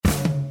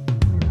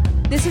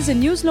This is a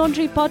News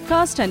Laundry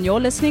podcast and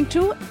you're listening to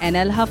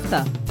NL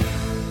Hafta.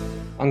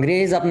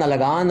 अंग्रेज अपना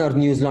लगान और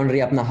न्यूज लॉन्ड्री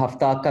अपना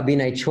हफ्ता कभी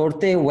नहीं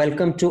छोड़ते.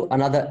 Welcome to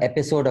another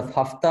episode of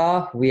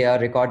Hafta. We are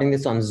recording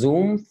this on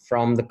Zoom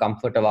from the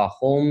comfort of our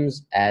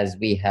homes as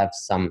we have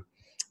some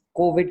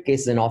COVID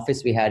cases in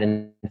office. We had,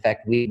 in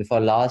fact, week before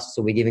last,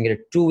 so we're giving it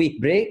a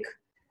 2-week break.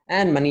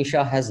 And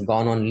Manisha has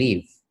gone on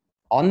leave.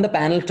 On the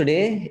panel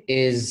today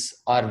is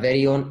our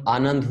very own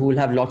Anand, who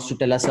will have lots to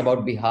tell us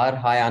about Bihar.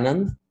 Hi,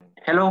 Anand.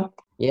 Hello.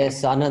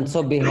 Yes, Anand.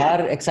 So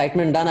Bihar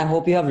excitement done. I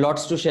hope you have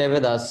lots to share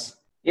with us.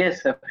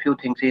 Yes, a few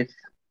things, yes.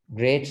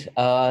 Great.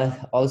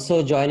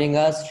 Also joining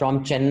us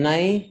from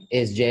Chennai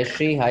is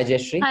Jayashree. Hi,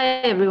 Jayashree. Hi,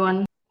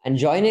 everyone. And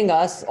joining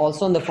us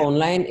also on the phone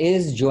line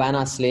is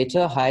Joanna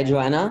Slater. Hi,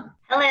 Joanna.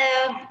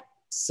 Hello.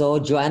 So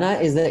Joanna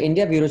is the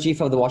India Bureau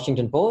Chief of the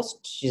Washington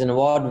Post. She's an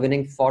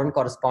award-winning foreign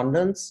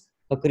correspondent.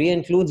 Her career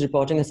includes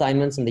reporting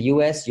assignments in the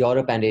US,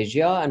 Europe, and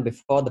Asia. And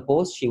before the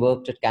Post, she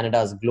worked at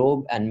Canada's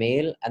Globe and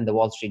Mail and the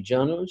Wall Street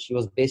Journal. She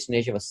was based in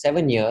Asia for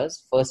 7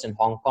 years, first in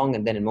Hong Kong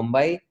and then in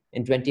Mumbai.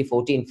 In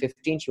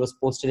 2014-15, she was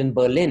posted in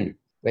Berlin,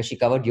 where she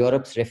covered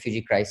Europe's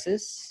refugee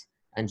crisis.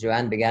 And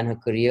Joanne began her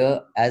career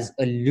as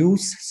a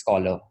loose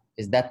scholar.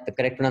 Is that the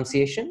correct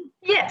pronunciation?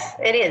 Yes,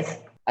 it is.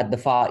 At the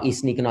Far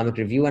Eastern Economic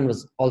Review, and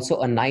was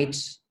also a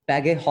Knight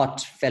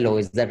Bagehot Fellow.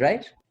 Is that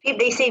right?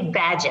 They say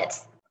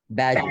Badgett.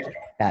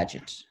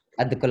 Badgett.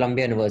 At the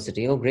Columbia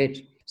University. Oh,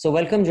 great. So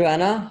welcome,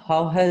 Joanna.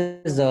 How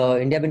has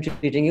India been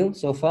treating you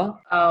so far?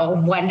 Oh,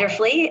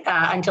 wonderfully,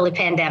 until the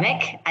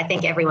pandemic. I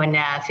think everyone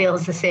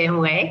feels the same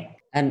way.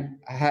 And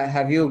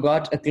have you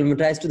got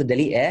acclimatized to the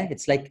Delhi air?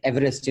 It's like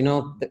Everest,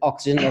 the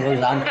oxygen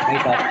levels aren't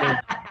quite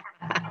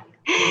up.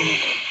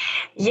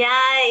 Yeah,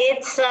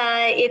 it's.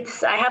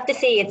 I have to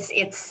say,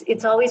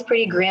 it's always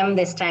pretty grim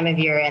this time of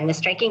year. And the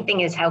striking thing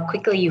is how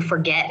quickly you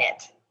forget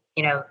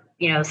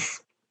it.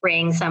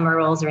 Spring, summer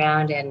rolls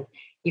around, and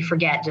you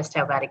forget just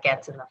how bad it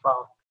gets in the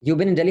fall. You've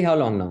been in Delhi how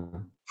long now?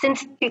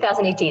 Since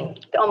 2018,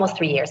 almost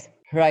 3 years.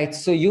 Right.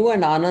 So you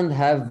and Anand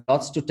have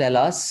lots to tell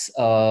us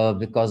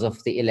because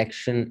of the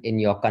election in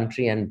your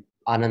country and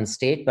Anand's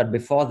state. But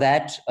before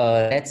that,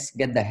 let's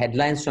get the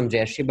headlines from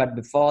Jayashree. But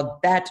before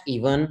that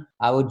even,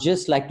 I would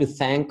just like to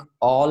thank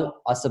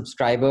all our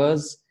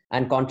subscribers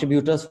and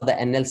contributors for the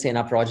NL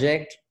Sena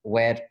project,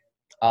 where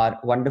our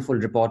wonderful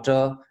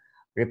reporter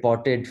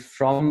reported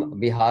from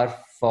Bihar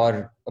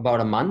for about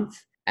a month.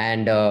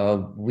 And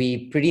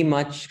we pretty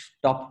much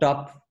topped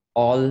up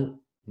all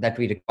that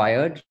we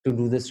required to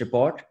do this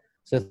report.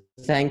 So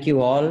thank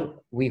you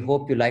all. We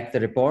hope you liked the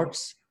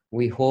reports.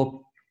 We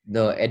hope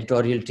the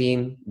editorial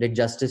team did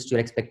justice to your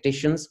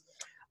expectations.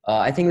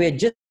 I think we're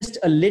just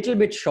a little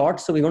bit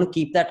short, so we're going to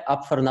keep that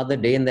up for another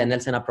day in the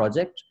NL Sena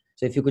project.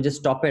 So if you could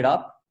just top it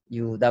up,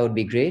 that would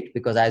be great,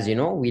 because as you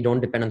know, we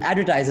don't depend on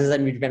advertisers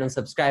and we depend on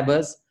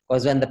subscribers,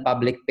 because when the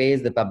public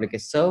pays, the public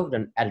is served,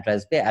 and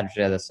advertisers pay,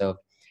 advertisers are served.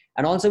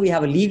 And also we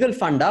have a legal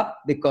fund up,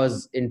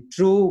 because in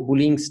true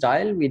bullying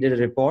style, we did a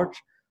report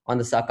on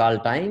the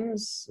Sakal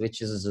Times,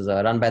 which is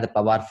run by the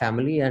Pawar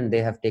family, and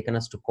they have taken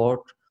us to court,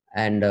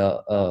 and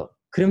a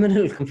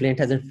criminal complaint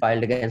has been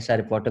filed against our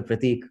reporter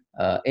Pratik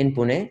in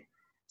Pune.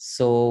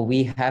 So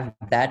we have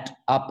that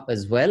up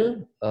as well.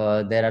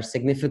 There are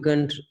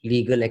significant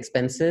legal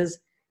expenses,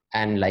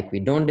 and like we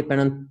don't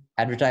depend on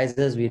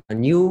advertisers, we are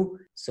new.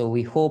 So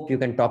we hope you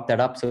can top that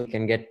up so we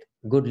can get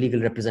good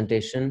legal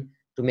representation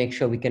to make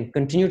sure we can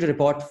continue to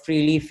report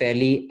freely,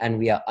 fairly, and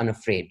we are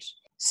unafraid.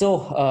 So,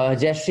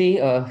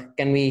 Jayashree,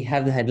 can we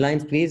have the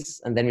headlines, please?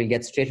 And then we'll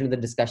get straight into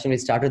the discussion. We'll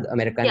start with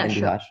America and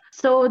Sure. Bihar.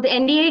 So the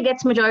NDA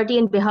gets majority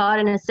in Bihar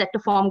and is set to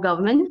form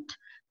government,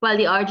 while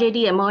the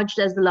RJD emerged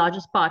as the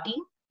largest party.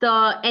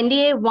 The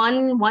NDA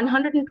won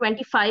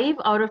 125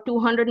 out of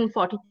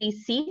 243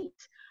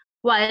 seats,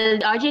 while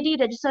the RJD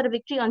registered a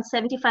victory on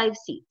 75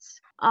 seats.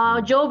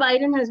 Joe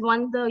Biden has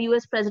won the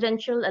US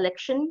presidential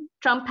election.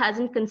 Trump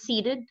hasn't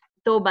conceded,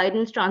 though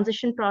Biden's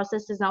transition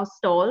process is now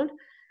stalled.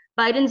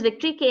 Biden's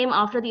victory came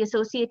after the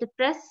Associated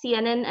Press,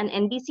 CNN, and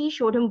NBC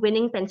showed him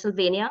winning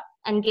Pennsylvania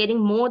and getting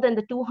more than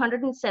the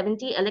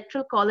 270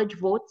 electoral college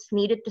votes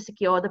needed to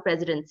secure the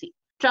presidency.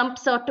 Trump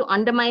sought to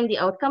undermine the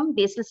outcome,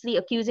 baselessly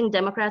accusing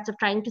Democrats of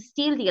trying to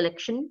steal the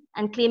election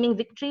and claiming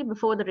victory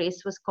before the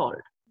race was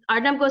called.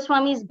 Arnab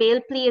Goswami's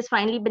bail plea has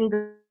finally been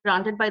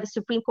granted by the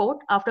Supreme Court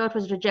after it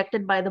was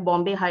rejected by the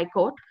Bombay High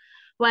Court.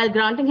 While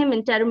granting him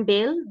interim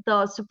bail,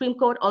 the Supreme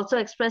Court also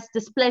expressed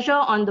displeasure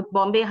on the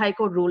Bombay High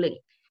Court ruling,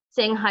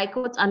 saying high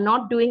courts are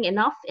not doing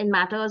enough in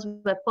matters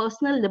where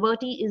personal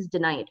liberty is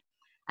denied,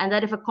 and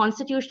that if a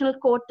constitutional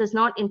court does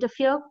not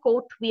interfere,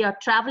 quote, we are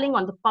traveling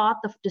on the path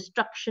of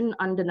destruction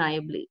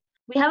undeniably.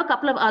 We have a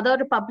couple of other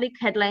Republic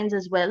headlines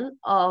as well.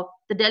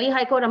 The Delhi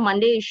High Court on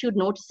Monday issued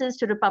notices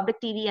to Republic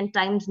TV and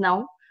Times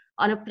Now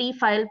on a plea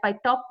filed by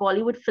top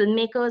Bollywood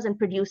filmmakers and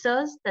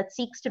producers that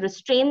seeks to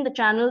restrain the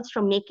channels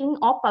from making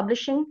or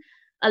publishing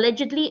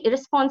allegedly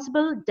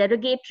irresponsible,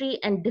 derogatory,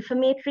 and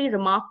defamatory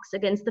remarks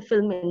against the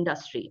film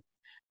industry.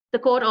 The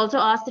court also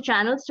asked the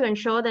channels to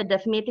ensure that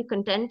defamatory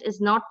content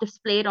is not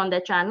displayed on their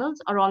channels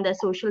or on their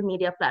social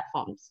media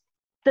platforms.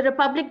 The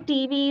Republic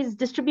TV's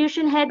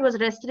distribution head was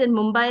arrested in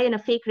Mumbai in a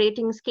fake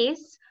ratings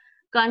case.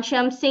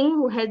 Ghanshyam Singh,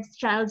 who heads the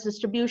channel's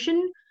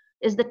distribution,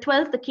 is the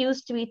 12th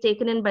accused to be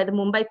taken in by the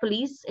Mumbai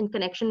police in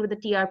connection with the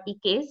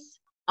TRP case.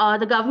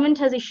 The government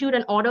has issued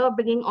an order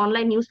bringing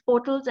online news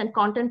portals and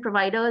content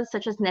providers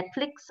such as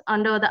Netflix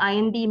under the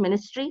IND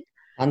ministry.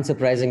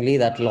 Unsurprisingly,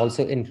 that will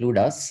also include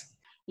us.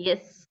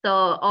 Yes,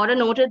 the order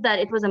noted that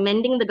it was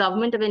amending the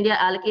Government of India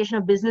allocation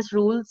of business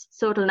rules,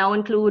 so it will now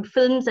include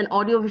films and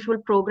audiovisual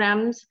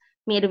programs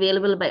made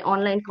available by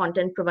online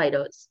content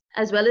providers,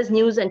 as well as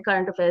news and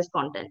current affairs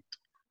content.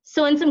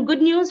 So in some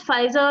good news,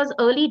 Pfizer's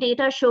early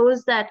data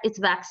shows that its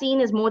vaccine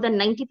is more than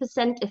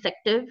 90%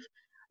 effective.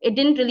 It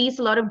didn't release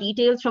a lot of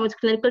details from its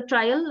clinical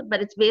trial,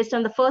 but it's based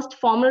on the first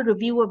formal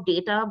review of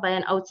data by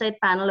an outside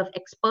panel of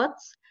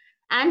experts.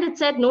 And it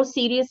said no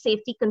serious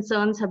safety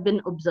concerns have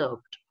been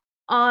observed.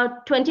 A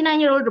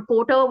 29-year-old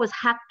reporter was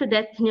hacked to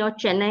death near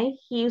Chennai.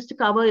 He used to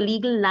cover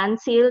illegal land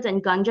sales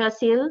and ganja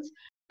sales,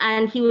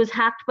 and he was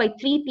hacked by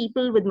 3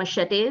 people with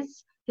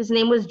machetes. His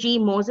name was G.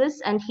 Moses,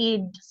 and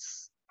he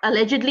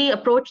allegedly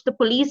approached the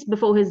police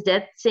before his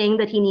death, saying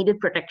that he needed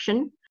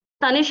protection.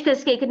 Tanishq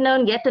has taken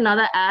down yet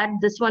another ad,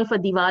 this one for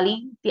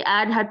Diwali. The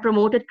ad had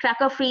promoted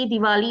cracker-free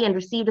Diwali and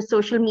received a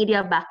social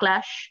media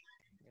backlash.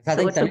 I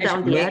think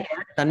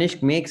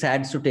Tanishq makes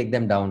ads to take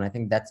them down. I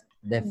think that's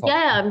their fault.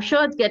 Yeah, I'm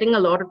sure it's getting a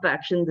lot of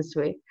traction this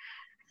way.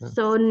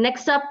 So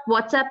next up,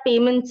 WhatsApp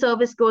payment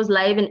service goes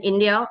live in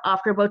India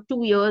after about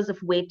 2 years of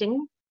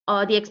waiting.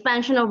 The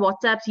expansion of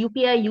WhatsApp's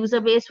UPI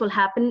user base will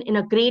happen in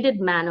a graded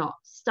manner,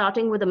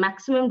 starting with a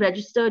maximum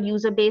registered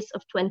user base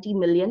of 20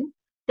 million.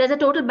 There's a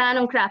total ban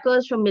on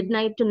crackers from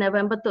midnight to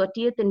November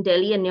 30th in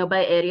Delhi and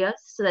nearby areas.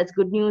 So that's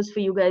good news for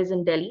you guys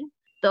in Delhi.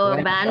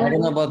 I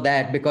don't know about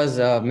that because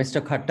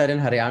Mr. Khattar in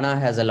Haryana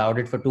has allowed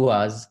it for 2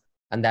 hours,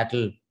 and that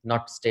will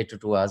not stay to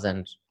 2 hours.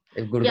 And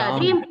if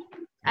Gurgaon...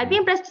 I'd be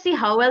impressed to see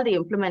how well they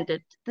implement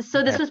it. This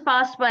was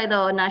passed by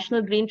the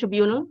National Green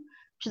Tribunal,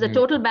 which is a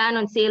total ban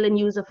on sale and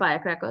use of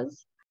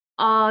firecrackers.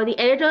 The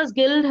Editors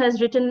Guild has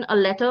written a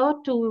letter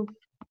to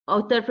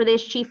Uttar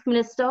Pradesh Chief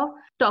Minister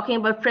talking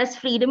about press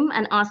freedom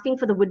and asking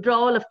for the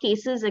withdrawal of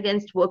cases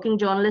against working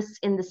journalists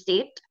in the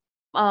state.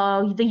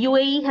 The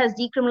UAE has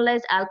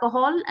decriminalized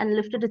alcohol and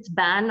lifted its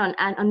ban on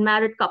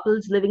unmarried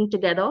couples living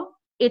together.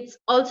 It's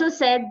also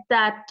said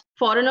that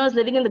foreigners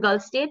living in the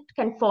Gulf state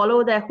can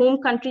follow their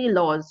home country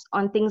laws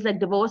on things like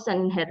divorce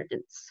and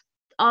inheritance.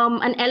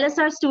 An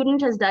LSR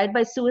student has died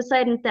by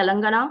suicide in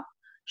Telangana.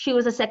 She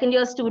was a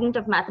second-year student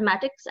of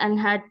mathematics and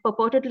had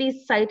purportedly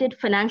cited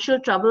financial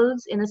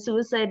troubles in a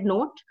suicide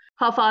note.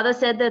 Her father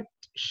said that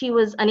she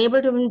was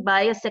unable to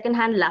buy a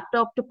second-hand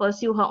laptop to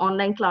pursue her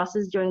online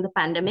classes during the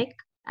pandemic.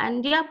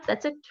 And yeah,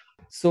 that's it.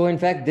 So in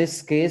fact,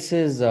 this case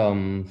is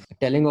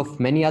telling of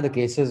many other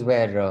cases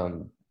where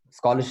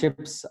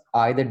scholarships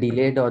are either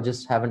delayed or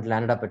just haven't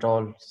landed up at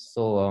all.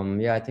 So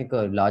yeah, I think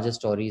a larger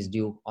story is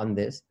due on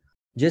this.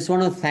 Just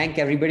want to thank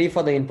everybody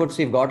for the inputs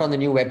we've got on the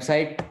new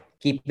website.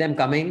 Keep them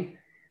coming.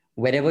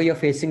 Wherever you're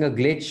facing a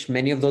glitch,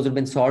 many of those have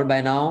been solved by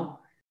now.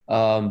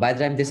 By the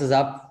time this is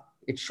up,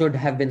 it should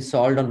have been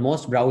solved on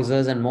most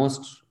browsers and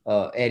most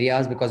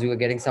areas because we were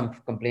getting some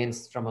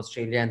complaints from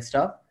Australia and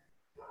stuff.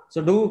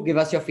 So do give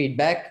us your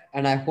feedback,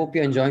 and I hope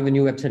you're enjoying the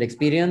new website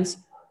experience.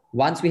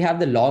 Once we have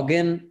the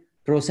login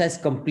process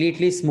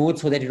completely smooth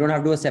so that you don't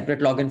have to do a separate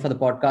login for the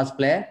podcast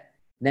player,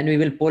 then we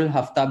will pull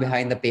Hafta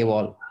behind the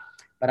paywall.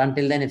 But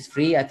until then, it's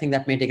free. I think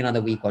that may take another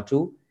week or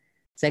 2.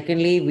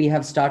 Secondly, we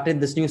have started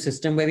this new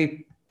system where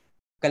we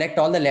collect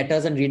all the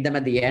letters and read them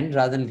at the end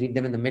rather than read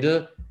them in the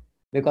middle,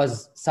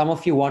 because some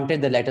of you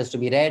wanted the letters to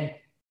be read.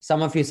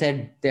 Some of you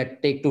said they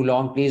take too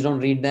long. Please don't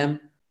read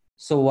them.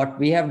 So what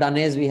we have done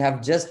is we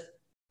have just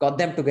got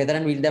them together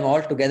and read them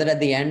all together at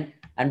the end.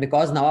 And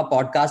because now our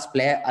podcast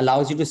player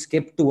allows you to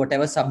skip to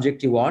whatever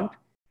subject you want,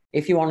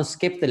 if you want to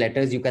skip the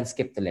letters, you can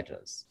skip the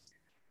letters.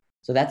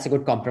 So that's a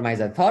good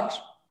compromise, I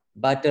thought.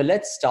 But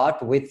let's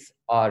start with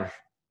our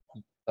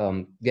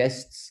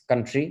guest's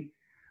country,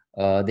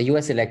 the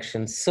US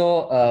elections.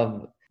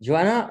 So,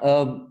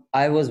 Joanna,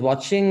 I was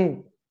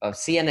watching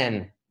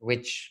CNN,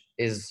 which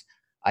is,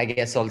 I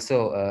guess,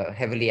 also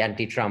heavily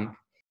anti-Trump.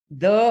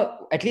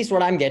 At least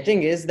what I'm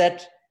getting is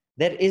that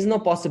there is no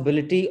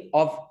possibility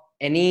of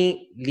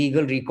any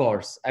legal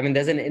recourse. I mean,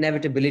 there's an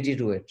inevitability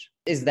to it.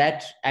 Is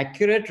that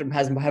accurate?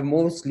 Have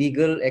most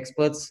legal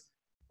experts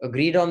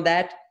agreed on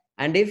that?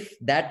 And if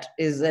that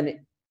is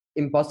an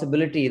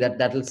impossibility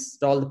that will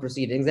stall the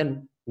proceedings,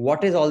 then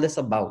what is all this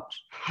about?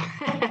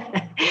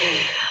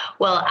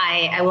 Well,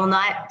 I will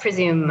not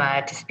presume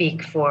to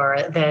speak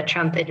for the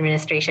Trump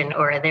administration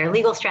or their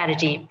legal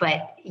strategy,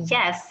 but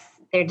yes,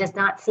 there does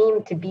not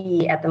seem to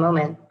be at the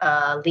moment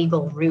a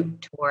legal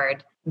route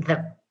toward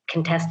the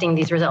contesting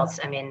these results.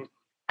 I mean,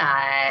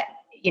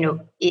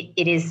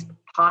 it is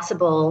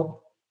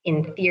possible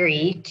in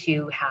theory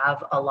to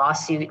have a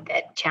lawsuit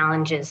that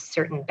challenges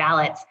certain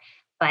ballots,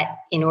 but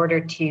in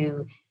order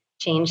to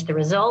change the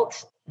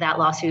result, that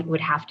lawsuit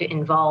would have to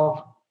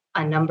involve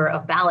a number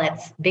of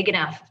ballots big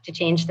enough to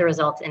change the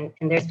results. And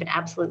there's been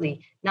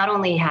absolutely, not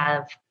only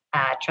have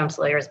Trump's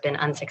lawyer has been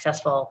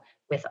unsuccessful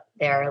with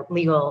their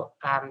legal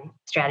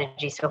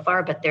strategy so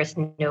far, but there's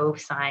no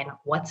sign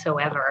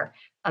whatsoever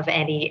of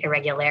any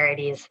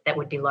irregularities that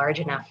would be large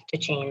enough to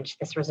change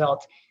this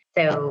result.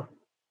 So,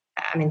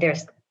 I mean, there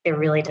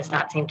really does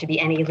not seem to be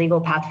any legal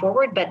path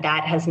forward, but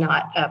that has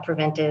not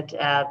prevented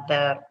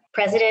the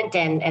president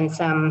and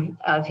some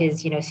of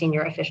his,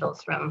 senior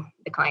officials from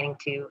declining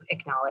to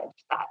acknowledge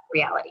that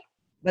reality.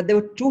 But there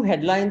were two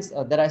headlines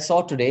that I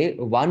saw today.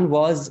 One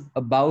was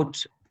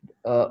about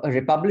a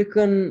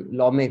Republican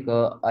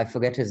lawmaker, I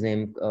forget his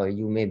name,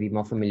 you may be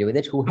more familiar with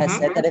it, who has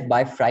said that if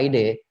by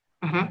Friday,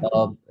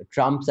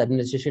 Trump's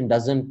administration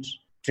doesn't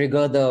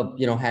trigger the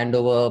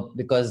handover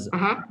because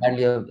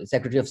apparently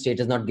Secretary of State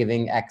is not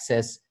giving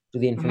access to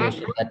the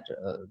information that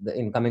the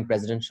incoming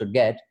president should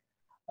get,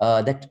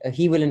 that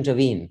he will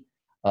intervene.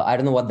 I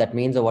don't know what that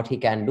means or what he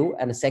can do.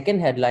 And the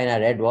second headline I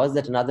read was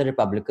that another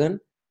Republican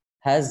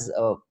has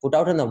put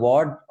out an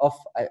award of,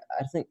 I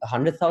think,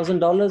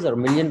 $100,000 or $1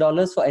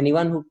 million for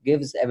anyone who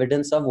gives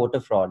evidence of voter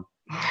fraud.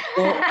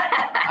 So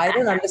I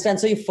don't understand.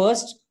 So you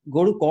first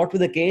go to court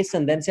with a case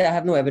and then say, I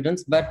have no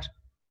evidence, but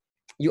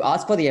you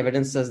ask for the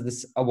evidence as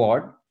this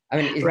award. I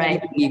mean, is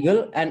that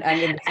legal? And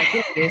in the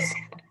second case,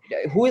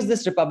 who is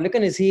this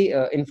Republican? Is he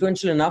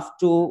influential enough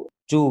to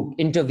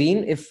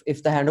intervene if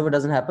the handover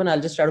doesn't happen?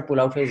 I'll just try to pull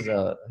out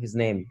his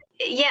name.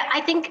 Yeah, I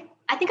think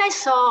I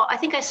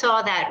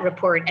saw that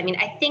report. I mean,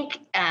 I think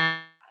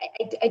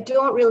I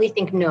don't really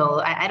think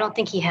I don't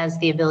think he has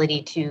the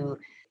ability to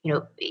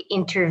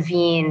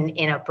intervene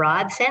in a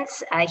broad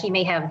sense. He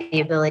may have the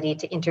ability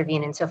to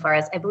intervene insofar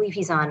as I believe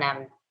he's on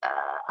a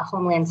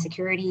Homeland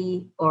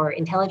Security or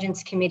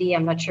Intelligence Committee.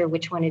 I'm not sure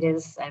which one it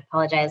is. I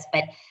apologize,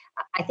 but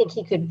I think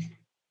he could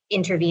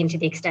intervene to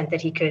the extent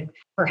that he could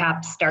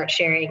perhaps start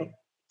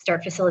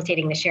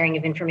facilitating the sharing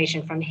of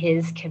information from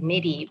his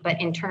committee.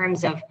 But in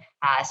terms of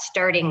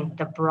starting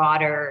the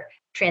broader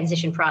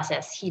transition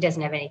process, he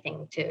doesn't have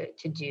anything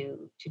to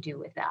do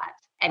with that.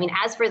 I mean,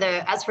 as for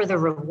the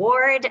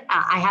reward,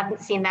 I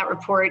haven't seen that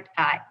report.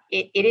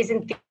 It is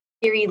in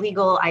theory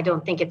legal. I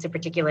don't think it's a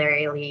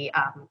particularly.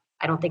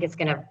 I don't think it's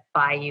going to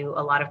buy you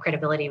a lot of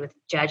credibility with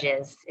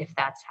judges if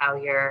that's how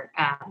you're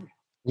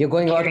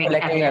going out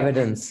collecting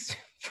evidence.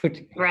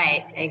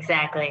 Right,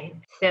 exactly.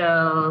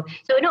 So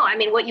no, I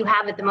mean, what you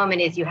have at the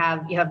moment is you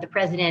have the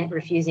president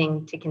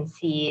refusing to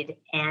concede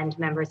and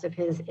members of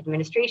his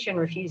administration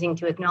refusing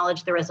to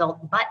acknowledge the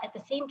result, but at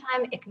the same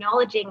time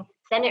acknowledging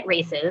Senate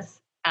races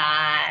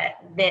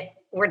that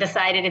were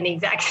decided in the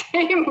exact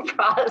same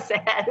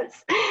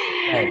process.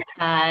 Right.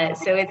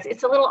 So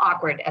it's a little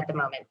awkward at the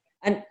moment.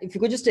 And if you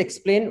could just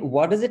explain,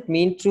 what does it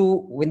mean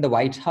to win the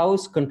White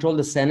House, control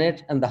the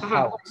Senate and the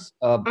House?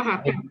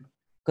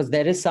 Because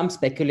there is some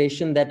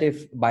speculation that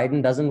if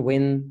Biden doesn't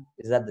win,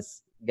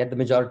 get the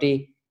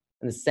majority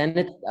in the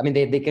Senate, I mean,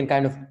 they can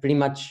kind of pretty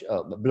much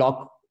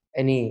block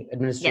any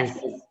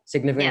administration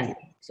significant.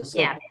 Yes.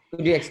 So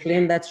could you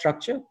explain that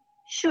structure?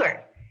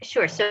 Sure.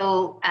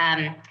 So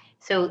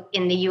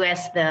in the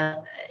U.S.,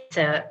 it's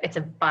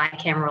a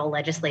bicameral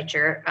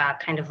legislature,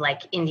 kind of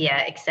like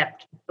India,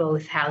 except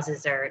both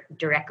houses are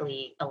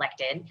directly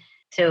elected.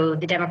 So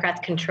the Democrats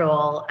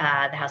control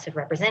the House of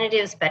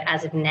Representatives, but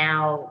as of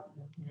now,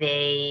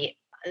 the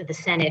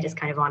Senate is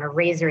kind of on a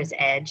razor's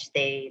edge.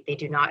 They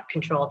do not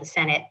control the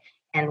Senate,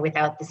 and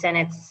without the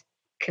Senate's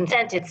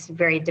consent, it's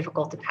very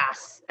difficult to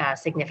pass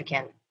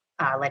significant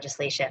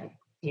legislation.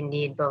 You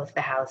need both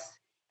the House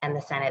and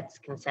the Senate's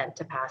consent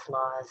to pass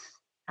laws,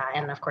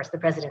 and of course the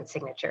president's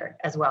signature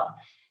as well.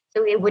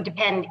 So it would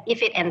depend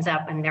if it ends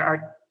up, and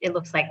it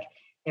looks like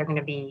they're going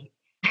to be,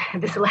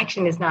 this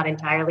election is not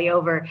entirely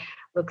over.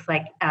 Looks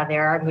like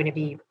there are going to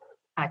be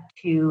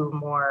 2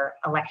 more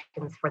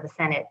elections for the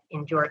Senate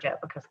in Georgia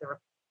because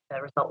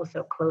the result was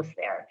so close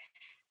there.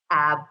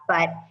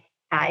 But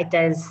it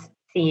does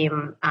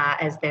seem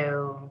as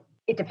though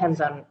it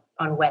depends on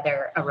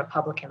whether a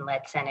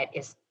Republican-led Senate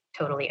is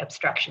totally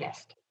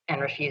obstructionist and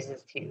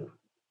refuses to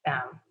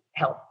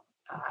help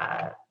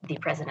the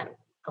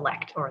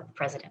president-elect or the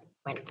president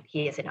when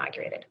he is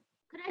inaugurated.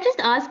 Could I just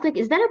ask,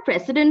 is there a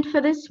precedent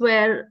for this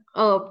where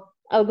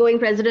outgoing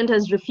president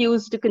has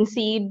refused to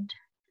concede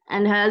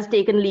and has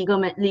taken legal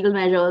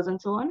measures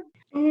and so on?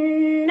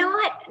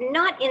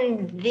 Not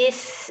in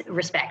this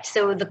respect.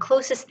 So the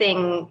closest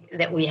thing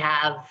that we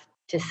have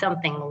to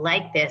something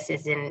like this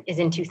is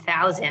in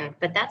 2000,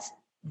 but that's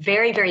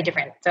very, very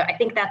different. So I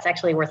think that's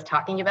actually worth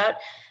talking about.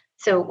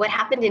 So what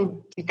happened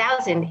in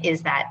 2000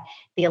 is that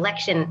the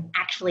election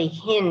actually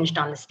hinged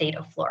on the state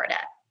of Florida.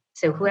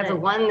 So whoever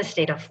won the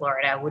state of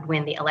Florida would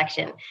win the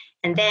election.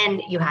 And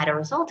then you had a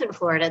result in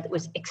Florida that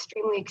was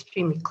extremely,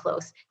 extremely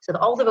close. So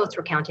all the votes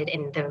were counted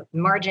and the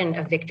margin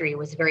of victory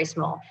was very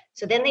small.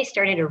 So then they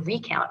started a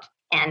recount.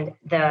 And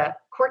the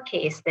court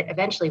case that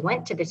eventually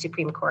went to the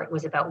Supreme Court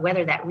was about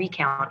whether that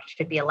recount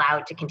should be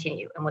allowed to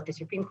continue. And what the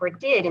Supreme Court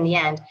did in the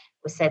end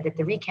was said that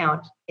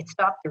it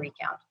stopped the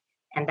recount.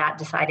 And that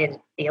decided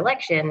the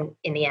election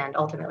in the end,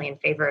 ultimately in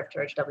favor of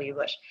George W.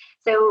 Bush.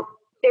 So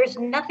there's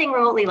nothing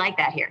remotely like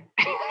that here.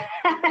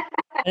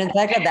 And in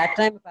fact, at that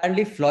time,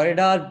 apparently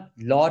Florida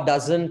law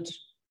doesn't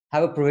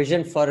have a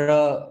provision for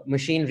a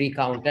machine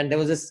recount. And there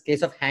was this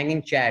case of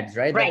hanging chads,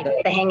 right? Right,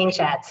 the hanging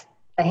chads.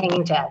 The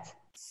hanging chads.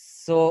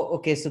 So,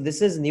 okay, so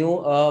this is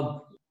new.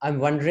 I'm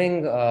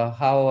wondering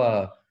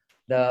how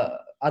the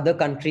other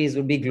countries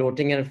would be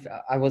gloating. And if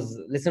I was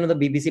listening to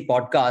the BBC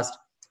podcast,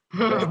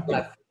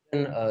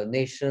 African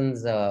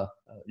nations,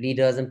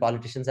 leaders and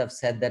politicians have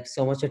said that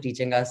so much are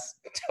teaching us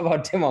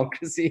about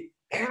democracy.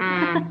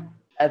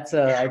 That's,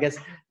 I guess,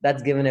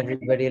 that's given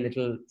everybody a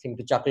little thing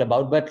to chuckle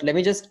about. But let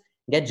me just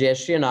get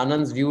Jayashree and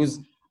Anand's views.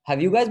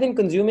 Have you guys been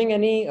consuming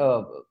any,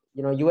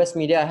 US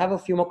media? I have a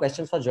few more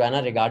questions for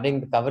Joanna regarding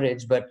the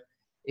coverage, but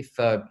if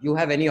you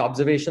have any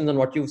observations on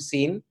what you've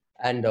seen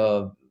and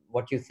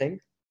what you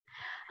think.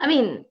 I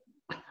mean,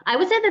 I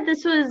would say that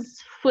this was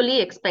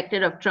fully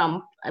expected of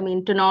Trump. I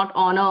mean, to not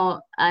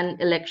honor an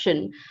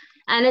election.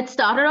 And it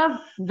started off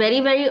very,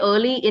 very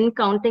early in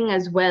counting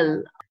as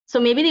well. So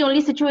maybe the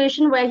only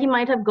situation where he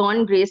might have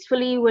gone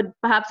gracefully would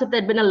perhaps if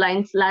there'd been a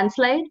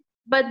landslide.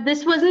 But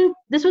this was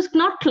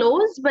not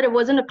close, but it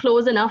wasn't a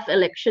close enough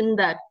election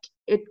that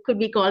it could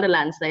be called a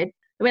landslide.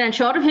 I mean, and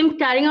short of him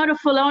carrying out a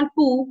full-on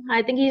coup,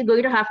 I think he's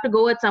going to have to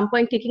go at some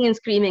point kicking and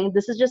screaming.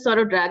 This is just sort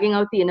of dragging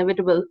out the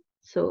inevitable.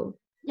 So,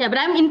 yeah, but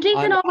I'm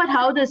intrigued to know about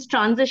how this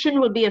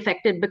transition will be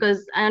affected,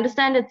 because I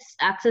understand it's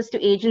access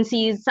to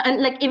agencies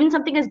and like even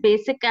something as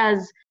basic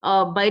as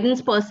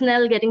Biden's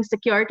personnel getting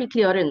security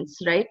clearance,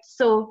 right?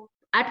 So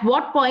at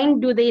what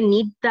point do they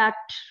need that?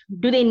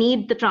 Do they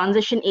need the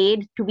transition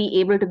aid to be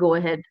able to go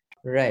ahead?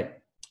 Right.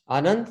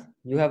 Anand,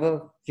 you have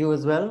a view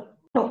as well?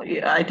 No,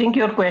 I think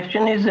your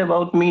question is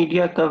about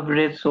media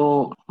coverage.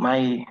 So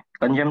my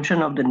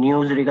consumption of the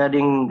news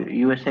regarding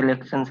US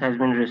elections has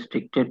been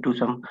restricted to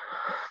some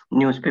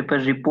newspaper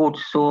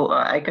reports. So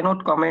I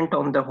cannot comment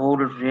on the whole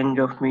range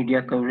of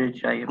media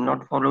coverage. I have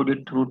not followed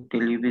it through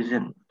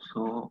television.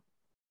 So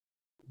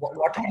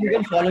what have you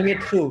been following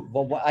it through?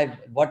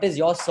 What is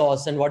your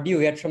source and what do you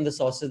get from the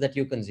sources that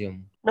you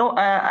consume? No,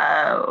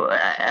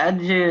 as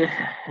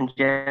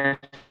Jayashree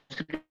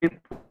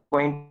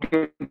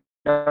pointed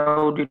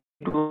out,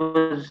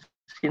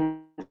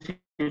 since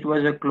it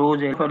was a close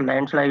for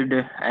landslide,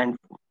 and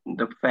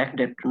the fact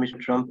that Mr.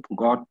 Trump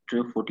got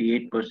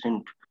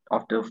 48%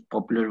 of the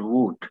popular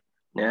vote.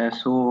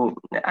 So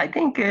I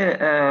think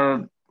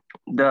the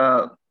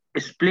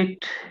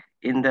split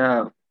in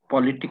the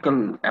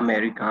political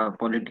America,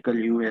 political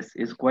US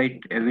is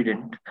quite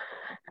evident.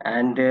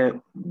 And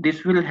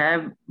this will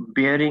have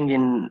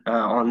bearing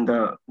on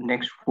the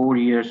next 4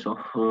 years of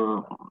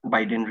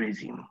Biden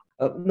regime.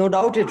 No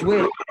doubt it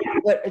will.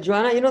 But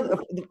Joanna,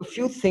 a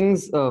few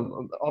things,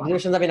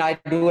 observations. I mean, I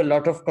do a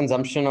lot of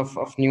consumption of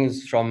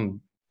news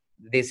from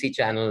Desi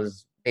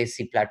channels,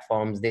 Desi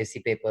platforms,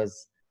 Desi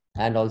papers,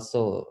 and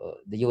also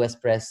the US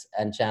press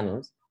and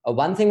channels.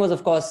 One thing was,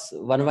 of course,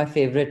 one of my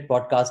favorite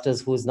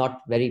podcasters who's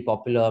not very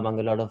popular among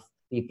a lot of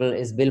people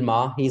is Bill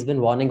Maher. He's been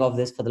warning of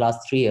this for the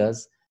last 3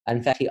 years. And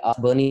in fact, he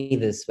asked Bernie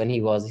this when he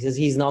says,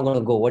 he's not going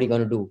to go. What are you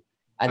going to do?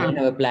 And they didn't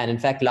have a plan. In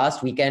fact,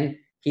 last weekend,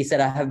 he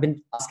said, I have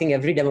been asking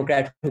every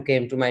Democrat who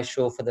came to my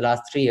show for the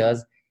last 3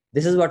 years,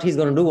 this is what he's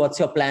going to do. What's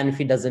your plan if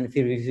he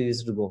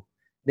refuses to go?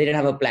 They didn't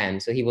have a plan.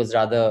 So he was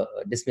rather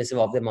dismissive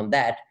of them on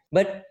that.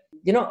 But,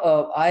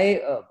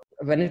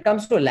 when it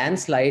comes to a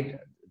landslide,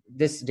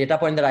 this data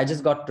point that I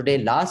just got today,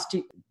 last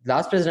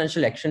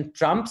presidential election,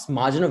 Trump's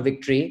margin of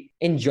victory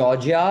in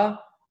Georgia,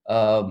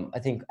 I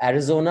think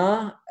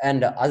Arizona,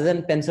 and other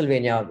than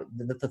Pennsylvania,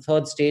 the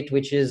third state,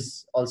 which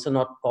is also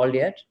not called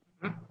yet.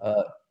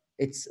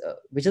 It's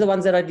which are the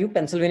ones that are due?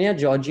 Pennsylvania,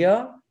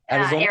 Georgia,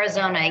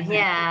 Arizona,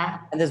 yeah.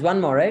 And there's one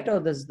more, right?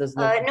 Or there's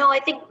no,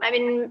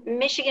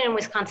 Michigan and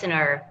Wisconsin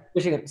are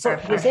Michigan. So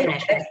are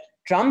finished.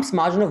 Trump's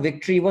margin of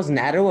victory was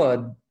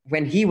narrower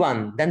when he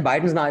won than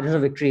Biden's margin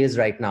of victory is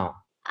right now.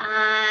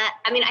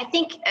 I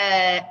think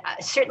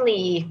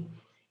certainly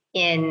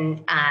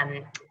in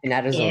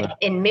Arizona,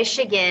 in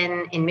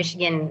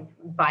Michigan,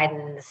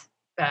 Biden's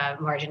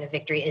margin of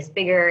victory is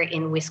bigger.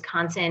 In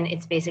Wisconsin,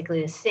 it's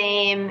basically the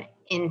same.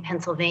 In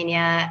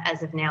Pennsylvania,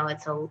 as of now,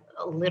 it's a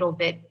little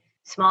bit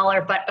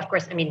smaller. But of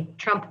course,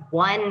 Trump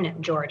won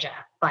Georgia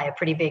by a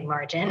pretty big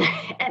margin,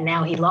 and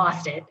now he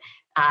lost it.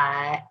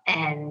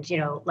 And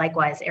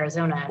likewise,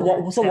 Arizona.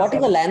 So what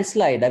is a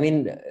landslide?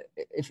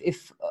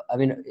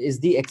 Is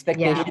the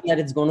expectation that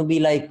it's going to be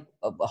like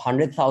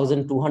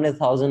 100,000,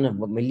 200,000, a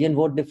million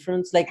vote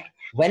difference? Like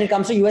when it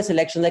comes to US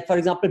elections, like for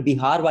example,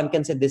 Bihar, one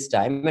can say this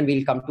time, and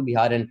we'll come to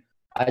Bihar. And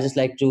I just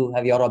like to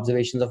have your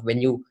observations of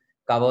when you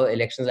cover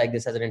elections like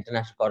this as an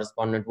international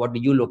correspondent. What do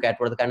you look at?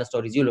 What are the kind of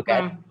stories you look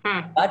at?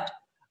 But,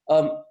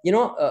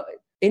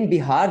 in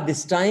Bihar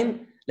this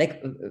time,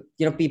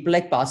 people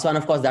like Paswan,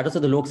 of course, that was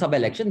the Lok Sabha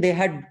election. They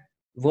had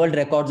world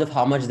records of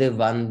how much they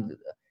won.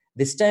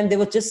 This time, they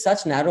were just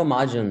such narrow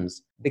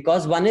margins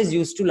because one is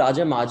used to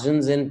larger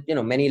margins in,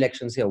 many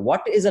elections here.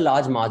 What is a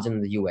large margin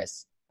in the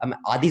US?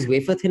 Are these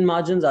wafer thin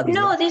margins?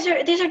 No, these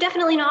are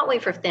definitely not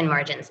wafer thin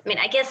margins.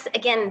 I guess,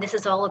 again, this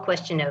is all a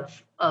question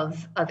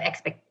of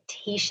expectation.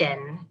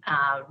 representation,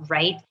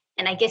 right?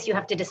 And I guess you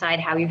have to decide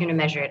how you're going to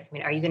measure it. I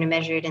mean, are you going to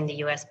measure it in the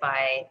US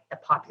by the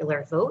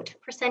popular vote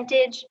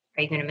percentage?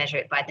 Are you going to measure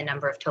it by the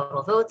number of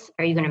total votes?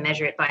 Are you going to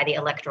measure it by the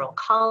electoral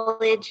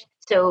college?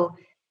 So,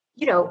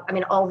 I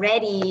mean,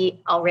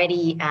 already,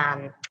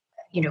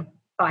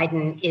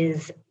 Biden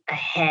is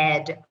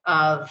ahead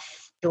of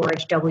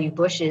George W.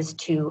 Bush's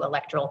 2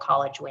 electoral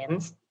college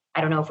wins.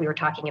 I don't know if we were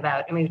talking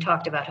about, we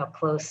talked about how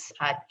close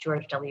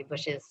George W.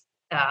 Bush's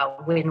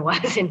win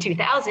was in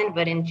 2000,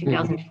 but in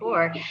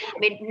 2004, I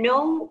mean,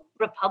 no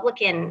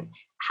Republican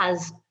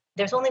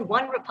there's only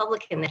one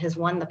Republican that has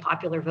won the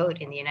popular vote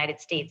in the United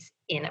States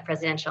in a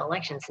presidential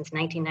election since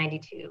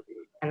 1992.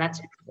 And that's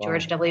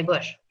George W.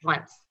 Bush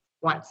once.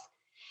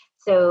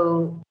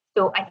 So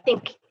I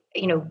think,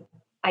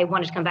 I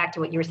wanted to come back to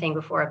what you were saying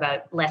before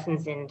about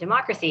lessons in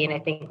democracy. And I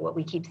think what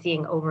we keep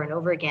seeing over and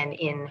over again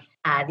in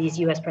these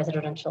US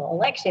presidential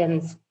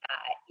elections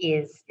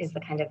is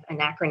the kind of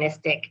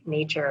anachronistic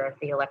nature of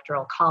the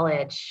electoral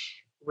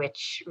college,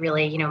 which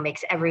really,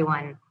 gets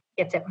everyone,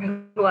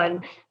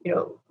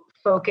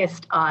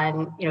 focused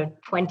on,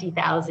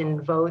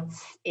 20,000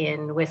 votes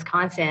in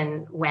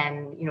Wisconsin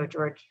when,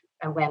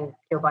 when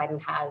Joe Biden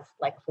has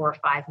like 4 or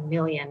 5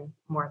 million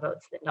more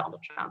votes than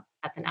Donald Trump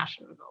at the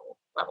national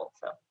level.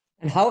 So.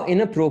 And how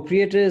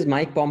inappropriate is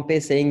Mike Pompeo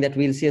saying that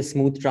we'll see a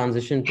smooth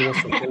transition to a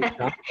second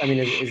Trump? I mean,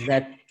 is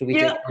that to be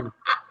taken?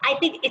 I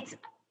think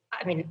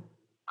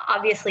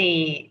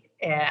obviously,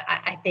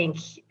 I think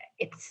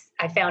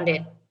I found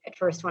it, at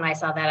first when I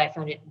saw that, I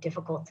found it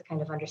difficult to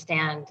kind of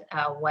understand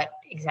what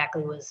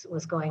exactly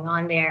was going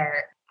on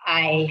there.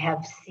 I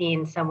have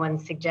seen someone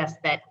suggest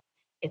that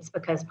it's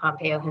because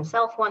Pompeo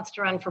himself wants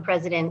to run for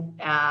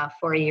president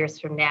 4 years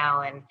from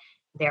now, and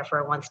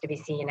therefore wants to be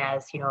seen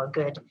as, a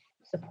good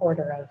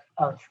supporter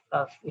of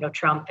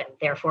Trump, and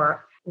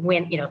therefore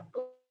win,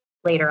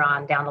 later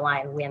on down the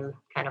line, win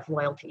kind of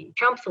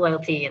Trump's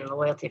loyalty and the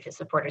loyalty of his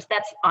supporters.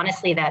 That's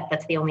honestly,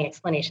 that's the only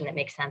explanation that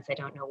makes sense. I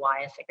don't know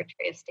why a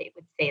Secretary of State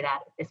would say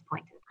that at this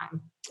point in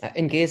time.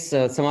 In case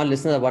some of our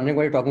listeners are wondering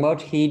what you're talking about,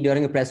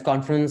 during a press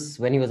conference,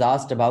 when he was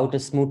asked about a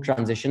smooth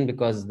transition,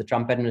 because the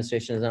Trump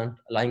administration is not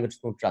allowing a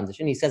smooth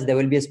transition, he says there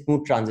will be a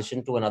smooth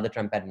transition to another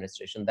Trump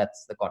administration.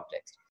 That's the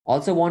context.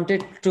 Also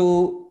wanted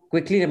to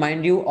quickly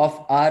remind you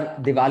of our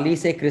Diwali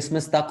se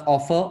Christmas tak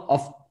offer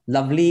of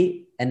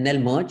lovely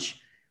NL merch.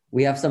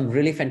 We have some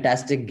really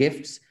fantastic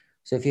gifts.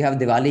 So if you have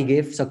Diwali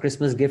gifts or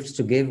Christmas gifts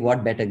to give,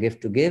 what better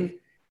gift to give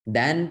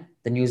than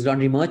the News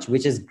Laundry merch,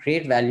 which is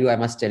great value, I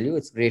must tell you.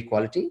 It's great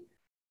quality.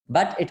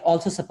 But it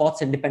also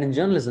supports independent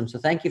journalism. So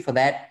thank you for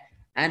that.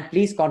 And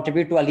please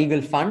contribute to our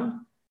legal fund.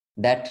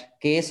 That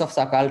case of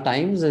Sakal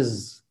Times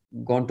is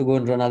going to go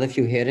into another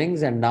few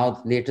hearings. And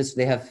now latest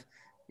they have,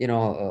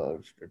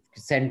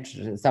 sent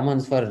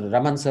summons for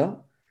Raman sir.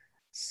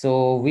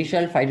 So we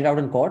shall fight it out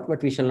in court,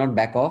 but we shall not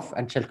back off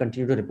and shall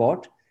continue to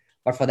report.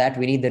 But for that,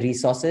 we need the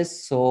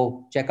resources.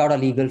 So check out our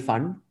legal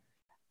fund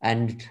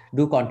and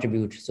do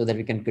contribute so that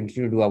we can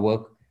continue to do our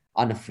work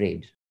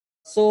unafraid.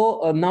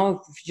 So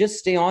now just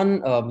stay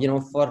on,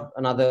 for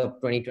another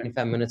 20,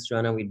 25 minutes,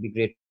 Joanna. We'd be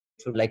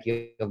grateful, like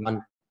you have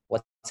done,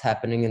 what's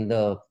happening in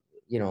the,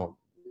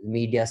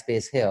 media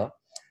space here.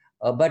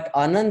 But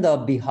Anand,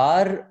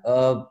 Bihar,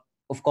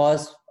 of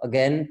course,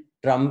 again,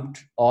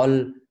 trumped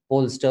all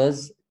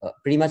pollsters,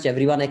 pretty much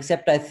everyone,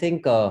 except I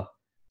think the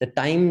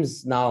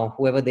Times now,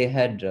 whoever they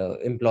had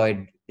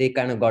employed, they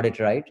kind of got it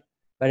right,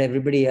 but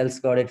everybody else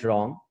got it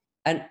wrong.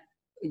 And,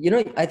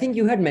 I think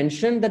you had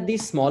mentioned that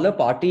these smaller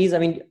parties, I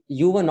mean,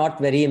 you were not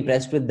very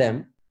impressed with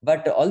them,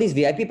 but all these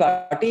VIP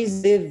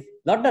parties, they've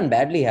not done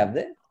badly, have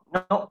they?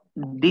 No,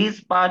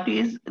 these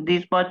parties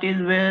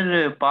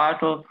were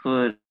part of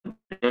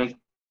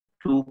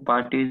two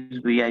parties,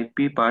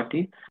 VIP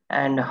party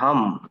and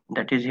HUM,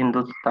 that is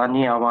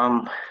Hindustani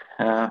Awam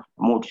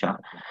Morcha.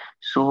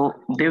 So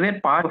they were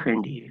part of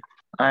NDA,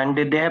 and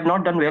they have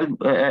not done well.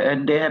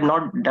 They have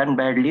not done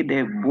badly.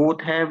 They both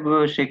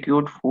have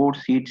secured 4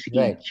 seats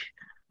each,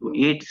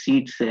 8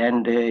 seats,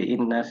 and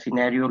in a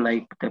scenario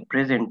like the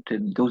present,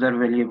 those are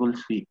valuable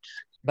seats.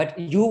 But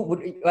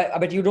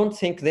you don't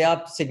think they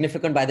are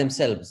significant by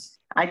themselves?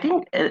 I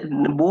think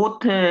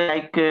both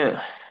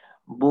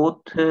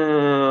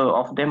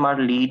of them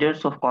are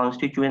leaders of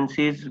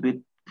constituencies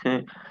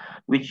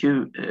which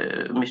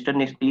Mr.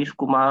 Nitish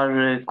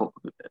Kumar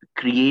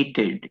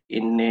created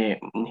in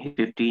his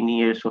 15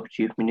 years of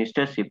chief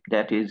ministership.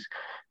 That is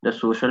the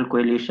social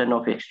coalition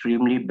of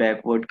extremely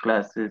backward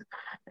classes.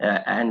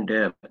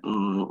 Mr.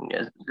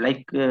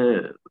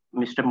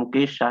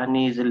 Mukesh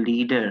Sahni is a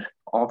leader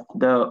of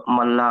the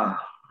Mallah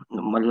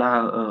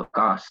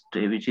caste,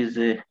 which is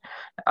a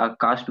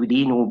caste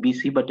within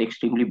OBC but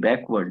extremely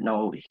backward.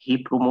 Now he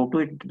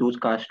promoted those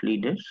caste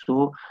leaders,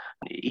 so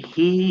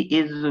he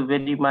is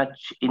very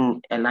much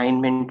in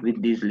alignment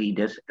with these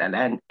leaders.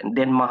 And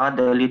then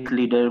Mahadalit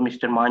leader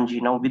Mr. Manji.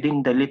 Now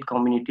within Dalit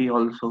community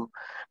also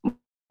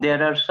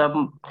there are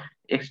some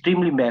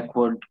extremely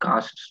backward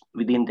castes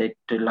within that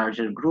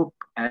larger group,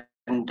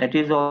 and that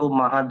is all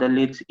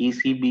Mahadalits,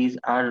 ECBs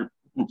are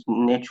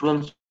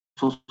natural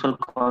social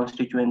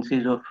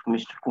constituencies of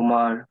Mr.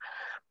 Kumar.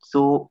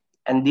 So,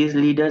 and these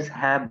leaders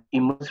have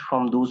emerged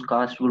from those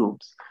caste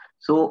groups.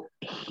 So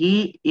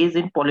he is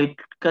in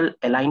political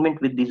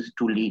alignment with these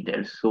two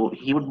leaders. So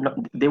he would not,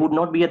 they would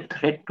not be a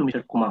threat to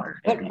Mr. Kumar.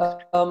 At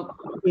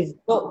least.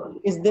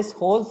 Is this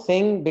whole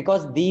thing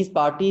because these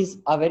parties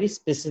are very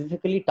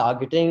specifically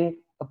targeting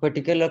a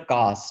particular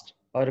caste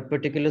or a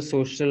particular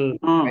social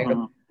kind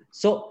of.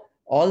 So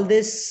all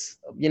this,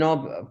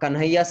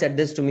 Kanhaiya said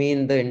this to me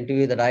in the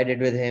interview that I did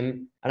with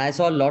him, and I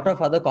saw a lot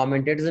of other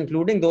commentators,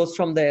 including those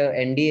from the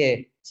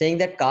NDA, saying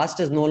that caste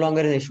is no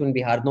longer an issue in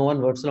Bihar. No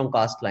one votes along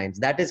caste lines.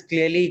 That is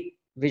clearly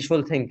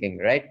visual thinking,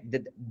 right?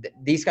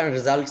 These kind of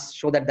results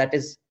show that that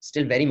is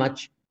still very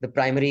much the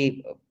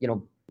primary,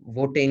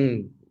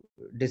 voting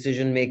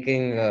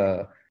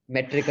decision-making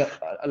metric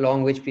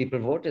along which people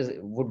vote.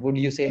 Would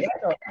you say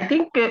that? Or?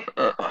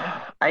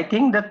 I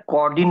think the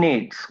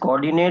coordinates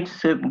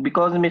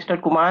because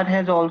Mr. Kumar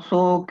has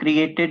also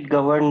created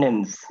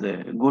governance,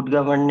 good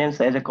governance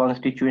as a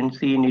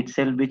constituency in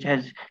itself, which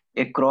has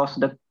across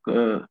the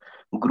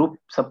group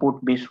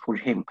support base for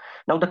him.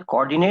 Now the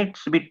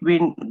coordinates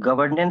between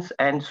governance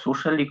and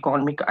social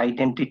economic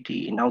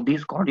identity, now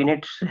these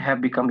coordinates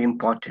have become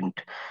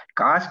important.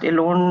 Caste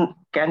alone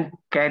can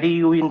carry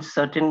you in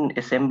certain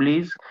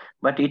assemblies,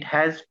 but it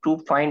has to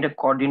find a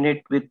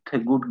coordinate with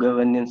good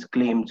governance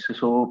claims.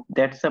 So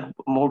that's a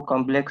more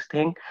complex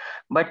thing.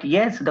 But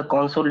yes, the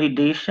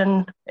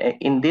consolidation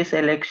in these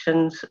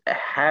elections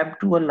have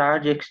to a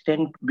large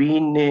extent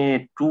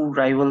been two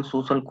rival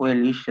social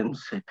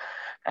coalitions.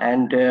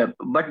 And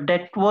but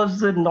that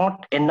was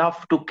not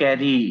enough to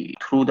carry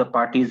through the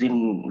parties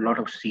in a lot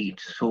of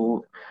seats.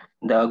 So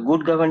the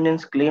good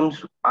governance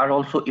claims are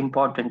also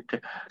important.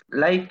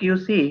 Like you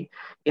see,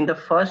 in the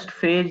first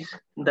phase,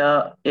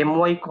 the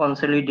MY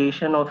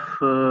consolidation of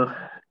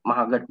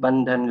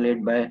Mahagathbandhan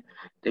led by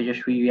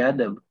Tejaswi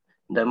Yadav,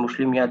 the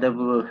Muslim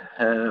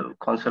Yadav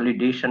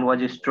consolidation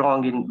was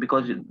strong in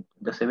because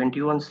the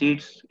 71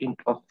 seats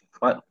of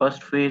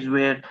first phase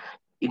were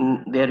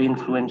in their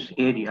influence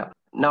area.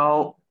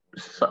 Now,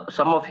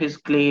 some of his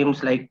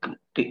claims, like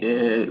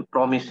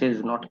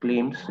promises, not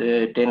claims,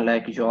 10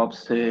 lakh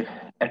jobs,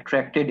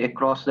 attracted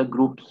across the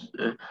groups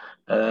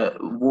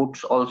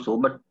votes also,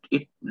 but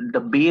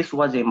the base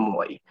was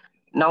MY.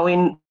 Now,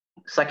 in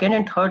second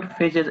and third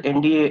phases,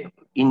 NDA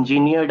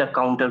engineered a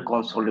counter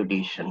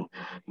consolidation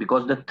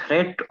because the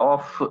threat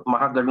of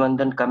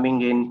Mahagathbandhan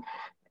coming in,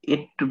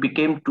 it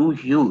became too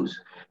huge.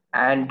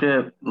 And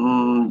the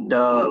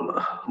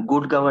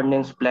good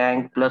governance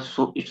plank plus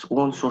its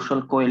own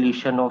social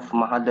coalition of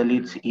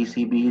Mahadalits,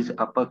 ECBs,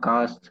 upper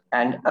castes,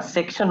 and a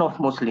section of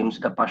Muslims,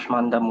 the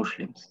Pashmanda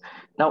Muslims.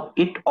 Now,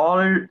 it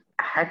all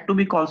had to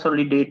be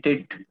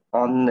consolidated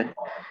on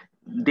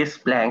this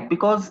plank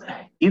because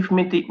if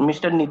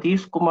Mr.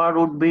 Nitish Kumar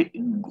would be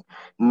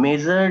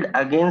measured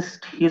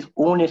against his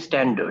own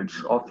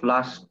standards of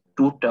last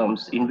two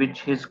terms in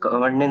which his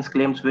governance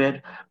claims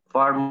were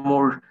far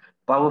more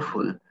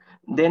powerful,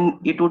 then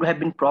it would have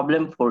been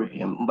problem for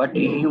him. But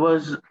he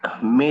was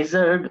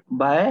measured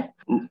by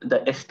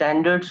the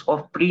standards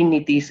of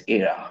pre-Nitish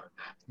era.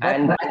 But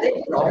And I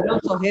think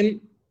problems for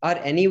him are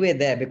anyway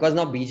there because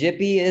now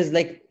BJP is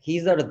like,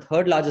 he's the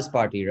third largest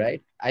party,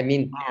 right? I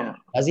mean,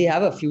 does he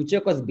have a future?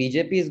 Because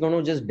BJP is going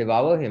to just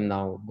devour him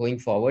now going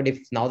forward. If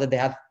now that they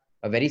have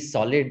a very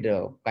solid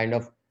kind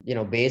of,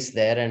 base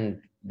there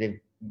and they've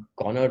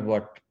cornered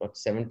what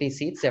 70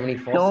 seats,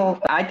 74 no,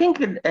 seats? I think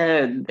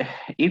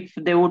if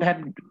they would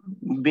have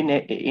been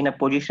in a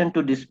position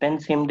to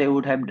dispense him, they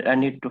would have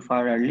done it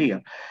far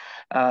earlier.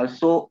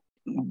 So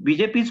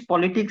BJP's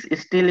politics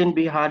is still in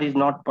Bihar is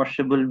not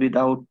possible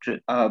without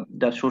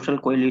the social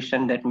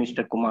coalition that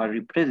Mr. Kumar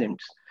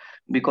represents,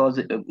 because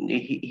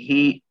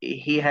he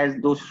has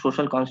those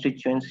social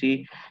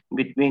constituency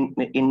between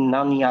in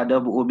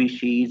non-Yadav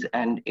OBCs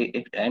and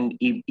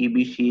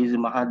EBCs,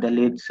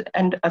 Mahadalits,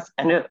 and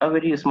a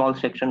very small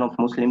section of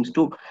Muslims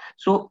too.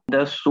 So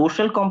the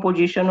social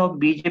composition of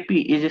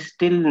BJP is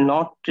still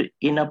not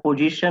in a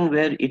position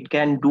where it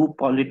can do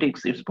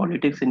its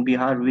politics in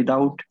Bihar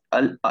without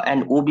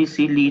an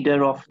OBC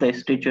leader of the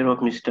stature of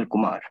Mr.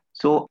 Kumar.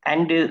 So,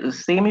 and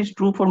same is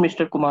true for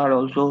Mr. Kumar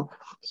also.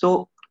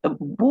 So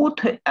both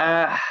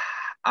are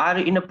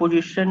in a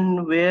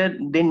position where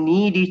they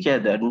need each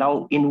other.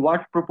 Now, in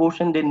what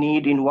proportion they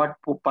need, in what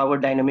power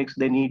dynamics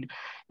they need,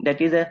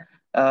 that is a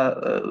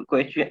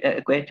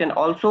question.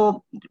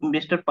 Also,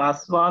 Mr.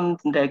 Paswan,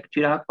 like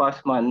Chirag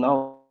Paswan,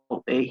 now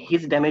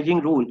his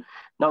damaging rule.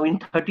 Now, in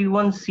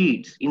 31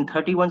 seats,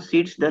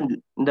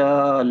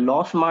 the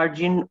loss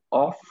margin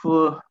of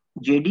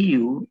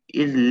JDU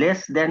is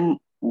less than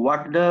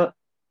what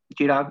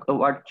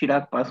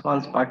Chirag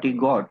Paswan's party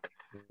got.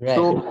 Right.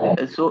 So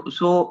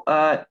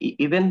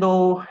even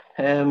though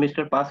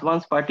Mr.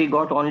 Paswan's party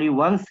got only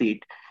one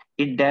seat,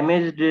 it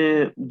damaged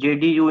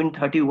JDU in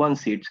 31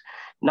 seats.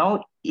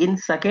 Now, in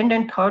second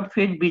and third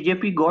phase,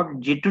 BJP got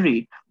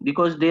jittery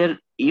because their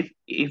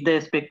if the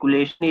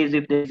speculation is,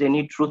 if there's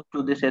any truth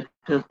to this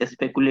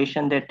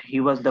speculation that he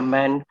was the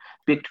man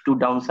picked to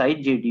downside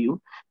JDU,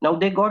 now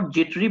they got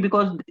jittery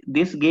because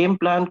this game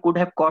plan could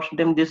have cost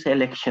them these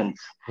elections.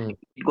 It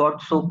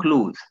got so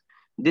close.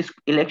 This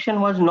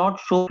election was not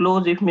so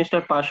close if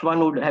Mr. Pashwan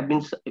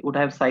would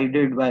have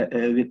sided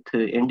with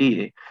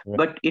NDA,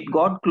 but it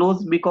got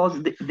close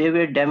because they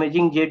were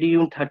damaging JDU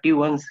in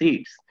 31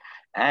 seats,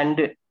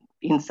 and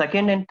in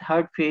second and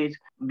third phase,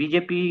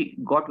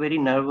 BJP got very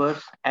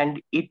nervous,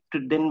 and it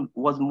then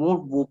was more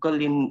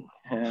vocal in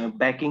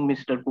backing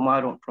Mr.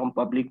 Kumar from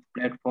public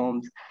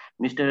platforms.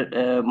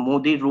 Mr.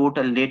 Modi wrote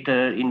a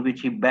letter in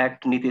which he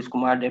backed Nitish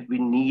Kumar that we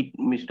need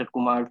Mr.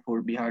 Kumar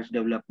for Bihar's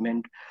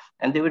development.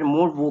 And they were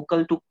more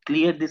vocal to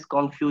clear this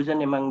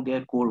confusion among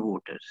their core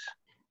voters.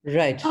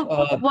 Right.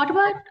 What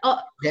about,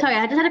 sorry,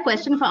 I just had a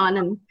question for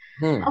Anand.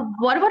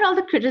 What about all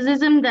the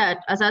criticism that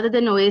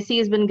Asaduddin Owaisi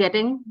has been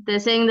getting? They're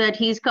saying that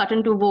he's cut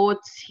into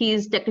votes,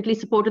 he's technically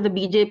supported the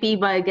BJP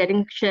by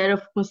getting share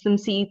of Muslim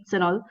seats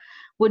and all.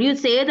 Would you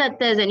say that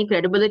there's any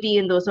credibility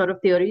in those sort of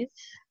theories?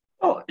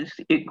 Oh,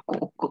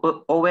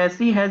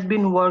 Owaisi has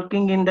been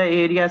working in the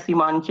area,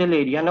 Simanchal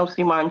area. Now,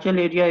 Simanchal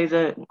area is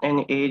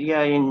an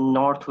area in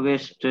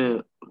northwest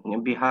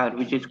Bihar,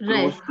 which is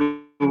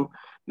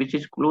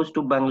close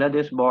to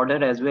Bangladesh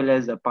border as well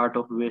as a part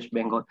of West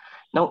Bengal.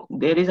 Now,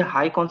 there is a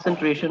high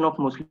concentration of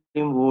Muslim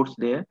votes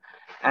there,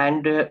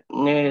 and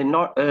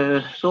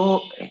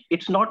so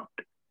it's not.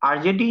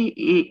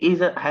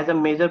 RJD has a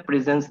major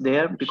presence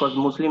there because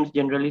Muslims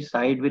generally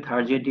side with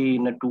RJD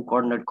in a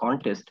two-cornered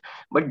contest.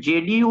 But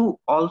JDU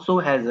also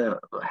has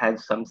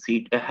some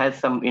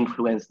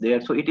influence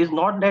there. So it is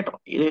not that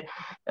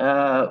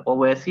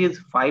Owaisi's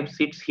 5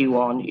 seats he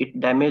won, it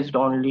damaged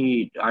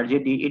only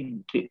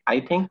RJD. It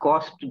I think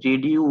cost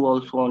JDU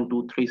also on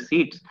 2-3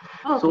 seats.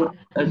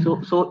 Okay.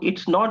 So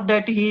it's not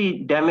that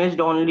he damaged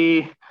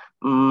only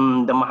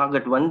the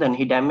Mahagathbandhan,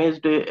 he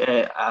damaged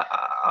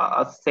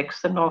a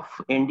section of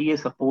NDA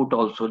support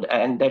also,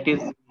 and that is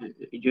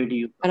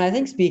JDU. And I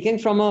think speaking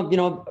from a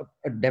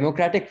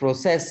democratic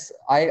process,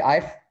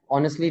 I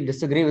honestly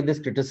disagree with this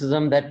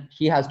criticism that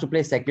he has to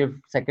play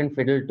second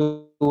fiddle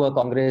to a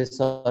Congress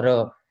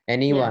or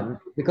anyone,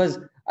 because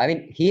I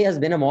mean he has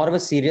been more of a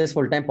serious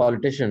full-time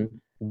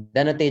politician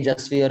than a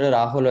Tejasvi or a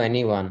Rahul or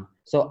anyone.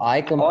 So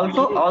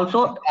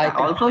also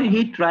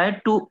he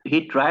tried to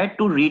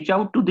reach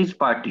out to these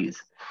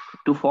parties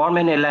to form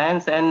an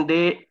alliance, and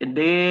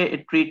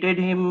they treated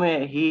him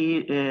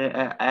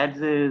as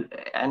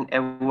an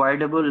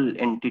avoidable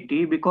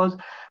entity because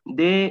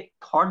they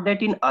thought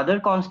that in other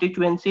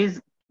constituencies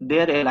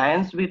their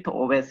alliance with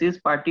Owaisi's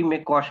party may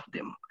cost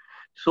them.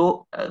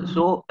 So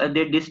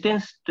they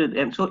distanced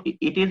them. So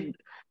it is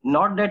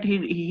not that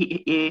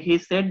he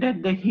said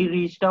that he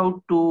reached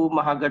out to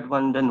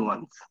Mahagathbandhan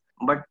once,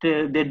 but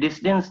they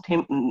distanced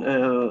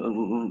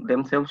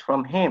themselves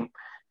from him.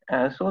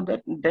 So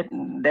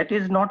that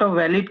is not a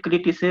valid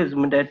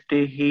criticism that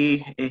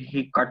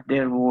he cut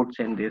their votes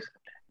and this.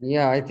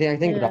 Yeah, I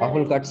think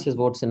Rahul cuts his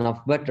votes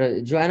enough. But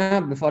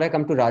Joanna, before I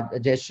come to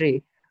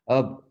Jayashree,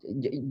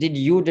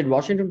 did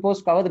Washington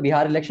Post cover the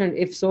Bihar election?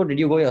 If so, did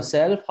you go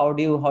yourself? How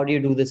do you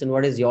do this, and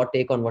what is your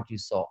take on what you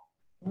saw?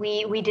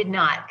 We did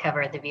not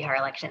cover the Bihar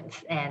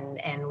elections,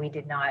 and we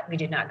did not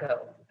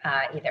go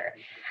either.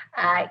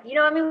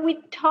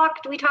 We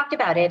talked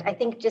about it. I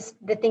think just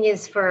the thing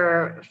is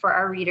for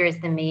our readers,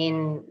 the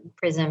main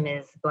prism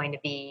is going to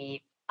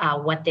be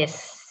what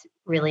this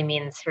really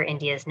means for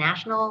India's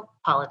national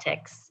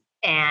politics.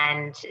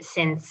 And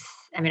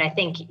I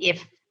think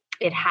if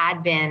it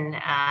had been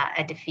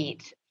a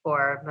defeat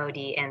for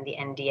Modi and the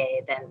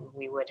NDA, then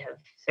we would have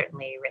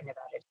certainly written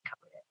about it and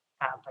covered it.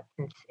 But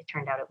since it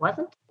turned out it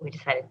wasn't, we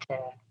decided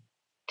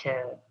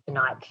to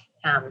not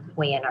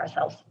weigh in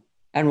ourselves.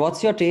 And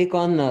what's your take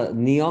on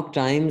New York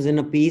Times? In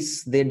a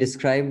piece, they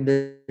described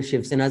the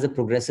Shiv Sena as a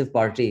progressive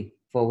party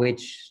for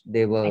which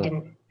they were.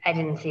 I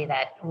didn't see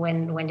that.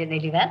 When did they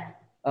do that?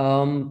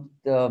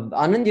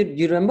 Anand, do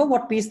you remember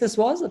what piece this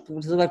was? It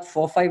was like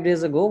 4 or 5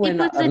 days ago when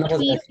It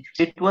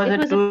was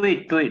a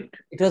tweet.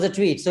 It was a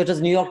tweet. So it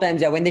was New York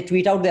Times. Yeah, when they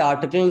tweet out the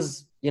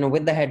articles,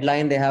 with the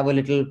headline, they have a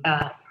little,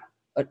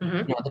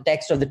 the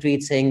text of the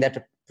tweet saying that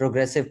a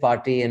progressive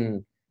party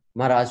in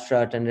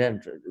Maharashtra, and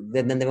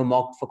then they were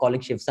mocked for calling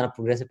Shiv Sena a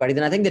progressive party.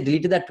 Then I think they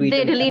deleted that tweet.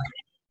 They deleted.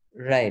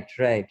 Right.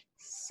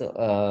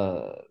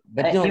 So,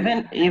 but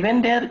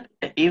even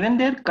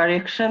their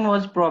correction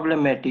was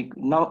problematic.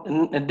 Now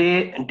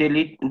they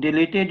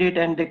deleted it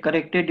and they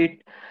corrected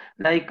it,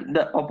 like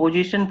the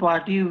opposition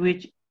party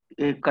which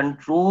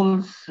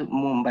controls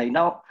Mumbai.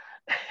 Now,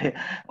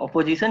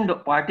 opposition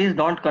parties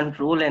don't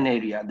control an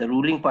area; the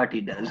ruling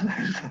party does.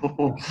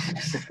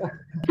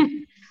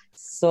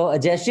 So,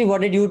 Jayashree,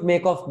 what did you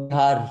make of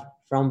Bihar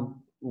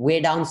from way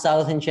down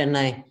south in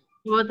Chennai?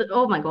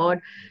 Oh my God.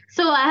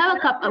 So I have a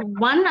couple.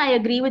 One, I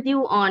agree with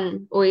you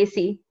on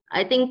Owaisi.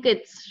 I think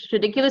it's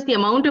ridiculous the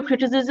amount of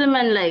criticism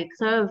and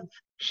sort of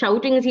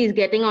shoutings he's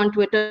getting on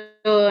Twitter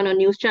and on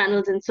news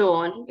channels and so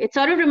on. It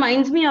sort of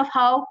reminds me of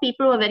how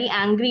people were very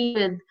angry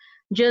with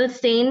Jill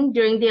Stein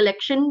during the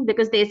election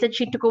because they said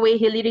she took away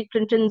Hillary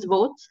Clinton's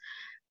votes.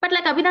 But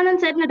like Abhinandan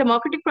said, in a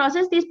democratic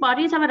process, these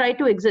parties have a right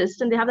to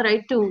exist and they have the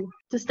right to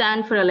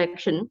stand for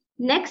election.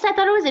 Next, I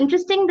thought it was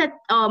interesting that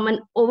an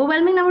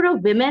overwhelming number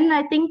of women,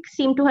 I think,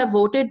 seem to have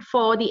voted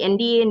for the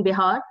NDA in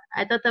Bihar.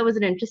 I thought that was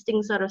an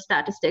interesting sort of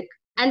statistic.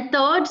 And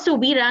third, so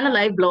we ran a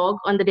live blog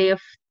on the day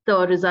of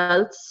the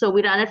results. So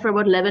we ran it for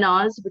about 11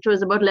 hours, which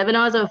was about 11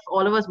 hours of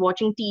all of us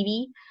watching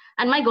TV.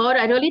 And my God,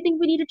 I really think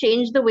we need to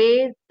change the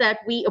way that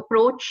we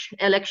approach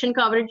election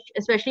coverage,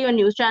 especially on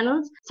news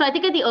channels. So I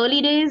think at the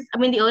early days,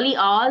 the early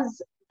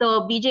hours,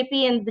 the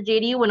BJP and the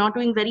JDU were not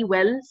doing very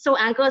well. So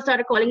anchors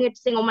started calling it,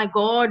 saying, oh my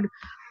God,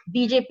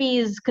 BJP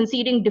is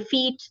conceding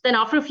defeat. Then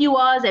after a few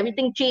hours,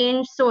 everything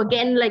changed. So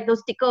again, like those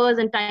stickers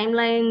and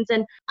timelines.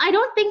 And I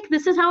don't think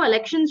this is how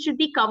elections should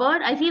be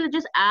covered. I feel it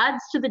just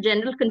adds to the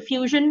general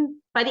confusion.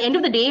 By the end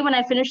of the day, when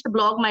I finished the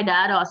blog, my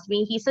dad asked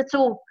me, he said,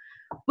 so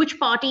which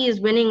party is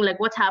winning, like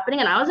what's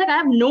happening? And I was like, I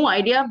have no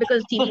idea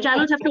because TV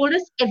channels have told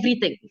us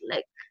everything.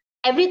 Like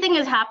everything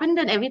has happened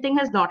and everything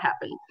has not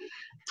happened.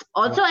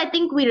 Also, I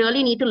think we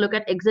really need to look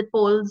at exit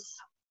polls.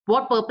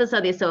 What purpose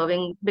are they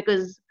serving?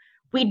 Because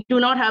we do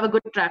not have a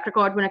good track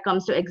record when it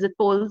comes to exit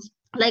polls.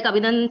 Like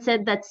Abhinandan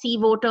said, that C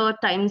Voter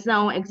Times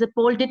Now exit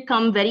poll did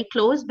come very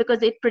close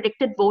because it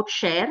predicted vote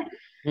share.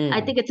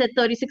 I think it said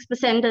 36%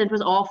 and it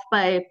was off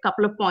by a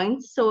couple of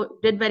points. So it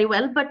did very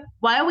well. But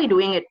why are we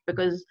doing it?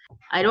 Because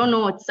I don't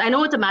know. I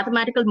know it's a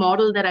mathematical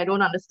model that I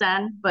don't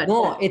understand. But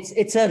no,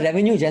 it's a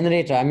revenue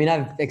generator. I mean,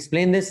 I've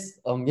explained this,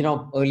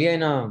 earlier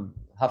in a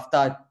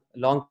hafta,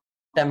 long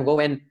time ago,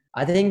 when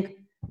I think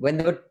when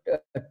there were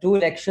two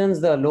elections,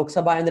 the Lok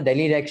Sabha and the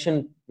Delhi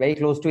election, very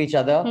close to each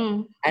other,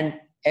 and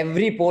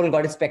every poll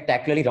got it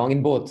spectacularly wrong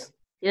in both.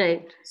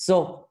 Right.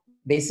 So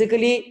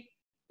basically,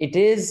 it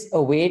is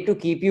a way to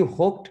keep you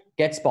hooked,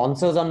 get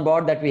sponsors on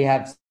board, that we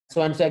have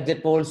so and so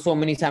exit polls, so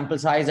many sample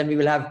size, and we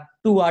will have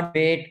 2-hour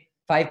debate,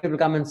 5 people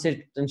come and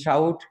sit and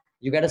shout,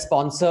 you get a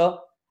sponsor.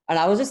 And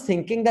I was just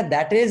thinking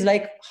that is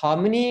like how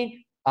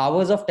many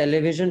hours of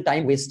television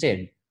time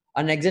wasted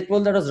on exit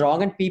poll that was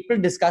wrong, and people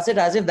discuss it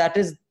as if that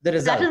is the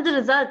result. That is the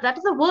result. That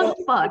is the worst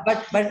part.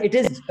 But it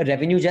is a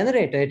revenue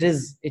generator. It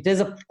is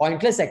a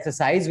pointless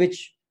exercise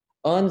which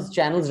earns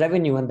channels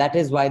revenue, and that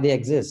is why they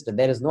exist.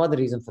 There is no other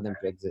reason for them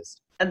to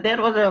exist. And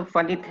there was a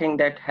funny thing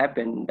that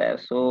happened there.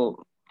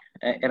 So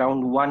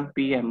around 1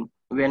 p.m.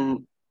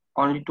 when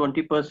only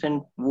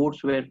 20%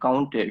 votes were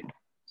counted.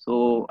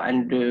 So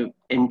and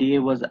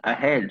NDA was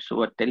ahead.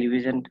 So a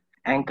television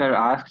anchor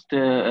asked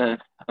a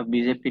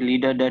BJP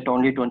leader that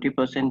only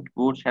 20%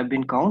 votes have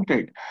been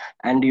counted,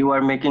 and you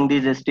are making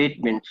these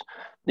statements.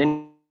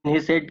 Then he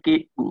said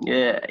कि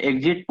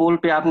exit poll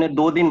पे आपने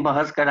 2 दिन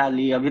बहस करा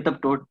ली, अभी तक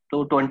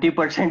तो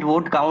 20%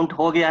 vote count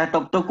हो गया है,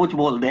 तब तो कुछ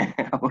बोल दें.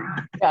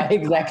 Yeah,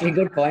 exactly.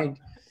 Good point.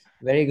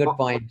 Very good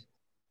point.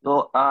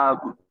 So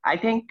I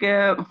think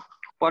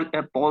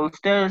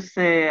pollsters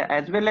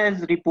as well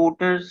as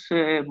reporters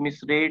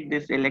misread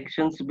these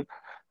elections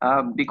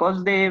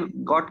because they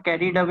got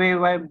carried away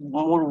by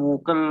more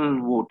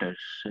vocal voters,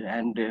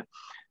 and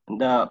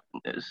they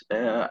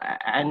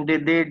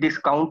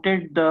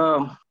discounted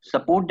the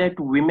support that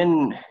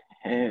women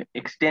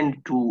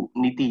extend to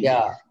Nitish.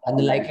 Yeah, and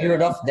the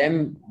likelihood of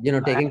them,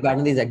 taking part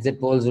in these exit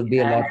polls would be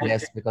a lot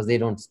less because they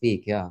don't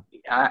speak. Yeah.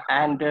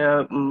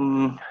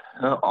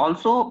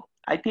 Also,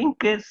 I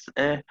think is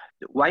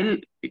while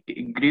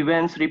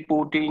grievance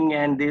reporting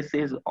and this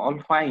is all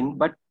fine,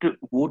 but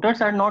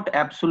voters are not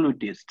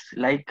absolutists.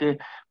 Like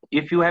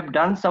if you have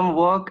done some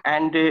work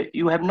and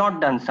you have not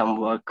done some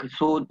work,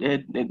 so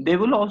they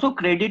will also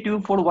credit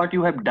you for what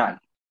you have done.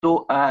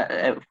 So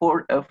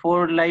for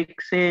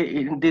like say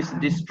in this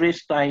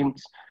distress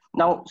times,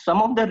 now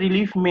some of the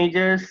relief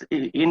measures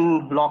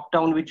in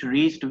lockdown which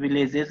reached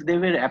villages, they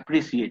were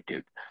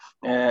appreciated.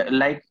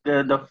 Like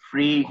the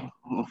free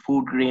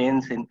food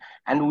grains,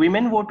 and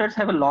women voters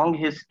have a long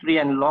history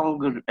and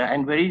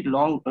very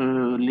long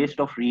list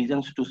of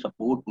reasons to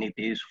support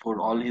Nitish for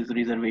all his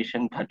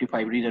reservation,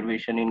 35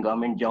 reservation in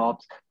government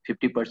jobs,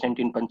 50%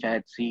 in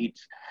panchayat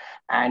seats,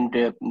 and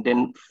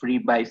then free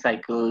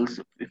bicycles,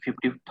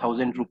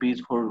 50,000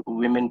 rupees for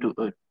women to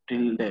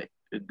till the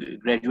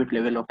graduate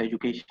level of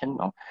education.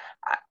 Now,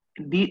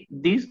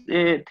 these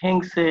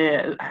things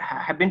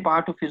have been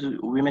part of his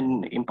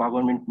women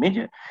empowerment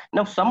measure.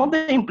 Now, some of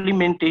the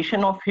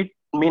implementation of it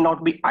may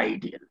not be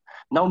ideal.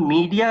 Now,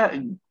 media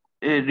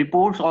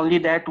reports only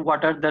that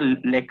what are the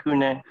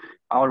lacunae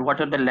or what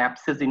are the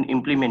lapses in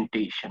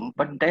implementation,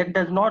 but that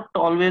does not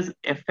always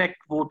affect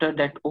voter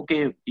that,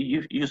 okay,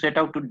 you set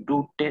out to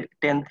do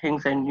 10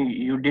 things and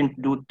you didn't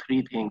do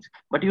 3 things,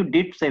 but you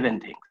did 7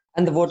 things.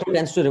 And the voter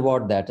tends to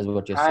reward that, is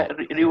what you're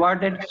saying.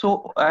 Rewarded.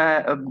 So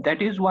that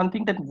is one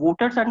thing, that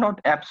voters are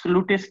not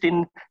absolutist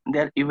in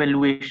their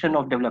evaluation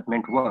of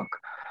development work.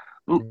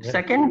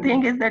 Second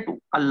thing is that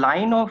a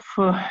line of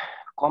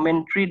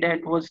commentary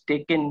that was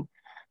taken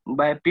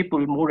by people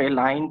more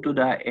aligned to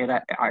the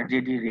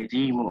RJD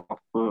regime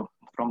of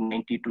from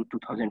 90 to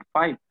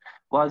 2005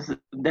 was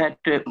that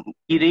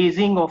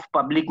erasing of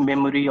public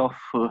memory of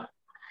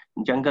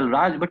Jungle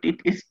Raj, but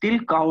it still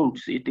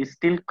counts. It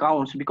still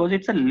counts because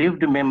it's a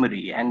lived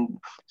memory, and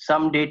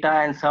some data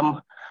and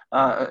some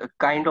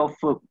kind of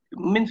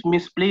means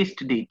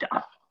misplaced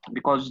data,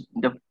 because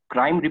the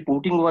crime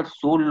reporting was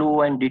so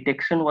low and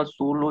detection was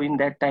so low in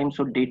that time,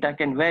 so data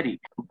can vary.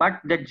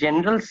 But the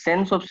general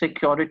sense of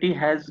security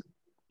has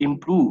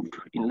improved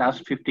in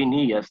last 15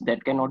 years.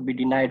 That cannot be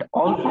denied.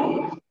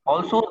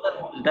 Also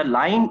the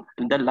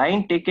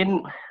line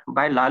taken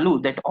by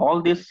Lalu that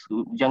all this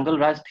Jungle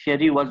Raj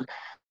theory was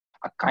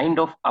a kind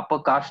of upper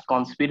caste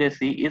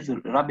conspiracy is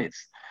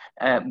rubbish,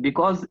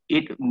 because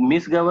it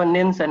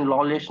misgovernance and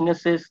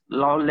lawlessness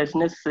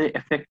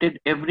affected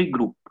every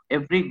group,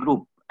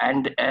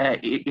 and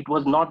it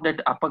was not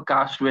that upper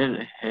caste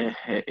were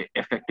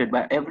affected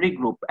by every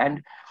group,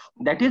 and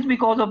that is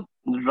because of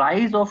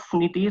rise of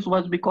Nitish,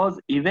 was because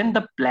even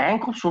the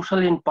plank of social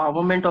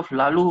empowerment of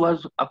Lalu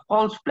was a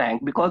false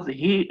plank, because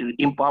he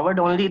empowered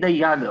only the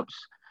Yadavs,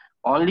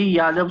 only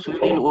Yadavs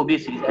within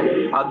OBCs,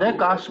 and other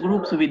caste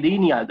groups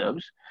within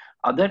Yadavs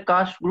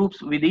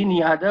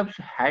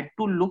had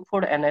to look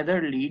for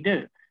another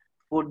leader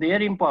for their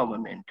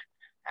empowerment,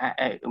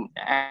 and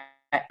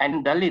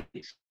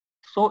Dalits.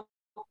 So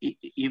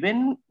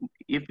even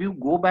if you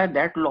go by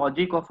that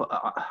logic of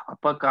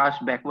upper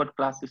caste, backward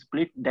class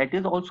split, that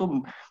is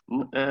also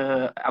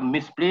a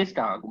misplaced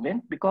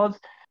argument, because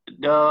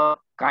the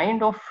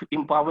kind of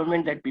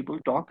empowerment that people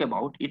talk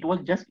about, it was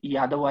just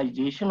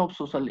Yadavization of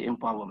social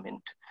empowerment.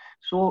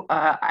 So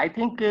I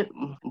think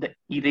the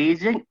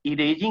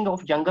erasing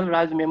of Jungle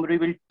Raj memory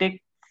will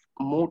take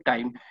more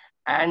time.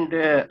 And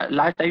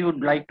last, I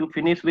would like to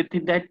finish with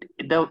it that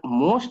the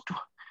most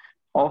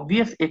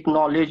obvious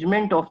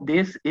acknowledgement of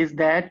this is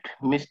that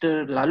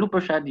Mr. Lalu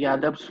Prasad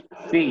Yadav's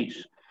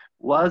face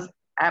was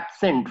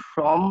absent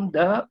from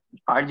the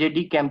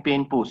RJD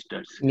campaign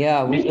posters.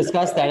 Yeah, we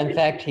discussed that. In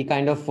fact, he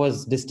kind of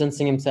was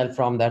distancing himself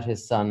from that,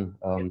 his son,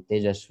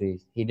 Tejashwi.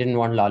 He didn't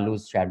want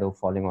Lalu's shadow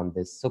falling on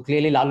this. So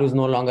clearly Lalu is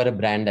no longer a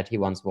brand that he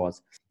once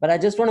was. But I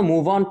just want to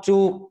move on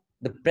to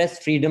the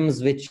press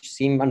freedoms, which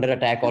seem under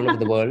attack all over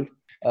the world.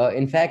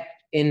 In fact,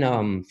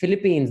 in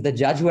Philippines, the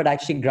judge who had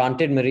actually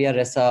granted Maria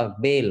Ressa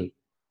bail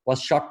was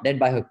shot dead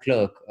by her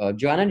clerk.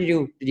 Joanna, did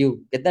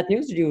you get that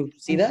news? Did you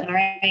see that?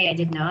 Sorry, I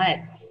did not.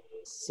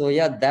 So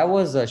yeah, that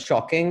was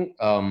shocking.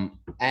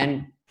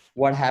 And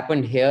what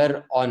happened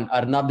here on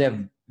Arnab, there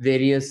are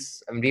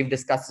various, we've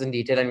discussed this in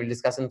detail and we'll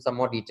discuss in some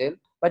more detail.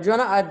 But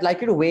Joanna, I'd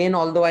like you to weigh in,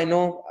 although I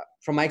know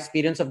from my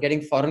experience of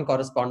getting foreign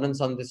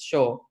correspondents on this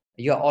show,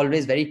 you're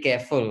always very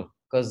careful,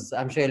 because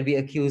I'm sure you'll be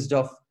accused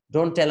of,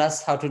 don't tell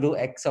us how to do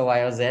X or Y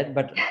or Z,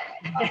 but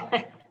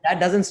that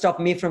doesn't stop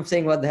me from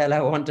saying what the hell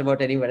I want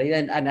about anybody.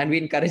 And we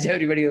encourage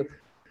everybody who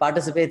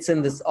participates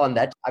in this on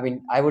that. I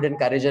mean, I would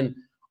encourage an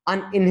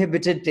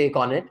uninhibited take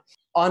on it,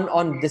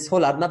 on this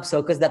whole Arnab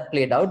circus that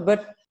played out.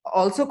 But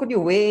also, could you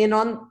weigh in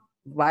on,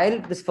 while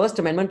this First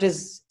Amendment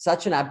is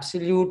such an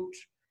absolute,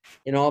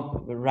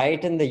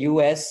 right in the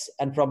US,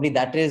 and probably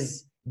that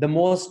is the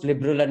most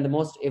liberal and the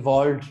most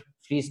evolved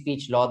free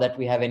speech law that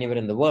we have anywhere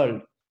in the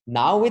world,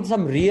 now with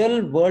some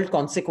real world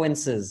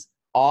consequences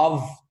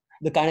of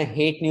the kind of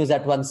hate news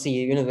that one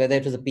sees, whether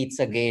it was a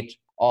Pizzagate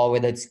or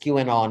whether it's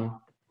QAnon,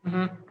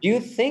 do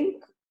you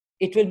think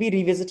it will be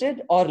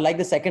revisited? Or like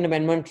the Second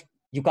Amendment,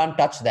 you can't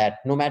touch that,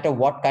 no matter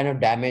what kind of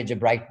damage a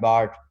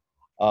Breitbart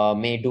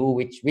may do,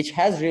 which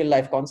has real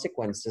life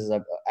consequences,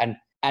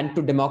 and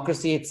to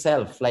democracy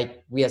itself,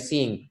 like we are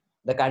seeing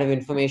the kind of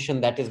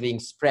information that is being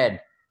spread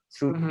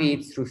through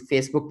tweets, through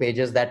Facebook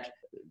pages, that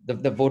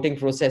the voting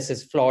process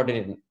is flawed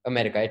in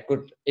America.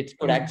 It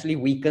could actually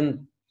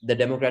weaken the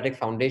democratic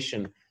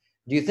foundation.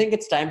 Do you think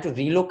it's time to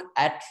relook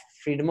at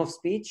freedom of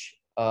speech?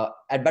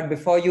 But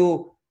before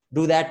you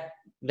do that,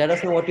 let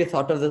us know what you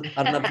thought of the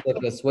Arnab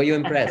circus. Were you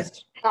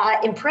impressed?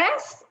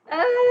 Impressed? No,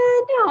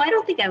 I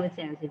don't think I would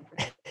say I was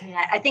impressed.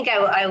 I think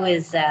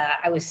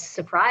I was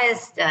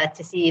surprised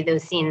to see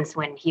those scenes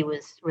when he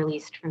was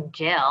released from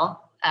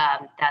jail.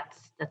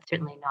 That's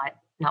certainly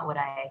not what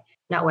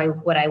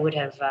I would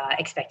have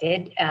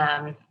expected.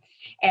 And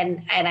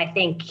I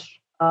think,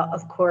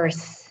 of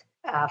course,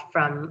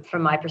 from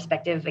my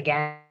perspective,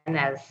 again,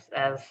 as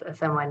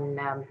someone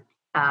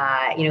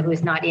who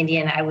is not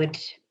Indian,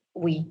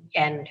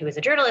 and who is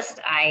a journalist,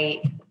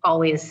 I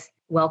always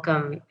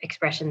welcome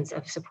expressions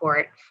of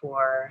support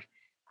for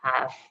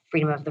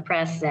freedom of the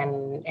press,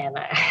 and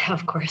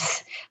of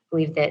course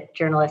believe that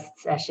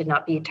journalists should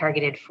not be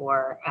targeted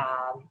for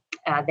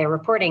their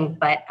reporting.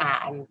 But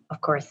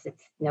of course,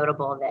 it's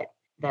notable that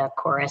the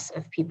chorus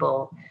of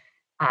people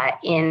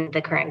in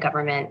the current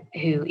government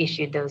who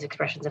issued those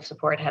expressions of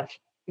support have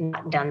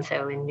not done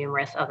so in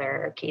numerous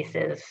other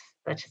cases.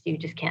 You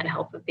just can't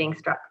help but being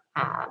struck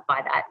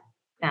by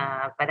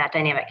that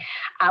dynamic.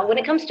 When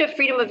it comes to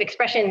freedom of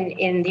expression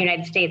in the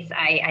United States,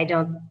 I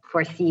don't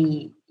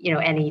foresee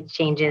any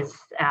changes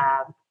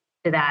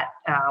to that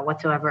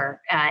whatsoever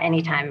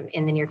anytime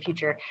in the near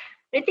future.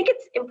 But I think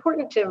it's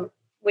important to,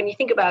 when you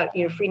think about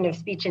freedom of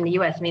speech in the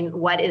U.S.,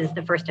 what is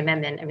the First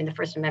Amendment? The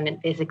First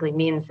Amendment basically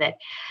means that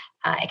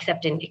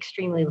except in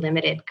extremely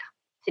limited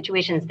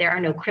situations, there are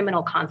no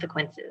criminal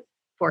consequences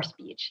for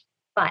speech.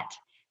 But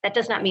that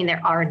does not mean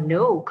there are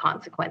no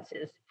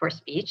consequences for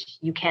speech.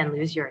 You can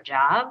lose your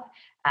job.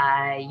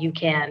 You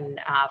can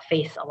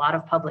face a lot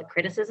of public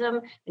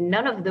criticism.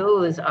 None of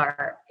those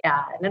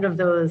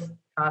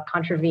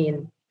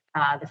contravene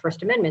the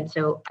First Amendment.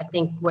 So I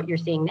think what you're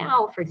seeing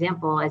now, for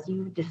example, as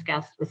you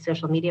discussed with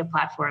social media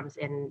platforms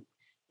and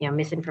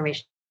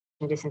misinformation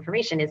and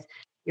disinformation, is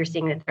you're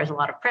seeing that there's a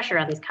lot of pressure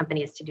on these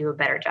companies to do a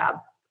better job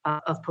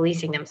of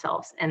policing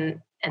themselves, and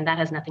that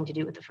has nothing to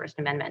do with the First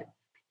Amendment.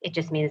 It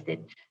just means that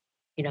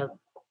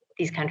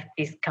these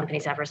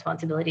companies have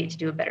responsibility to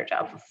do a better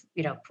job of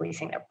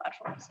policing their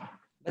platforms.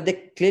 But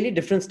they're clearly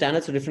different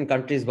standards for different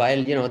countries.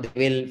 While they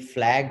will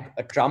flag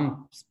a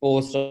Trump's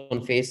post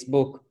on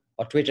Facebook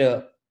or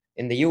Twitter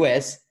in the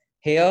US,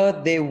 here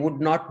they would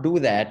not do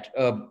that.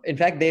 In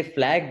fact, they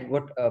flagged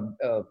what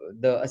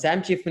the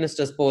Assam Chief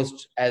Minister's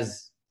post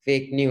as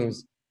fake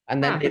news,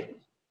 and then they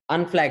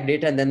unflagged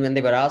it. And then when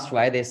they were asked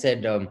why, they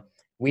said,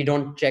 we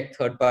don't check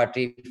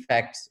third-party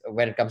facts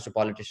when it comes to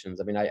politicians.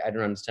 I mean, I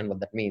don't understand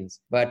what that means.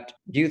 But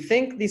do you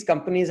think these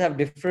companies have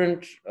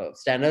different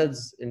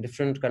standards in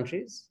different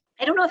countries?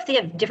 I don't know if they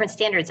have different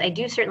standards. I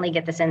do certainly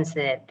get the sense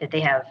that they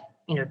have,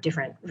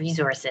 different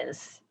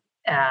resources,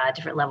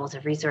 different levels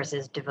of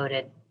resources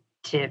devoted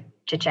to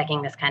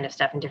checking this kind of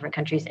stuff in different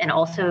countries, and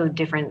also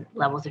different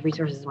levels of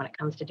resources when it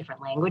comes to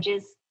different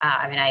languages.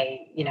 I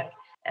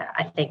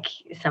think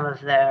some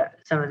of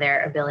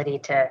their ability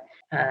to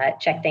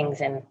check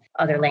things in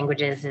other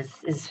languages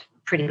is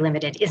pretty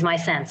limited, is my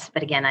sense.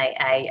 But again,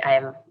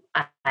 I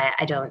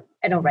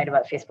don't write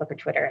about Facebook or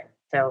Twitter,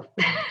 so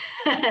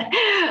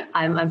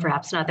I'm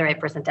perhaps not the right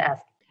person to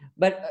ask.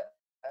 But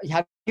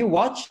have you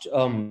watched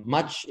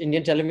much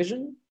Indian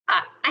television?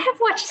 I have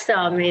watched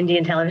some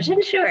Indian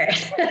television, sure.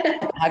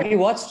 Have you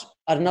watched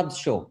Arnab's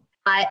show?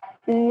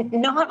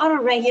 Not on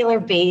a regular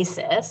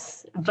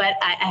basis, but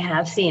I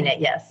have seen it,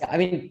 yes. I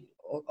mean,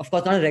 of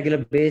course, not on a regular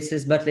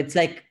basis, but it's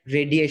like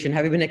radiation.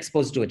 Have you been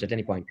exposed to it at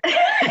any point?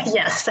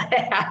 Yes,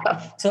 I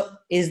have. So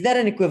is there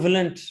an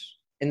equivalent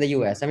in the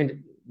US? I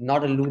mean,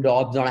 not a Lou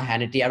Dobbs, not a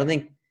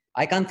Hannity.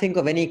 I can't think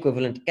of any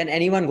equivalent. Can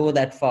anyone go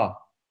that far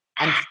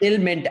and still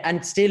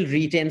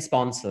retain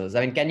sponsors?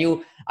 I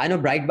mean, I know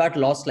Breitbart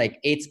lost like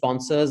 8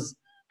 sponsors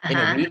in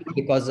a week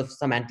because of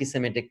some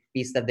anti-Semitic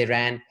piece that they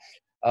ran.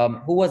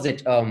 Who was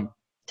it?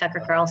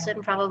 Tucker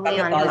Carlson, probably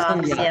on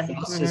Fox. Yeah,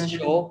 Fox's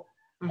show.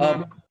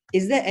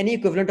 Is there any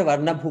equivalent of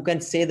Arnab who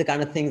can say the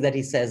kind of things that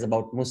he says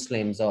about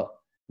Muslims, or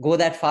go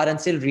that far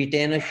and still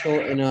retain a show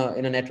in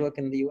a network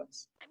in the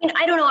US? I mean,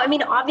 I don't know. I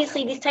mean,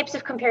 obviously, these types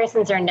of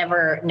comparisons are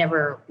never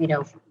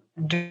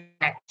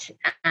direct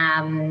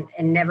and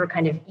never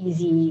kind of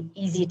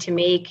easy to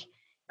make.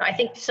 I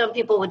think some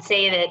people would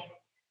say that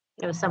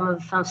some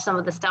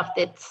of the stuff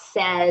that's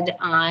said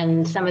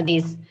on some of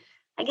these,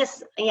 I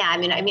guess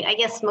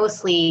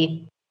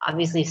mostly,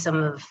 obviously,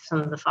 some of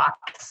the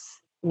Fox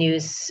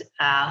News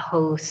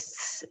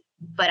hosts,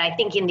 but I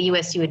think in the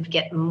US you would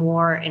get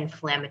more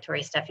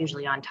inflammatory stuff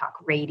usually on talk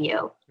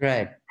radio,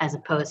 right, as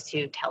opposed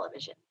to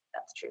television.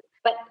 That's true.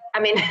 But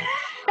I mean,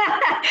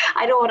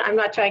 I'm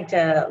not trying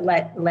to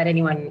let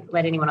anyone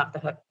off the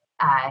hook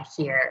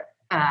here.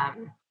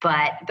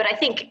 But I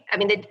think,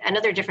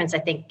 another difference is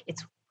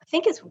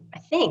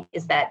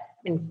that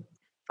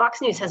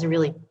Fox News has a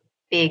really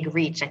big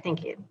reach. I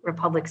think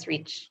Republic's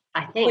reach,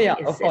 is a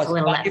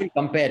little less.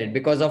 Compare it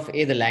because of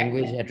the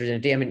language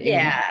heterogeneity. I mean,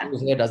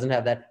 English here doesn't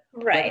have that.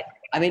 Right.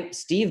 But, I mean,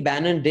 Steve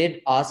Bannon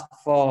did ask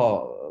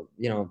for,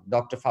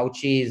 Dr.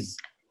 Fauci's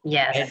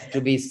head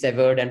to be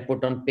severed and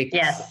put on pics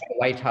at the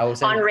White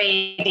House. On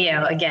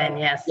radio again,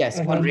 yes. Yes,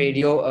 on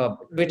radio.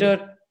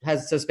 Twitter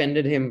has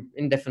suspended him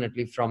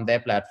indefinitely from their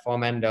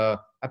platform. And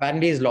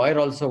apparently his lawyer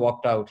also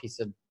walked out. He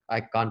said,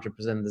 I can't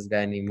represent this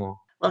guy anymore.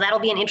 Well, that'll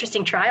be an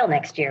interesting trial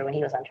next year when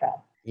he was on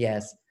trial.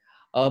 Yes.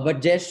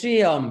 But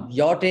Jayashree,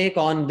 your take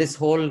on this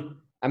whole,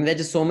 there's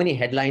just so many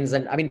headlines,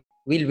 and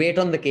we'll wait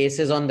on the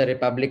cases on the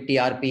Republic,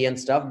 TRP and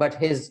stuff,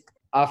 but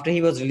after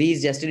he was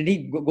released yesterday, did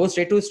he go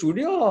straight to his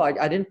studio?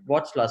 I didn't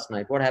watch last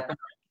night. What happened?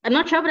 I'm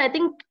not sure, but I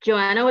think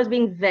Joanna was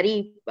being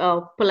very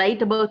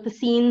polite about the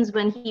scenes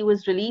when he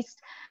was released.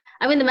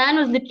 The man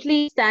was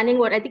literally standing,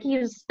 he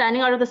was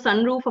standing out of the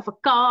sunroof of a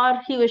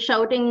car. He was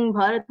shouting,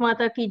 Bharat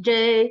Mata Ki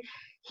Jai.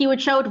 He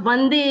would shout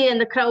Vande and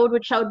the crowd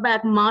would shout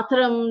back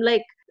Mataram.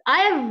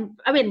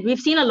 We've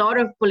seen a lot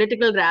of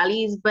political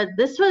rallies, but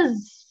this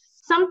was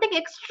something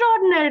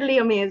extraordinarily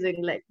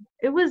amazing.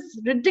 It was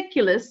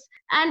ridiculous.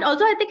 And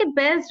also I think it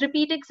bears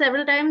repeating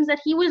several times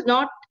that he was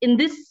not, in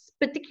this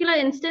particular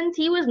instance,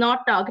 he was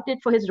not targeted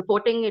for his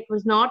reporting. It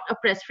was not a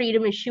press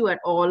freedom issue at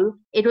all.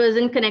 It was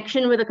in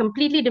connection with a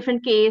completely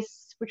different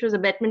case, which was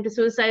abetment to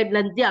suicide.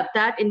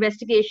 That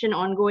investigation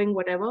ongoing,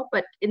 whatever.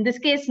 But in this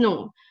case,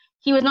 no.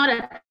 He was not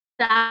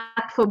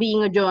attacked for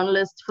being a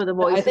journalist for the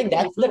Voice. I think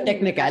that's the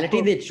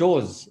technicality they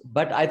chose.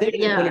 But I think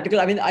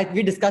political,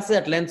 we discussed it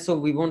at length, so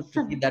we won't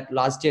repeat that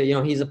last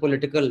year. He's a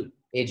political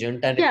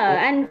agent.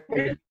 And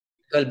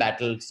political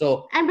battle.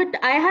 So, but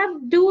I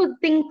do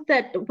think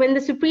that when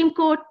the Supreme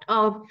Court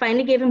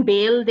finally gave him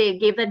bail, they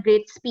gave that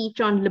great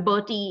speech on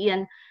liberty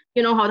and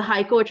how the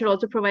High Court should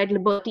also provide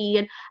liberty.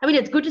 And I mean,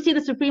 it's good to see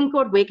the Supreme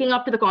Court waking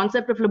up to the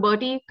concept of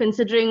liberty,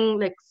 considering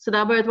like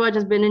Sudha Bharadwaj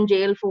has been in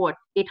jail for what,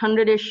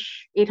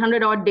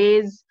 800 odd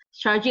days.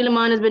 Sharjeel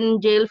Aman has been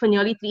in jail for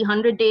nearly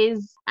 300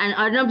 days. And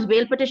Arnab's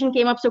bail petition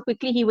came up so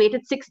quickly, he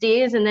waited 6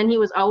 days and then he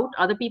was out.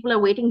 Other people are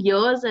waiting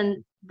years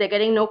and they're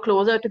getting no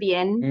closer to the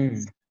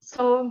end.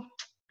 So,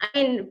 I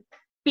mean,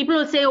 people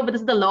will say, oh, but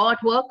this is the law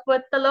at work.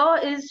 But the law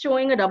is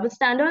showing a double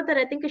standard that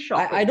I think is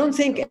shocking. I don't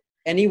think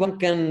anyone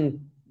can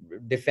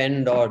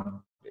defend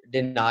or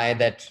deny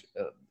that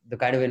the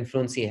kind of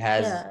influence he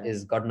has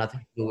is got nothing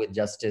to do with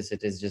justice.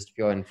 It is just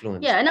pure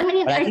influence. Yeah, and I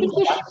mean, I think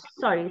he should...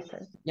 Sorry.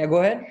 Yeah, go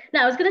ahead.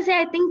 No, I was going to say,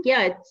 I think,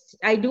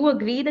 I do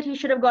agree that he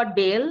should have got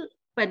bail,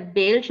 but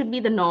bail should be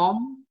the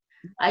norm.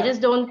 I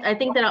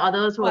think there are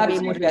others who are way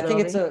more deserving. I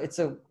think it's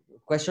a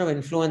question of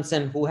influence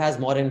and who has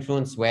more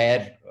influence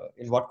where,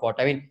 in what court.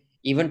 I mean,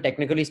 even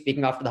technically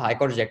speaking, after the High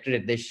Court rejected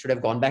it, they should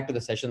have gone back to the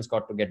Sessions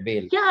Court to get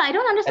bail. Yeah, I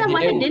don't understand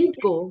why they didn't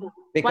go.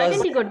 Why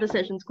didn't he go to the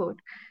Sessions Court?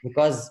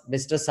 Because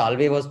Mr.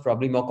 Salve was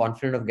probably more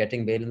confident of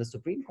getting bail in the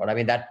Supreme Court. I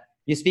mean, that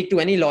you speak to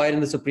any lawyer in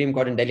the Supreme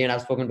Court in Delhi, and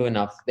I've spoken to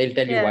enough, they'll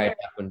tell you why it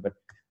happened. But,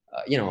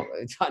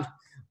 it's fun.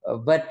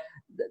 But,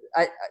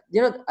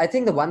 I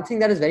think the one thing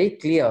that is very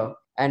clear,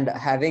 and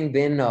having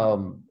been,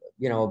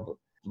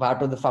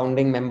 part of the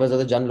founding members of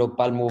the Jan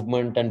Lokpal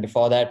movement, and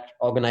before that,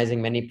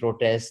 organizing many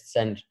protests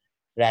and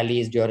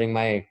rallies during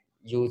my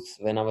youth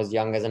when I was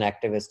young as an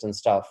activist and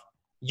stuff.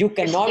 You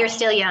cannot... You're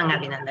still young,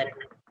 Abhinandan.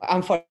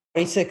 I'm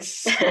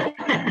 46.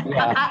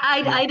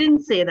 I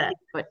didn't say that,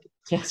 but...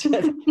 Yes,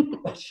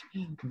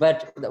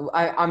 but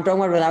I'm talking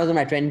about when I was in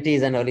my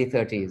 20s and early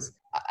 30s.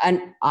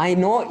 And I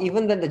know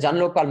even that the Jan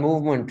Lokpal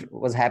movement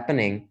was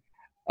happening,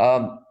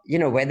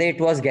 whether it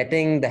was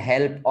getting the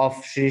help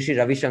of Shri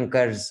Ravi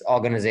Shankar's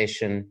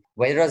organization,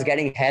 whether it was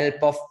getting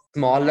help of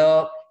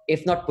smaller,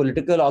 if not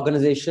political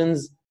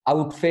organizations,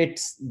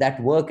 outfits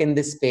that work in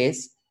this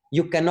space,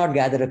 you cannot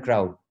gather a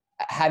crowd.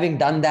 Having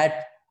done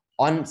that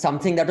on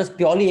something that was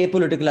purely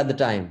apolitical at the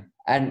time,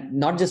 and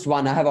not just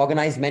one, I have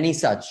organized many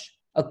such.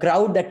 A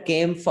crowd that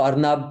came for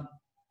Arnab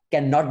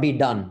cannot be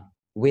done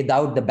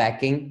without the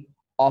backing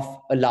of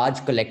a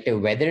large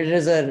collective, whether it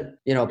is a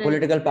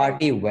political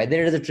party,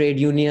 whether it is a trade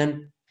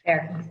union.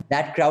 Fair.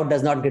 That crowd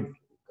does not get...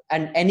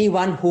 And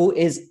anyone who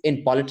is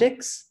in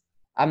politics,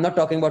 I'm not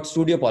talking about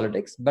studio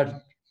politics,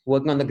 but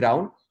working on the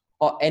ground,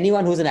 or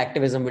anyone who's in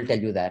activism will tell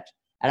you that.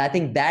 And I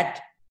think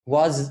that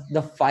was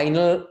the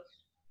final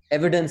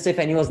evidence, if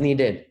any was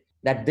needed,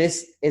 that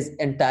this is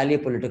entirely a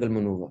political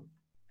maneuver.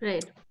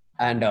 Right.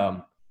 And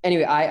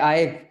anyway,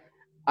 I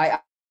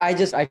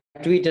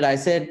tweeted, I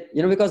said,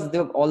 because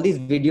there were all these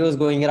videos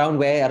going around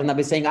where Arnab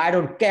is saying, I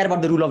don't care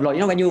about the rule of law.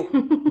 When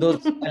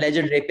those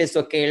alleged rapists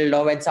were killed,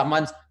 or when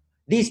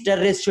these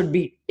terrorists should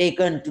be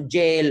taken to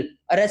jail,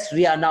 arrest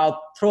Riya now,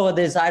 throw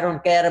this, I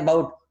don't care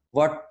about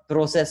what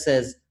process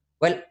says.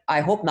 Well, I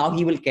hope now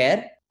he will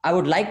care. I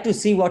would like to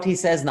see what he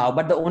says now.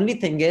 But the only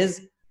thing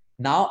is,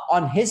 now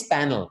on his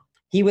panel,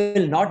 he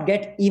will not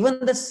get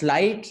even the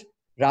slight,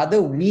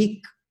 rather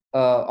weak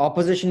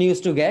opposition he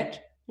used to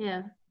get.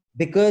 Yeah.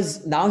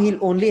 Because now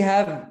he'll only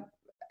have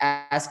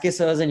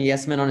ass-kissers and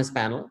yes-men on his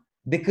panel.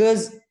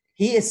 Because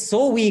he is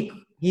so weak,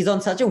 he's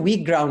on such a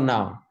weak ground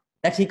now,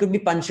 that he could be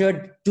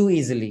punctured too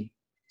easily.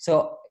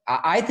 So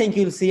I think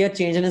you'll see a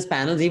change in his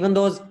panels. Even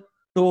those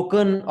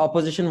token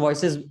opposition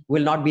voices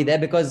will not be there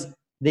because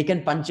they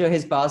can puncture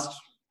his past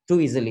too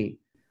easily.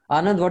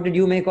 Anand, what did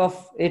you make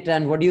of it,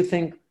 and what do you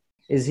think?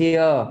 Is he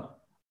a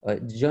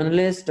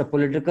journalist, a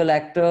political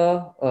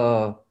actor,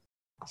 a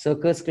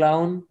circus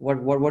clown?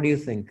 What do you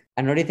think?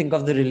 And what do you think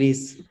of the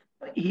release?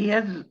 He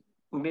has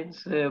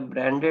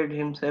branded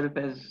himself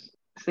as,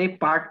 say,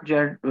 part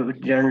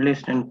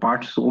journalist and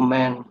part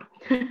showman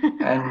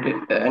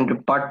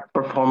and part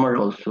performer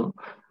also.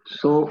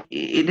 So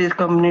it is a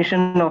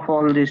combination of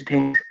all these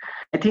things.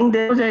 I think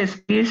there was a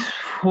space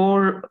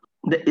for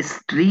the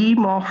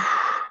stream of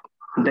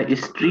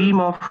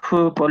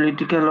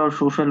political or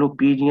social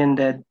opinion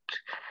that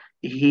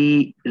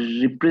he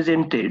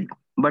represented,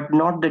 but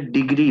not the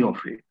degree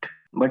of it.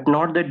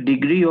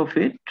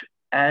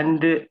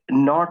 And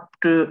not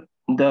the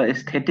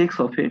aesthetics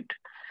of it,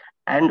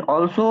 and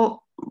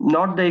also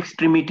not the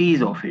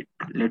extremities of it.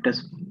 Let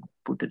us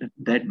put it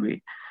that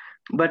way.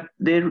 But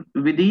there,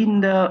 within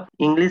the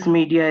English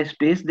media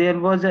space, there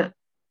was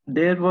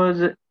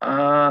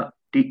I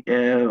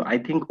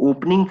think,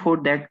 opening for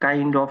that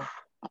kind of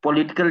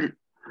political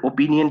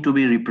opinion to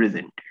be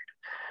represented.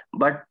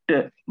 But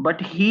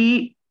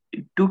he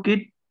took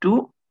it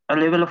to a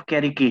level of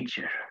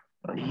caricature.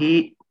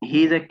 He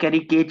is a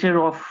caricature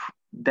of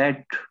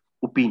that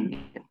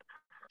opinion.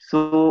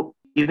 So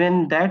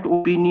even that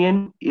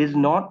opinion is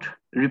not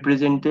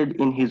represented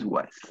in his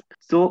voice.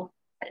 So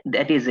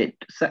that is it.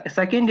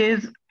 Second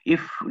is,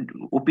 if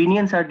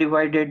opinions are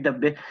divided,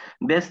 the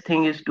best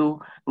thing is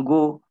to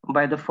go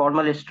by the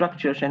formal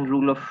structures and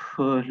rule of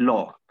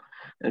law.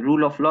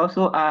 rule of law.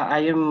 So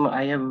I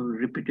have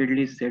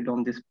repeatedly said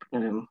on this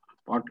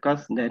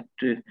podcast that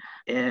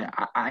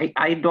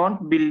I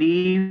don't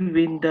believe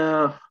in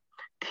the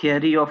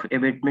theory of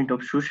abatement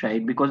of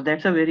suicide, because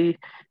that's a very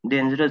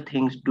dangerous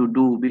thing to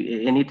do.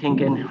 Anything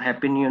can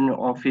happen in your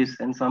office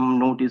and some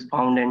note is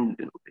found, and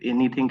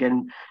anything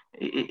can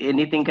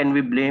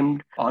be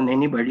blamed on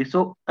anybody.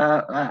 So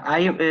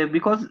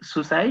because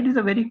suicide is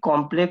a very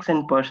complex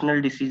and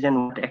personal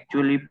decision, what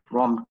actually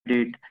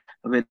prompted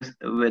it,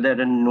 whether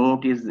a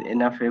note is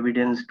enough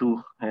evidence to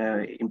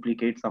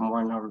implicate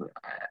someone, or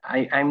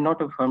I'm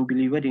not a firm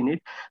believer in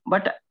it.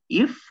 But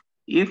if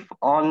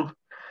on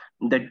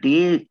the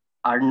day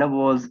Arnab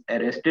was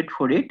arrested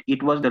for it,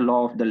 it was the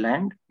law of the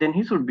land, then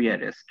he should be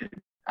arrested.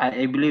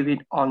 I believe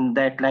it on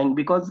that line,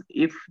 because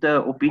if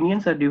the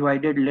opinions are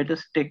divided, let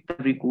us take the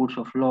recourse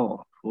of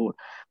law.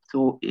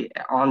 So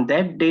on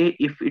that day,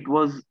 if it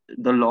was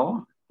the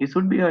law, he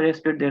should be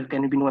arrested. There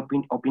can be no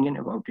opinion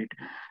about it.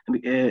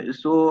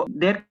 So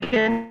there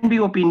can be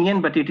opinion,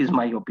 but it is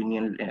my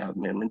opinion.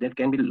 There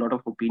can be a lot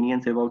of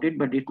opinions about it,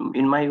 but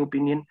in my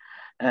opinion,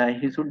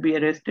 he should be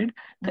arrested.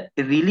 The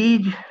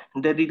release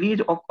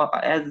of,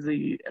 as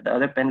the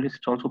other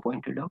panelists also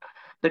pointed out,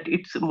 that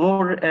it's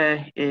more,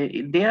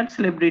 they are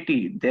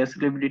celebrity. They are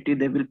celebrity.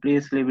 They will play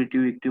celebrity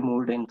victim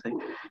mode and say.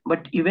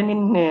 But even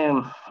in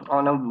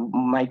on a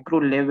micro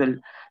level,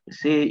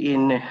 say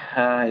in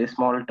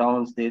small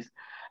towns, the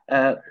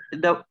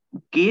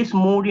case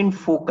more in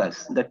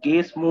focus,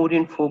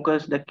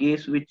 the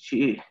case which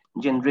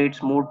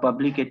generates more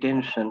public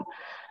attention,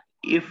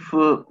 if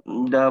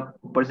the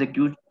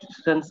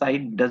prosecution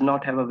side does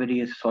not have a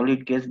very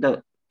solid case,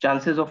 the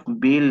chances of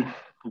bail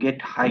get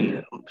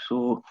higher.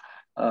 So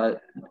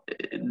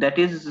that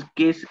is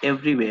case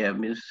everywhere,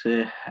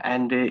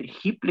 and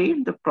he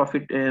played the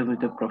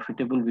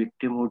profitable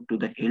victimhood to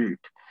the hilt,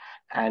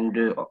 and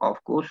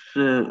of course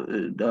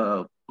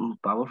the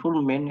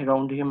powerful men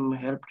around him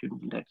helped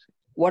him. That's it.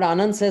 What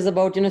Anand says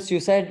about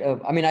suicide,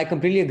 I mean, I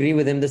completely agree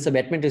with him. This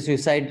abetment to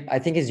suicide, I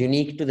think, is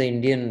unique to the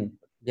Indian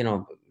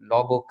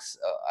law books.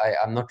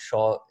 I'm not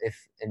sure if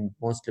in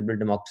most liberal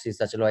democracies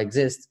such a law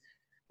exists.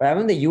 But I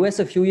remember in the US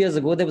a few years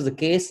ago, there was a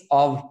case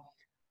of,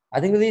 I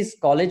think, these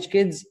college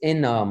kids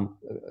in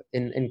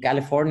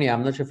California.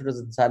 I'm not sure if it was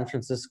in San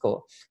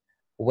Francisco,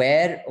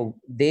 where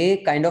they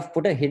kind of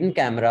put a hidden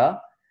camera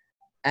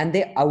and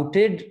they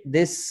outed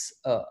this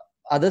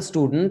other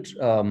student.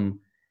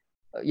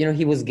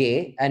 He was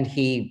gay, and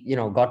he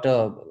got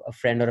a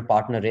friend or a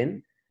partner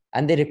in,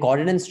 and they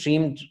recorded and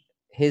streamed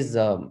his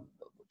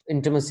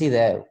intimacy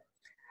there.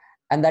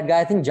 And that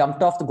guy, I think,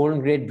 jumped off the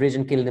Golden Gate Bridge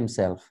and killed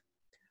himself.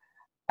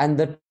 And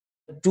the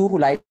two who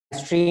live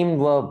streamed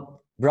were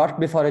brought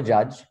before a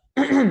judge.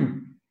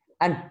 And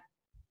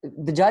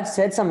the judge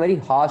said some very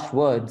harsh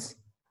words,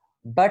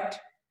 but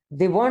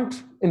they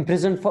weren't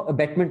imprisoned for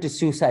abetment to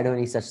suicide or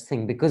any such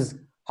thing, because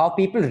how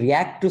people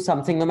react to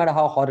something, no matter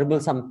how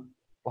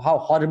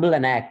horrible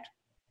an act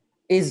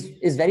is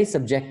very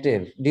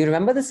subjective. Do you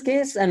remember this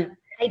case? And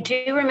I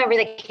do remember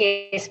the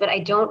case, but I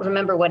don't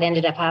remember what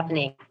ended up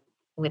happening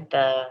with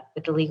the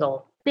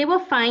legal. They were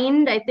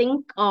fined, I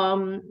think.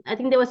 I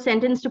think they were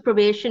sentenced to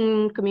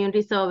probation,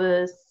 community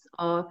service.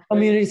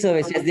 Community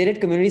service, yes, they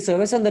did community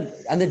service, and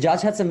the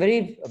judge had some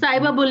very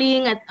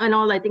cyberbullying and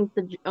all. I think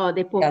they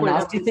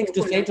nasty things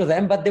to say to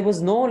them, but there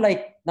was no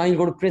now you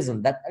go to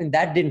prison.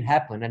 That didn't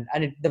happen, and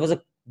there was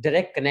a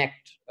direct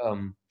connect.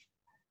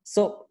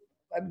 So,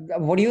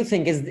 what do you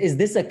think? Is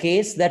this a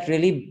case that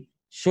really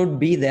should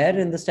be there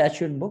in the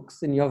statute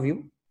books, in your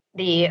view?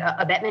 The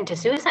abetment to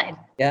suicide.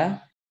 Yeah.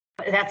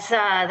 That's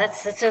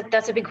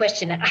a big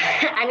question.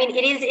 I mean,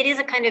 it is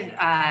a kind of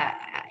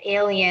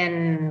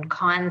alien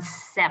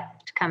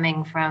concept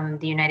coming from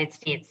the United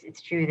States. It's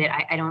true that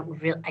I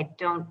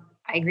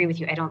agree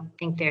with you. I don't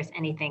think there's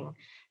anything,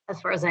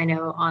 as far as I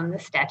know, on the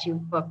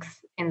statute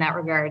books in that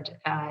regard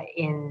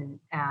in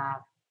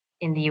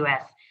the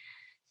U.S.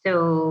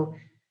 So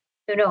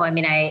no. I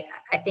mean, I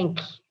think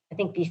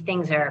these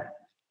things are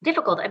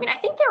difficult. I mean, I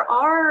think there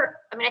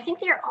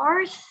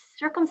are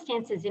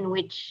circumstances in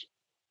which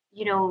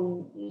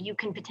you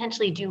can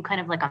potentially do kind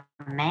of like a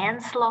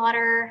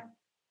manslaughter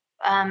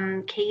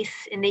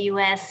case in the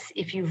U.S.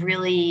 if you've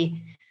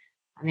really,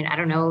 I mean, I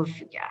don't know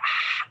if,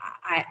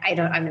 I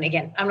don't, I mean,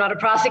 again, I'm not a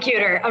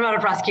prosecutor,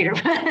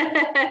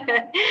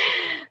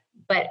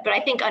 but I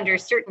think under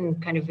certain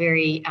kind of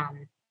very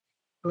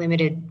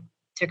limited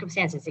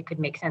circumstances, it could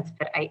make sense.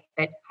 But I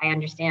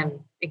understand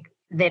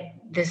that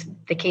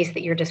the case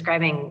that you're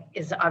describing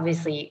is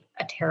obviously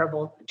a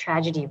terrible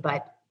tragedy,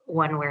 but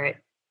one where it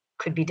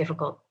could be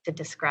difficult to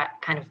describe,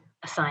 kind of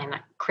assign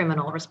a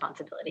criminal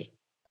responsibility.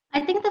 I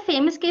think the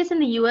famous case in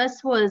the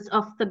US was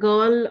of the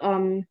girl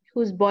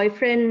whose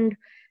boyfriend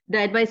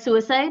died by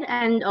suicide,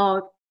 and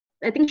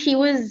I think she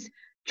was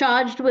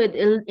charged with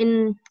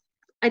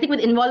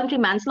involuntary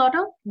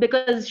manslaughter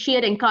because she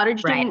had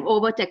encouraged him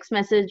over text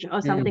message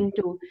or something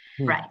to.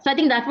 Right. So I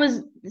think that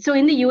was, so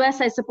in the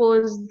US, I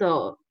suppose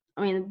the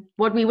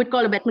what we would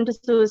call abetment to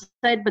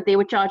suicide, but they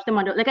would charge them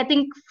under, like, I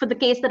think for the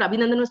case that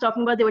Abhinandan was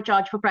talking about, they were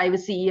charged for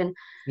privacy and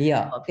in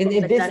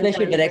like this that where as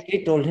she well.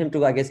 directly told him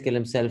to, I guess, kill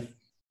himself.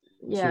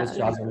 She was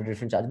charged under a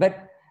different charge.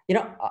 But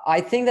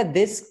I think that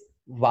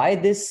why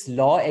this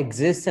law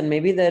exists, and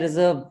maybe there is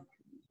a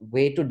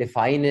way to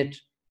define it,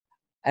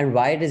 and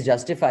why it is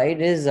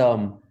justified is,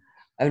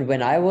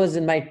 when I was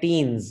in my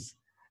teens,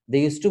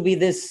 there used to be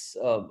this.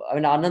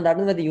 Anand, I don't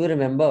know whether you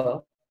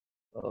remember,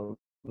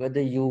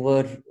 whether you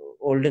were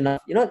old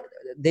enough.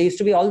 There used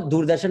to be all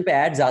Doordarshan pe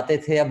ads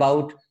aate the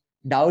about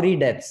dowry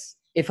deaths.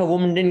 If a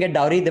woman didn't get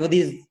dowry, there were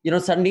these,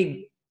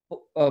 suddenly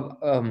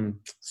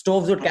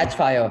stoves would catch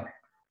fire.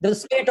 There was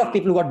a spate of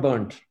people who got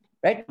burnt,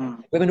 right?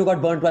 Women who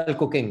got burnt while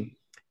cooking.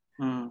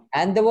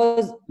 And there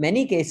was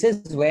many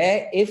cases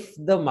where if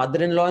the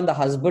mother-in-law and the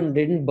husband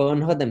didn't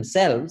burn her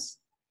themselves,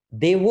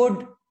 they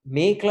would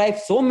make life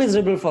so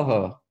miserable for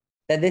her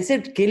that they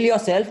said, kill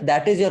yourself.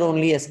 That is your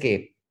only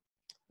escape.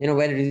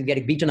 Where it is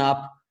getting beaten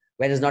up,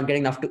 where it's not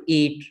getting enough to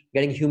eat,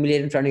 getting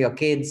humiliated in front of your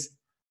kids.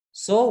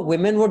 So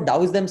women would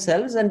douse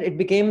themselves, and it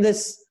became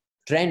this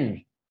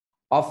trend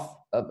of,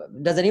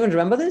 does anyone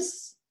remember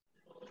this?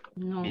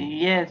 No.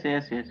 Yes.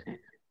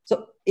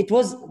 So it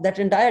was that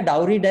entire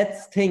dowry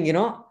death thing,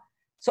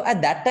 So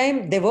at that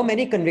time, there were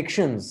many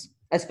convictions,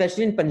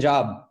 especially in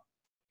Punjab,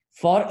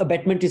 for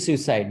abetment to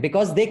suicide,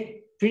 because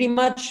they pretty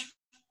much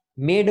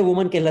made a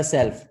woman kill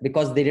herself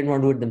because they didn't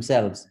want to do it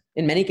themselves.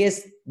 In many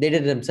cases, they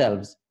did it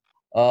themselves.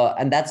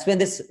 And that's when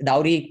this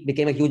dowry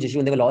became a huge issue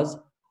and there were laws.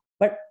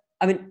 But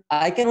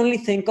I can only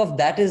think of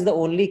that is the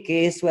only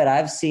case where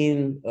I've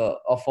seen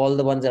of all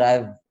the ones that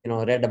I've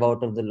read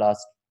about of the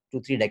last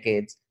 2-3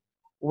 decades,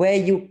 where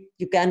you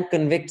can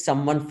convict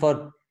someone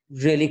for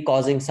really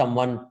causing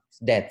someone's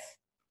death.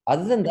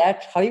 Other than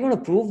that, how are you going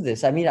to prove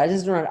this? I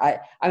just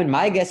don't.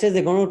 My guess is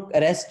they're going to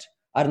arrest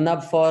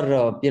Arnab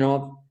for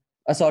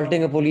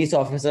assaulting a police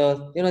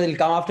officer. They'll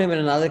come after him in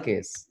another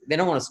case. They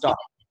don't want to stop.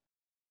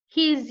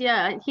 He's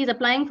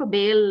applying for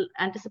bail,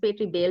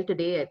 anticipatory bail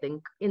today, I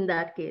think, in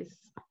that case.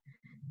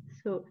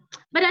 So,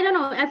 but I don't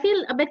know. I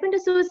feel abetment to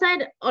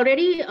suicide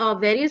already.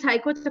 Various high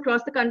courts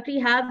across the country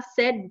have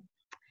said.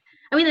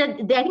 I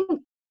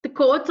think the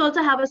courts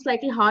also have a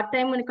slightly hard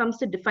time when it comes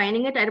to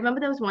defining it. I remember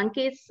there was one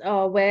case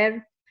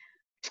where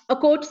a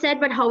court said,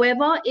 but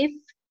however, if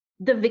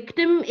the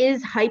victim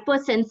is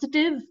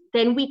hypersensitive,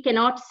 then we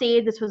cannot say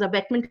this was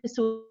abetment to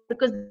suicide,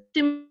 because the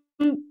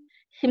victim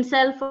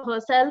himself or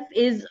herself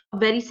is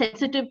very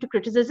sensitive to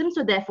criticism.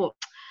 So therefore,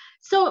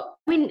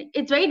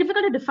 it's very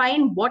difficult to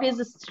define what is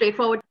a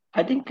straightforward.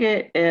 I think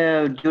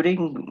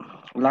during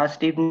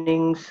last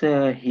evening's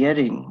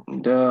hearing,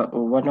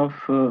 one of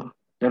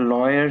the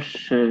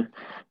lawyers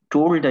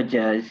told the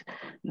judge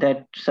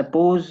that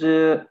suppose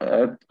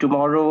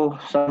tomorrow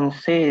someone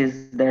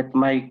says that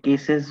my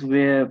cases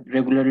were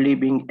regularly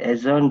being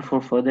adjourned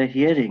for further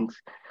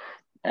hearings,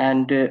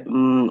 and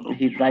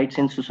he writes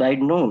in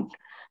suicide note.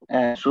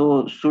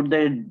 So should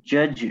the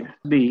judge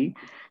be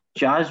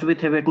charged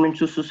with abetment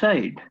to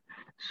suicide?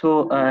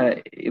 So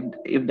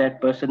if that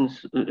person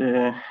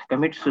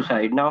commits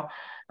suicide, now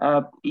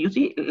you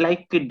see,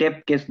 like the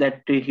debt case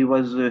that he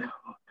was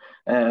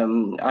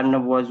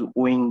Arnab was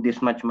owing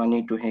this much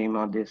money to him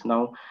or this.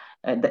 Now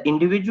the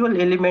individual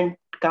element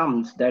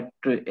comes that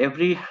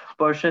every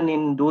person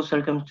in those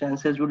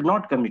circumstances would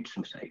not commit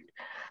suicide.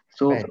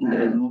 So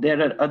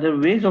there are other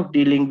ways of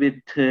dealing with,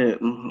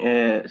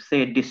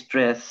 say,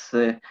 distress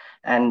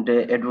and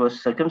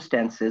adverse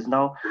circumstances.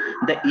 Now,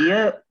 the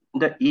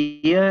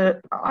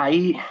year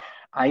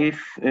I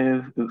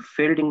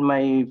failed in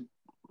my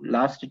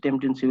last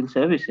attempt in civil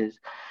services.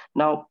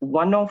 Now,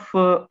 one of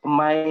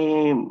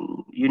my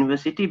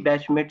university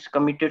batchmates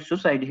committed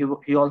suicide.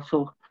 He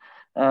also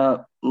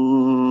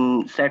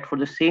sat for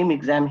the same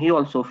exam. He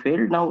also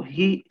failed. Now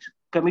he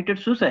committed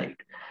suicide.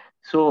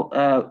 So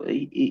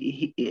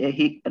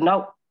he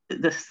now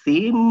the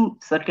same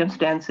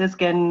circumstances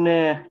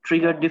can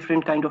trigger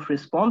different kind of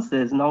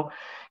responses. Now,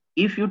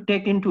 if you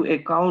take into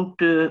account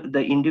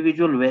the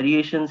individual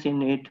variations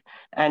in it,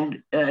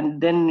 and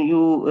then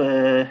you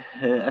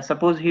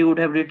suppose he would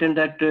have written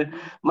that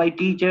my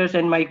teachers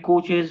and my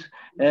coaches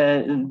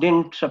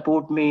didn't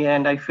support me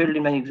and I failed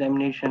in my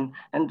examination,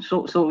 and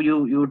so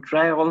you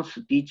try all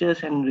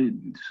teachers,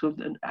 and so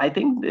I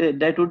think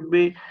that would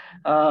be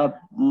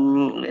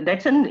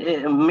that's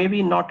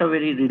maybe not a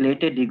very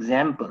related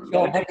example.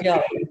 Sure, but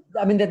yeah,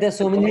 there's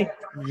so many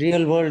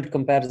real world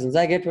comparisons.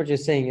 I get what you're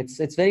saying.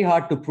 It's very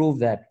hard to prove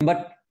that,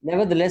 but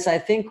nevertheless, I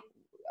think,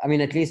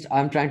 at least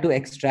I'm trying to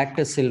extract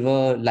a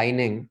silver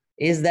lining,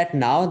 is that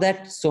now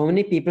that so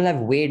many people have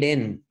weighed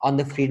in on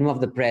the freedom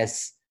of the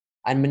press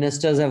and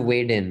ministers have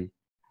weighed in,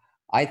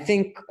 I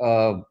think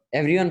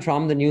everyone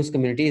from the news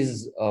community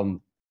is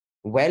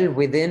well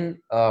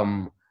within our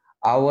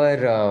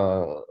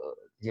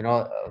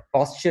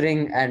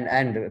posturing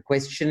and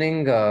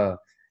questioning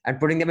and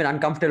putting them in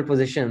uncomfortable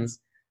positions,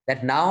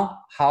 that now,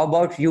 how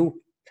about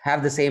you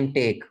have the same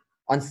take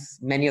on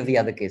many of the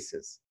other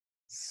cases?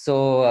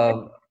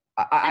 So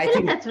I feel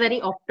like that's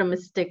very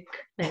optimistic.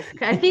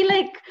 Like, I feel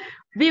like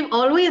we've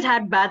always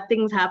had bad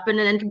things happen,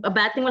 and a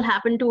bad thing will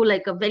happen to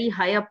like a very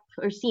high up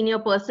or senior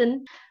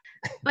person.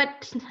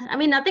 But I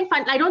mean, nothing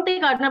fun. I don't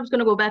think Arnab's going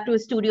to go back to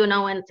his studio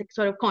now and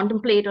sort of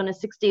contemplate on his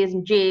 6 days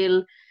in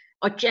jail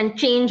and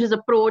change his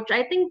approach.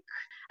 I mean,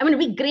 it'd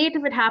be great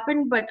if it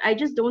happened, but I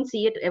just don't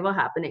see it ever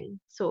happening.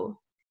 So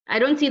I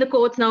don't see the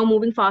courts now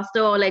moving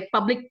faster, or like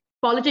public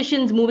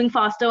politicians moving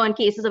faster on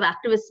cases of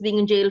activists being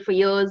in jail for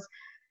years,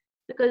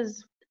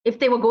 because if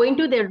they were going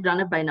to, they'd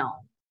done it by now.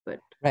 But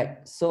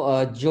right.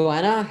 So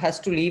Joanna has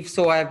to leave.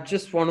 So I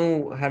just want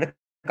to had a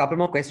couple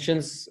more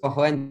questions for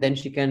her, and then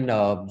she can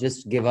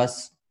just give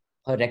us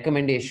her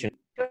recommendation.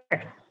 Sure.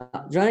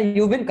 Joanna,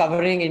 you've been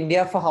covering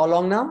India for how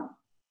long now?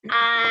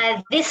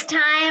 This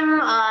time,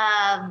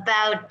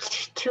 about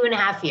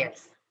 2.5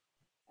 years.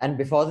 And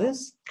before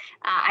this?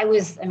 I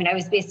was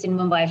based in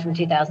Mumbai from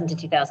 2000 to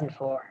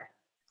 2004.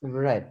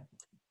 Right.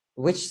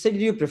 Which city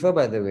do you prefer,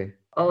 by the way?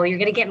 Oh, you're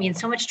going to get me in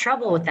so much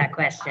trouble with that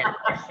question.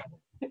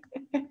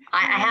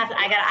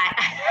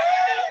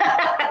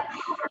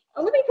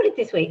 Let me put it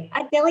this way.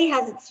 Delhi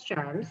has its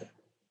charms,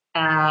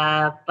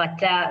 but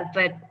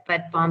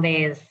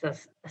Bombay is a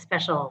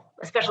special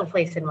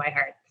place in my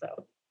heart.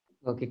 So.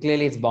 Okay,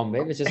 clearly it's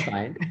Bombay, which is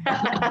fine.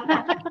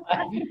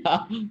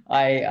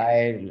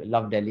 I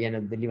love Delhi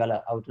and Delhi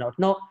wala out and out.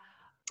 No,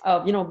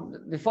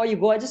 before you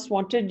go, I just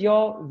wanted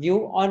your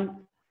view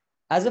on,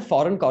 as a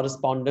foreign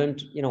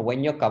correspondent,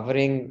 when you're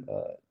covering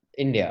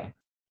India.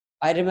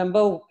 I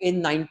remember in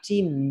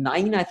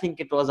 1999, I think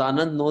it was,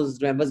 Anand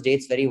remembers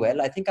dates very well.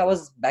 I think I had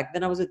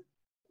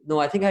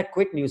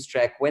quit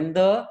Newstrack when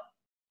the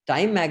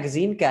Time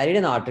magazine carried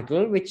an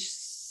article which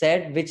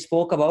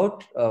spoke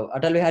about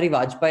Atal Bihari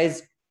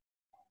Vajpayee's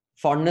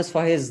fondness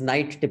for his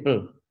night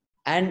tipple.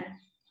 And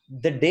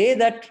the day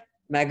that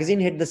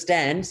magazine hit the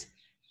stands,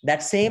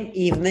 that same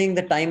evening,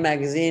 the Time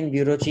magazine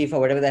bureau chief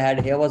or whatever they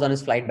had here was on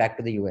his flight back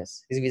to the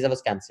US. His visa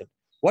was cancelled.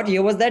 What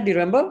year was that? Do you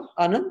remember,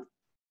 Anand?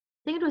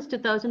 I think it was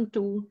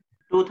 2002.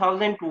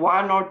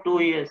 2001 or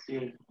 2 years.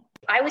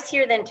 I was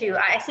here then too.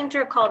 I seem to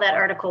recall that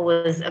article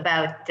was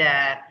about,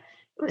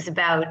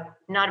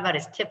 not about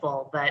his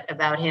tipple, but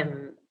about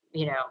him,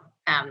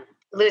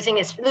 losing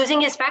his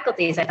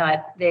faculties. I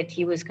thought that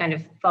he was kind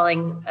of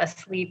falling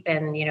asleep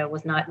and,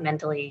 was not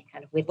mentally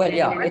kind of with it. Well,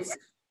 yeah,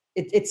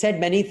 it said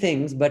many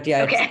things, but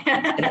yeah. Okay.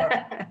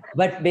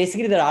 But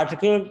basically the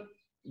article,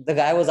 the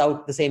guy was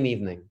out the same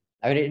evening.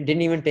 I mean, it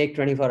didn't even take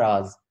 24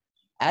 hours.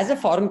 As a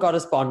foreign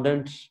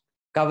correspondent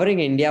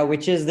covering India,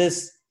 which is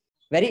this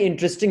very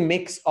interesting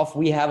mix of,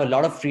 we have a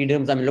lot of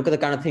freedoms. I mean, look at the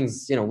kind of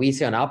things, we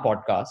say on our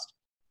podcast.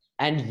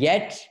 And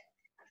yet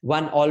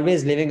one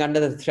always living under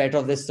the threat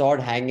of this sword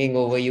hanging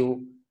over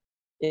you.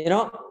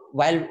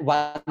 While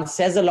one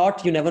says a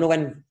lot, you never know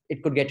when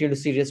it could get you into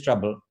serious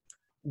trouble.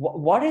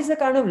 What is the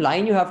kind of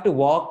line you have to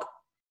walk?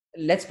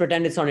 Let's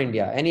pretend it's on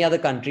India, any other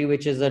country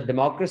which is a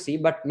democracy,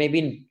 but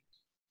maybe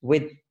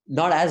with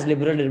not as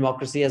liberal a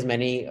democracy as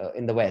many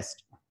in the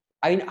West.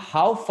 I mean,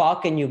 how far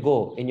can you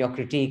go in your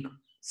critique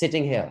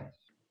sitting here?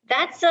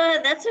 That's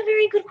a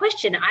very good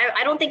question.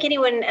 I don't think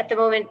anyone at the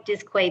moment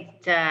is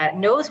quite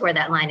knows where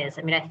that line is.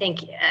 I mean, I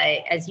think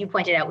as you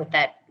pointed out with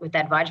that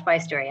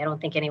Vajpayee story, I don't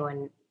think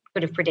anyone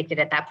could have predicted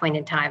at that point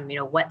in time,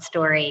 what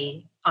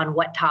story on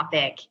what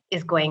topic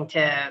is going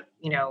to,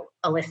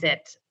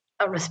 elicit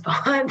a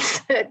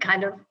response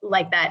kind of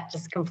like that,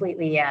 just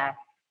completely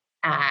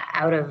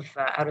out of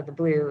the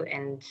blue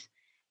and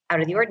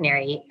out of the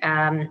ordinary.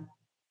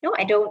 No,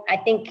 I don't. I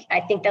think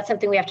that's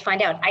something we have to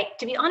find out.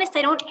 To be honest,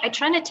 I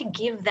try not to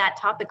give that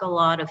topic a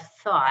lot of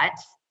thought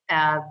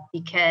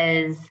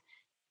because,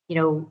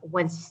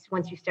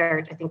 once you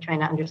start, I think,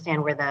 trying to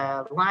understand where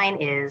the line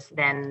is,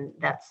 then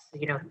that's,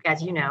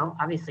 as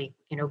obviously,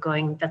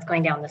 going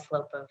down the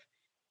slope of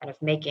kind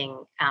of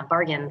making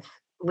bargains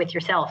with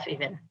yourself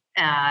even.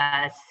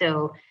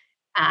 So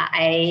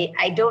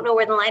I don't know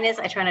where the line is.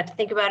 I try not to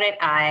think about it.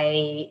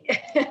 I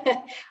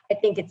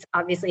think it's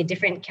obviously a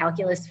different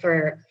calculus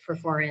for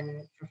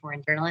foreign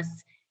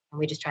journalists, and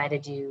we just try to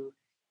do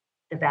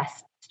the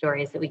best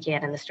stories that we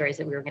can and the stories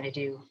that we were going to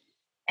do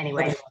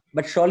anyway.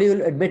 But surely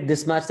you'll admit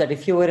this much, that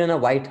if you were in a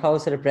White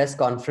House at a press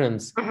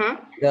conference,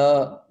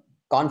 the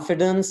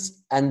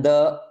confidence and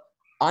the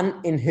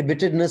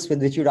uninhibitedness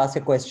with which you'd ask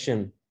a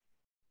question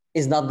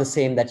is not the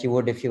same that you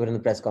would if you were in a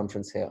press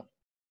conference here.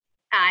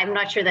 I'm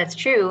not sure that's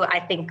true. I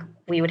think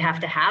we would have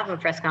to have a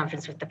press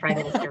conference with the Prime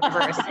Minister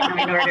first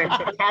in order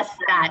to test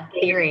that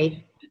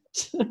theory.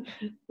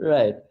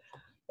 Right.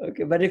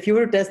 Okay. But if you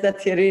were to test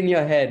that theory in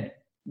your head,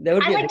 there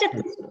would be I like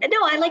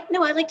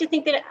to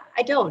think that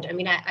I don't. I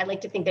mean, I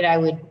like to think that I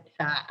would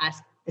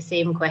ask the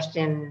same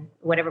question,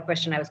 whatever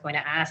question I was going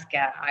to ask,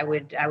 I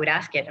would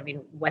ask it. I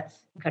mean,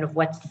 what's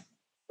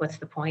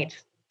the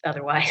point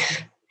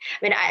otherwise?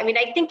 I mean,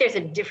 I think there's a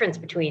difference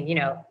between,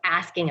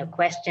 asking a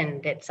question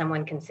that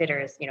someone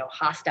considers,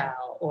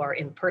 hostile or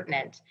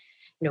impertinent,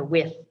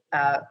 with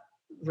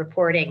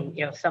reporting,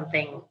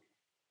 something,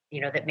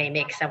 that may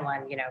make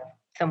someone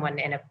someone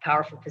in a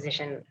powerful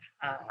position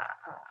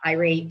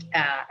irate.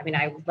 I mean,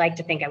 I would like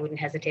to think I wouldn't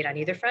hesitate on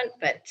either front,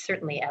 but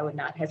certainly I would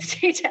not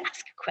hesitate to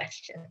ask a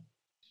question.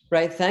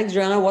 Right. Thanks,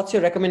 Joanna. What's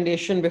your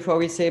recommendation before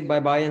we say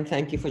bye-bye and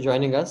thank you for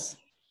joining us?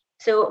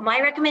 So my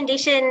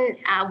recommendation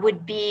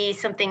would be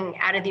something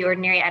out of the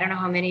ordinary. I don't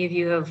know how many of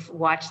you have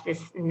watched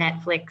this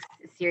Netflix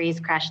series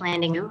Crash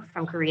Landing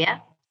from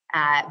Korea.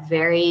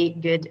 Very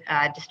good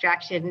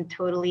distraction,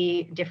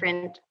 totally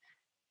different.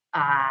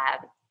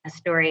 A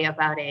story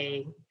about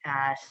a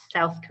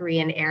South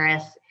Korean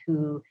heiress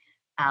who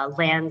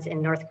lands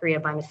in North Korea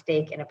by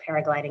mistake in a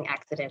paragliding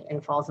accident and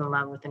falls in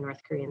love with a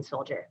North Korean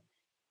soldier.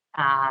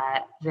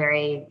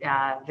 Very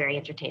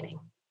entertaining.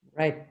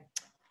 Right.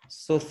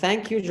 So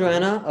thank you,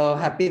 Joanna.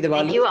 Happy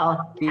Diwali. Thank you all.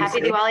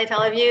 Happy Diwali to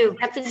all of you.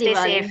 Happy Stay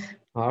Diwali. safe.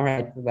 All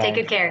right. Bye. Take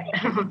good care.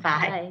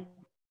 Bye. Bye.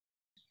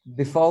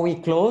 Before we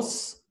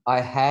close, I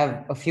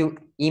have a few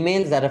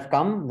emails that have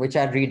come, which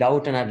I'd read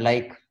out, and I'd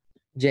like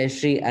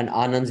Jayashree and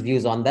Anand's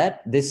views on that.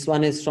 This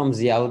one is from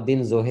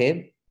Ziauddin Zohaib.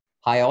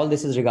 Hi all,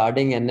 this is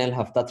regarding NL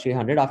Hafta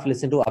 300. After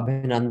listening to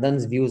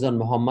Abhinandan's views on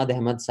Muhammad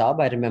Ahmad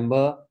Saab, I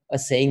remember a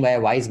saying by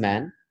a wise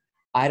man: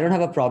 I don't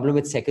have a problem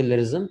with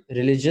secularism.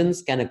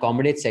 Religions can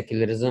accommodate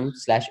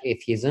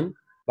secularism/atheism,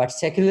 but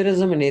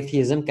secularism and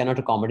atheism cannot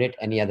accommodate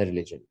any other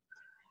religion.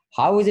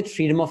 How is it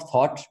freedom of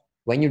thought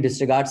when you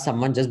disregard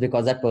someone just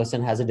because that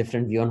person has a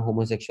different view on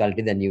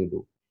homosexuality than you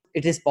do?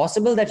 It is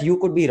possible that you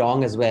could be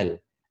wrong as well.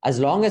 As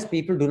long as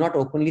people do not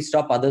openly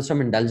stop others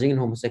from indulging in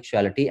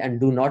homosexuality and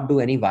do not do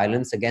any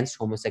violence against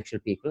homosexual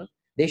people,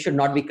 they should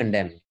not be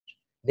condemned.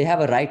 They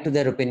have a right to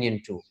their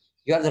opinion too.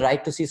 You have the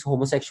right to see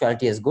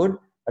homosexuality as good,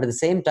 but at the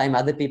same time,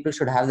 other people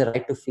should have the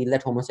right to feel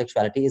that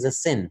homosexuality is a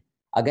sin.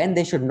 Again,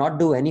 they should not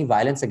do any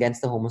violence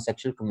against the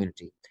homosexual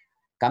community.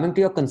 Coming to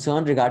your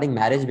concern regarding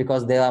marriage,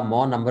 because there are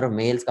more number of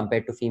males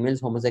compared to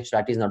females,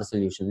 homosexuality is not a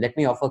solution. Let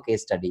me offer a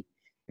case study.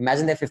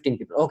 Imagine there are 15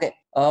 people. Okay,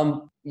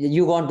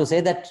 you want to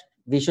say that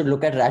we should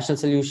look at rational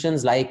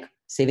solutions like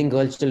saving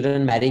girl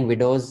children, marrying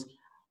widows.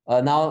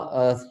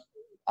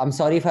 I'm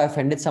sorry if I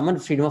offended someone.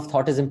 Freedom of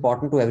thought is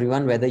important to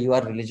everyone, whether you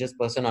are a religious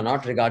person or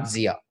not. Regards,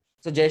 Zia.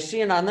 So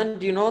Jayashree and Anand,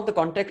 do you know the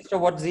context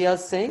of what Zia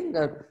is saying?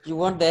 You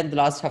weren't there in the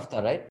last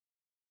hafta, right?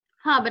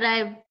 But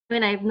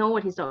I know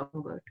what he's talking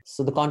about.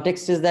 So the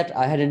context is that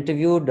I had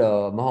interviewed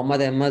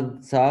Muhammad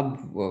Ahmad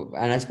Saab,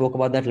 and I spoke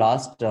about that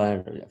last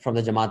from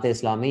the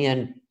Jamaat-e-Islami,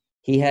 and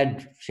he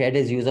had shared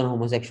his views on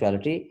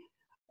homosexuality,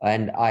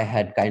 and I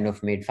had kind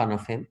of made fun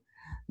of him.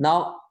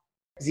 Now,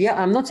 Zia,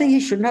 I'm not saying he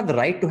shouldn't have the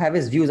right to have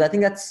his views. I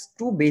think that's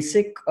too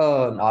basic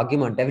an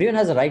argument. Everyone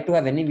has a right to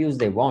have any views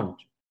they want.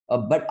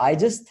 But I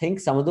just think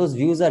some of those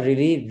views are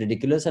really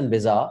ridiculous and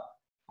bizarre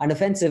and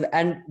offensive.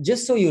 And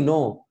just so you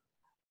know,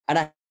 and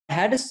I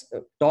had a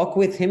talk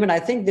with him, and I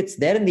think it's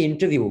there in the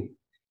interview.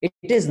 It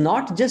is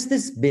not just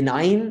this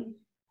benign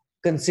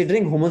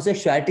considering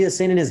homosexuality a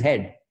sin in his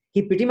head.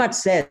 He pretty much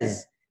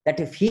says that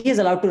if he is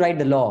allowed to write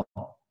the law,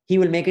 he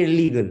will make it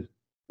illegal,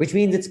 which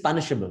means it's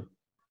punishable.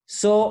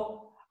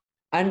 So,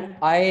 and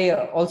I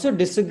also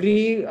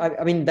disagree.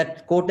 I mean,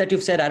 that quote that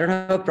you've said, I don't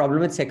have a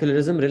problem with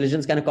secularism.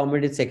 Religions can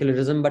accommodate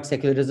secularism, but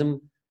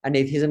secularism and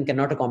atheism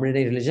cannot accommodate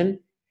any religion.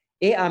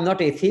 I'm not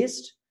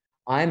atheist.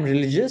 I'm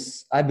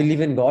religious. I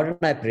believe in God and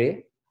I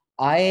pray.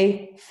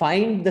 I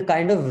find the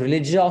kind of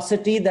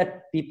religiosity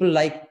that people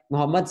like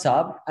Muhammad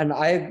Saab, and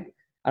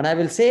I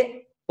will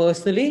say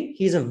personally,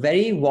 he's a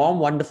very warm,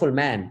 wonderful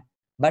man,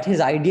 but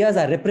his ideas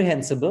are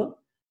reprehensible.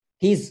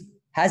 He's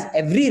has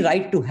every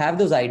right to have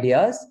those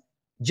ideas,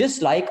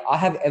 just like I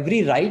have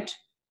every right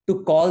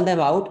to call them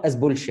out as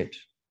bullshit.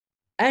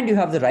 And you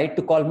have the right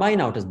to call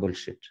mine out as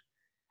bullshit.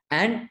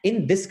 And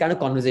in this kind of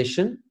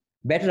conversation,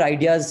 better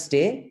ideas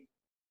stay,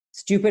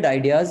 stupid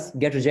ideas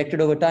get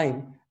rejected over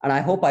time. And I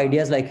hope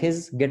ideas like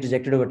his get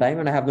rejected over time,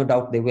 and I have no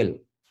doubt they will.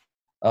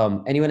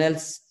 Anyone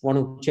else want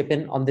to chip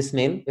in on this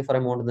mail before I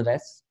move on to the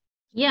rest?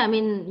 Yeah, I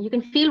mean, you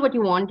can feel what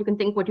you want, you can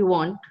think what you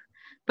want.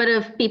 But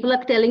if people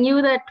are telling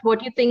you that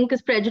what you think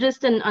is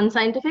prejudiced and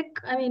unscientific,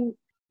 I mean,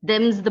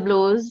 them's the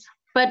blows.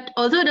 But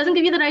also, it doesn't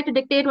give you the right to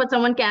dictate what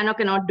someone can or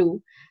cannot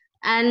do.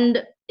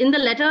 And in the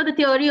letter, the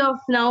theory of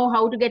now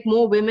how to get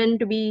more women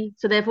to be,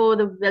 so therefore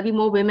there'll be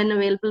more women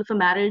available for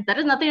marriage, that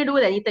has nothing to do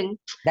with anything.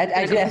 That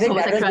actually, I think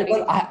that was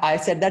because I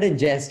said that in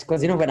jest.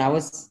 Because, when I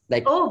was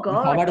like, oh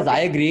God, okay.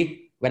 I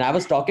agree. When I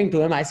was talking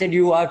to him, I said,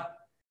 you are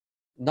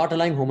not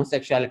allowing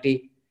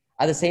homosexuality.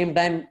 At the same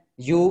time,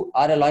 you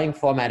are allowing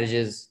for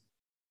marriages.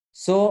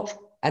 So,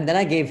 and then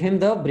I gave him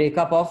the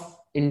breakup of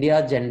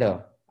India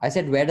gender. I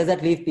said, where does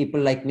that leave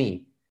people like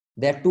me?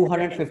 There are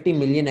 250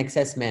 million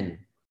excess men.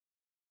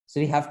 So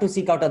we have to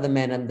seek out other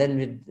men. And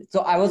then,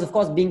 so I was, of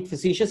course, being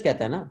facetious.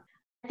 Kehta hai na?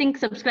 I think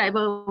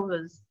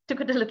subscriber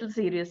took it a little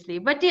seriously.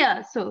 But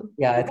yeah, so.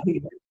 Yeah, I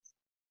think.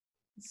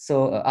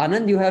 So,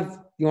 Anand, you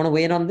want to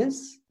weigh in on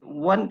this?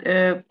 One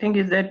thing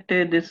is that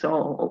this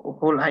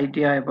whole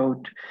idea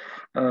about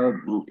uh,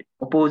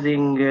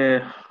 opposing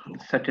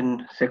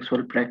certain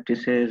sexual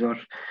practices or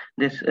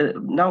this.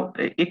 Now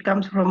it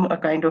comes from a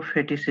kind of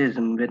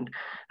fetishism when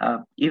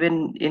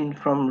even in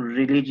from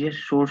religious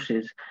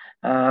sources,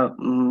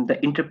 the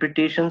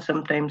interpretations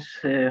sometimes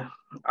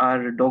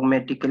are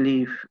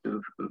dogmatically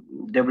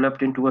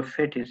developed into a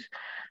fetish.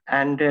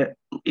 And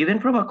even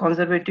from a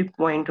conservative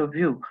point of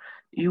view,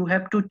 you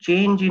have to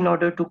change in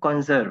order to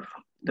conserve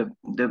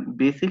the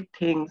basic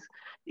things.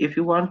 If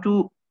you want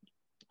to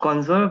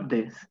conserve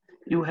this,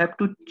 you have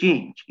to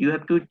change. You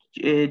have to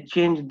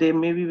change. There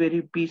may be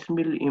very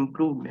piecemeal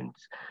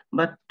improvements,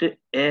 but to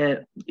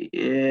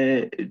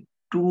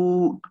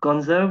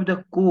conserve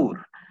the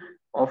core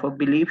of a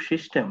belief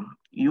system,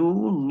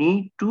 you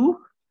need to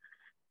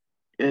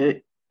uh,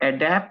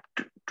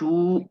 adapt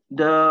to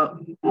the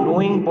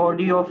growing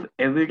body of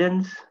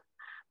evidence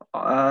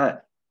uh,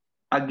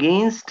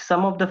 against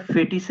some of the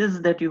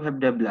fetishes that you have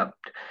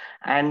developed.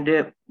 And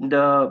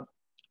the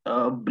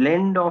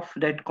blend of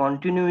that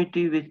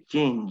continuity with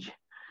change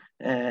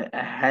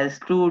has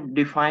to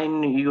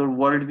define your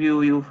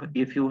worldview.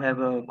 If you have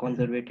a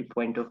conservative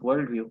point of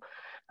worldview,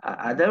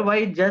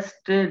 otherwise just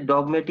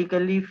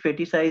dogmatically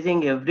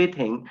fetishizing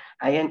everything.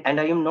 And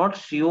I am not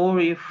sure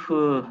if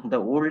the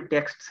old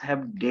texts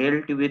have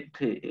dealt with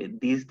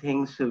these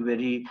things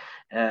very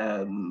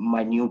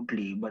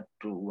minutely, but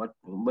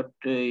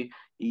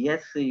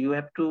yes, you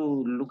have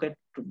to look at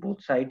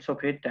both sides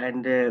of it.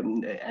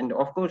 And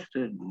of course,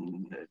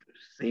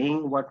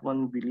 saying what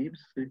one believes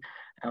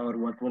or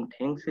what one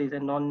thinks is a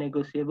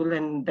non-negotiable,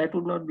 and that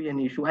would not be an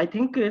issue. I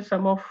think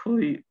some of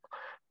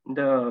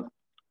the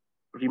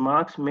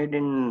remarks made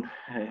in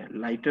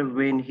lighter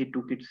vein, he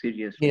took it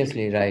seriously.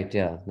 Seriously, right,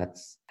 yeah.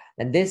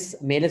 And this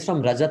mail is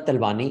from Rajat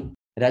Talwani.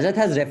 Rajat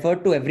has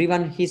referred to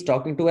everyone he's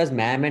talking to as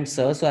ma'am and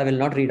sir, so I will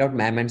not read out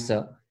ma'am and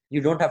sir. You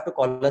don't have to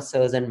call us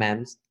sirs and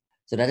ma'ams.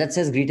 So Rajat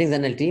says, greetings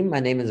NL team. My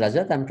name is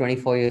Rajat. I'm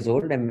 24 years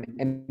old. I'm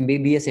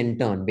MBBS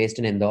intern based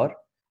in Indore.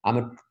 I'm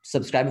a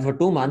subscriber for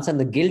 2 months, and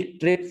the guilt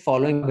trip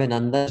following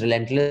Abhinandan's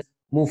relentless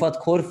Mufat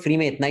Khor free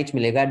mein itna hi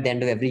milega at the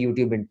end of every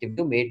YouTube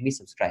interview made me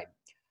subscribe.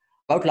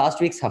 About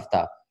last week's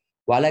hafta,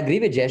 while I agree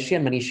with Jayashree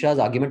and Manisha's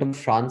argument of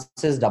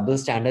France's double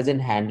standards in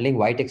handling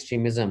white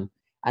extremism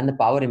and the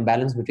power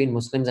imbalance between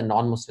Muslims and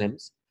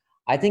non-Muslims,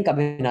 I think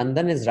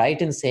Abhinandan is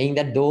right in saying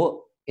that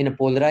though in a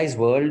polarized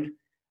world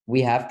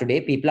we have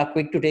today, people are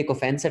quick to take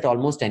offense at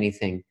almost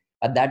anything.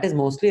 But that is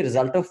mostly a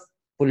result of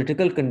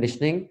political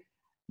conditioning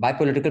by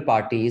political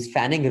parties,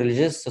 fanning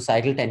religious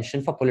societal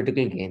tension for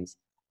political gains.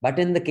 But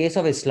in the case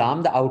of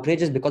Islam, the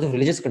outrage is because of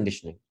religious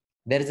conditioning.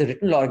 There is a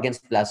written law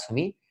against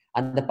blasphemy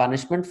and the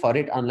punishment for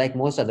it, unlike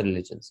most other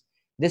religions.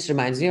 This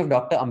reminds me of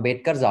Dr.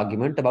 Ambedkar's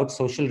argument about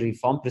social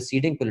reform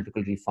preceding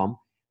political reform,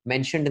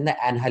 mentioned in the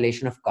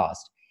Annihilation of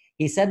Caste.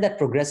 He said that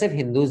progressive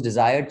Hindus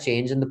desired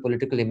change in the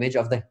political image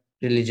of the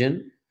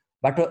religion,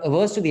 but were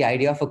averse to the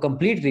idea of a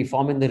complete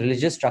reform in the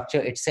religious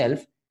structure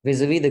itself,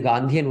 vis-a-vis the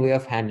Gandhian way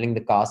of handling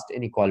the caste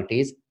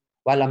inequalities,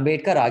 while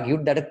Ambedkar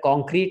argued that a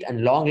concrete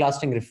and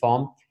long-lasting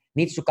reform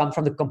needs to come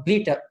from the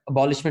complete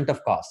abolishment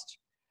of caste.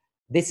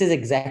 This is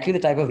exactly the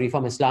type of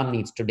reform Islam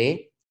needs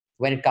today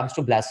when it comes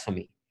to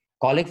blasphemy.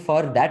 Calling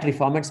for that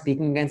reform and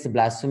speaking against the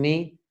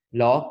blasphemy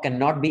law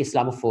cannot be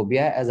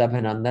Islamophobia, as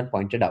Abhinandan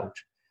pointed out.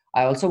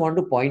 I also want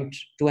to point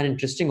to an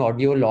interesting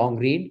audio long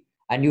read,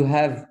 and you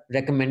have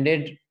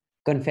recommended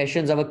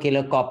Confessions of a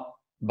Killer Cop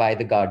by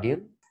The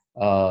Guardian.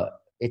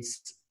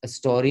 It's a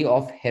story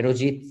of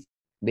Herojit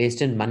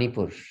based in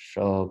Manipur.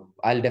 So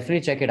I'll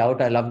definitely check it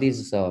out. I love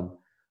these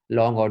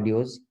long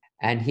audios.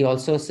 And he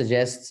also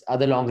suggests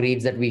other long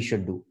reads that we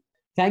should do.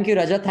 Thank you,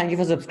 Rajat. Thank you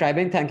for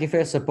subscribing. Thank you for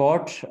your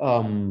support.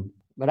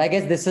 But I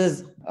guess this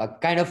is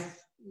kind of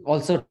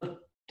also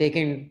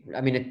taking,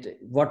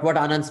 what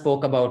Anand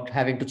spoke about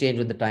having to change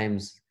with the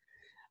times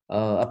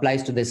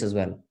applies to this as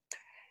well.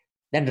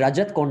 Then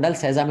Rajat Kondal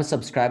says, I'm a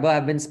subscriber.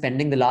 I've been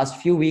spending the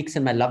last few weeks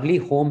in my lovely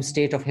home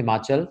state of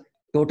Himachal,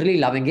 totally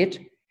loving it.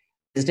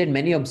 Visited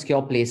many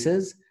obscure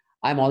places.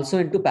 I'm also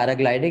into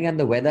paragliding, and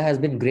the weather has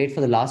been great for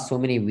the last so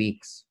many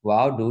weeks.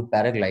 Wow, dude,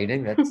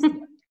 paragliding. That's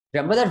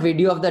remember that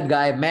video of that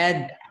guy,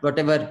 Mad,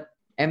 whatever,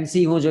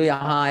 MC hu jo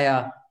yahan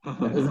aaya.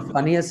 That was the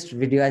funniest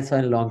video I saw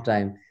in a long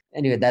time.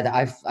 Anyway, that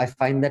I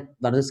find that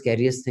one of the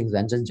scariest things,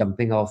 when just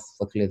jumping off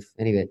a cliff.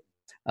 Anyway,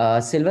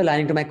 silver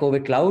lining to my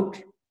COVID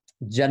cloud,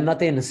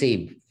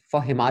 Jannat-e-Naseeb.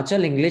 For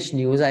Himachal English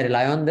news, I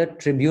rely on the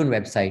Tribune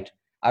website.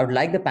 I would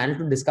like the panel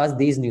to discuss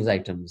these news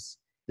items.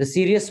 The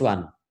serious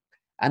one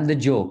and the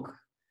joke.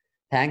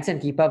 Thanks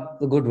and keep up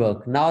the good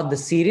work. Now, the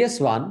serious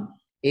one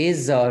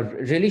is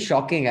really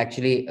shocking,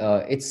 actually.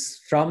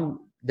 It's from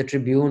the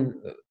Tribune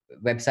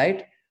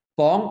website.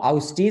 Pong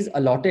Austies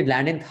allotted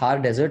land in Thar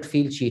desert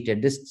feel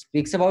cheated. This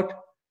speaks about,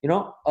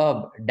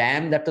 a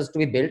dam that was to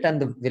be built and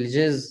the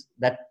villages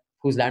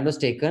whose land was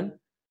taken.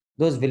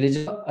 Those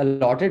villages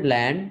allotted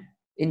land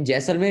in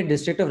Jaisalmer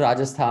district of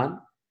Rajasthan,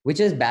 which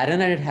is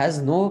barren and it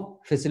has no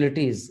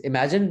facilities.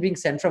 Imagine being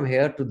sent from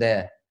here to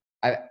there.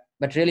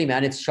 But really,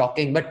 man, it's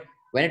shocking. But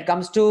when it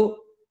comes to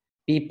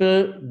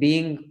people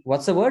being,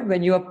 what's the word?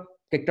 When you are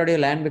kicked out of your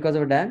land because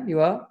of a dam? You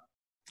are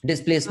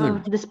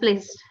displacement.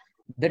 Displaced.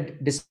 The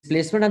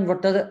displacement and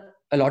what are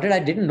allotted, I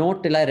didn't know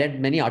till I read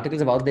many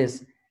articles about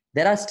this.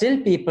 There are still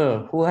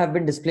people who have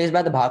been displaced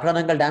by the Bhakra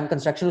Nangal Dam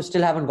construction who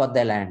still haven't got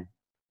their land.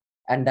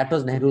 And that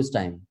was Nehru's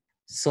time.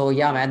 So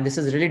yeah, man, this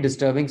is a really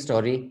disturbing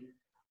story.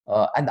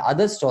 And the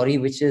other story,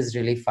 which is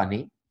really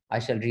funny, I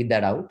shall read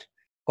that out.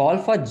 Call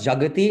for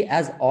Jagati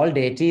as all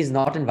deities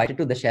not invited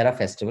to the Dussehra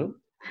festival.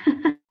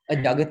 A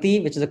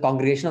Jagati, which is a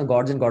congregation of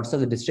gods and goddesses of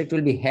the district,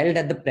 will be held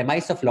at the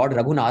premise of Lord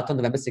Raghunath on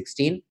November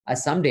 16,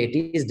 as some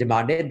deities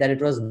demanded that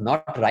it was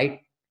not right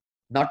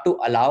not to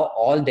allow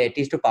all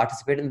deities to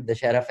participate in the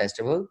Dussehra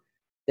festival.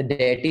 The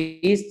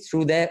deities,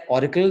 through their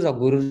oracles or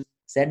gurus,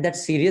 said that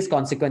serious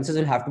consequences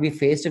will have to be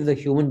faced if the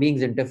human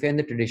beings interfere in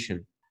the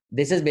tradition.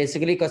 This is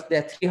basically because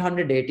there are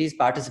 300 deities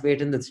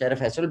participate in the Dussehra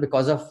festival.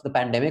 Because of the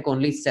pandemic,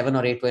 only 7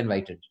 or 8 were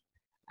invited.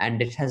 And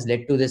it has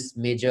led to this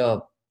major,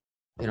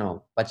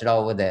 pachda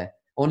over there.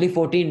 Only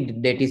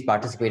 14 deities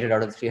participated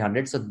out of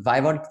 300. So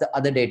why weren't the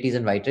other deities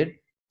invited?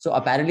 So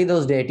apparently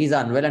those deities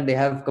are unwell and they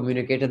have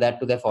communicated that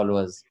to their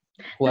followers.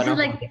 This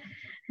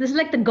is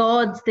like the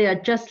gods. They are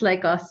just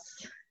like us.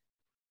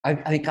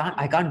 I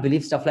can't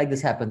believe stuff like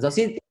this happens. Now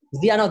see,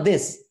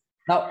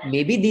 Now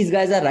maybe these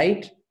guys are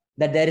right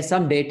that there is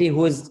some deity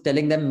who is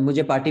telling them,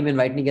 "Mujhe party mein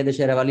invite nahi kiya,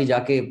 Dussehra wali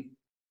jaake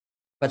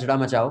pachda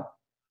machao."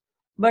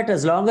 But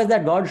as long as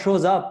that God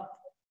shows up,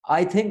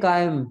 I think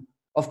I'm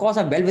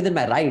well within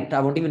my right.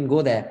 I won't even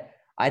go there.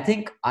 I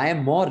think I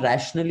am more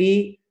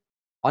rationally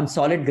on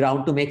solid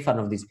ground to make fun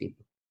of these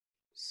people.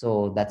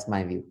 So that's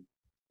my view.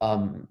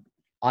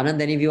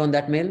 Anand, any view on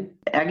that, Mail?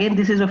 Again,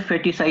 this is a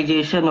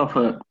fetishization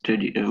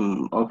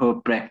of a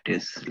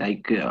practice.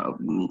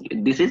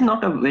 This is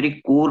not a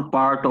very core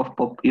part of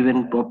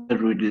even proper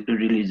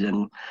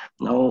religion.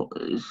 Now,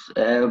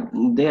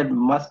 there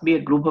must be a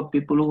group of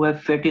people who have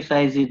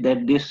fetishized it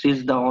that this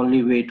is the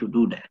only way to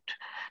do that.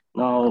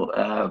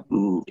 Now,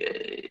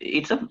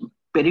 it's a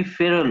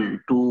peripheral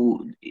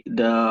to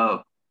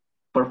the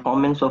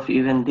performance of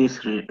even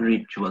this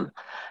ritual.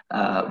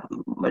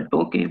 But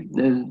okay,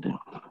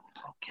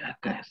 क्या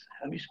कह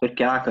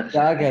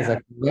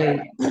सकते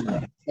हैं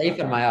सही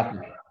फरमाया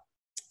आपने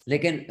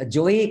लेकिन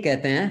जो ही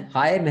कहते हैं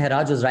Hi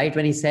Mehraj was right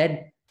when he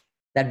said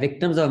that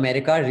victims of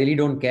America really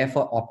don't care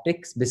for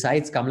optics.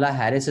 Besides, Kamala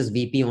Harris is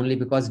VP only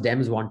because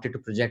Dems wanted to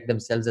project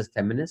themselves as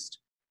feminist.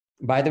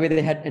 By the way,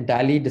 they had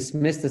entirely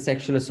dismissed the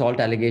sexual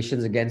assault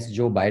allegations against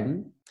Joe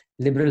Biden.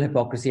 Liberal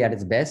hypocrisy at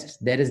its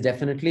best. There is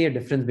definitely a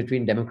difference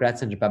between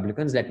Democrats and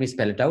Republicans. Let me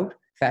spell it out.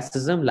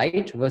 Fascism,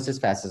 light versus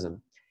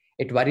fascism.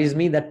 It worries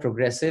me that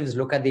progressives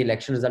look at the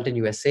election result in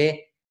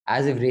USA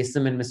as if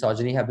racism and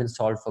misogyny have been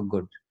solved for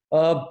good.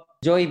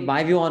 Joey,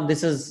 my view on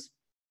this is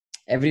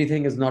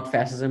everything is not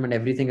fascism and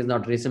everything is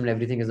not racism and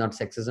everything is not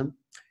sexism.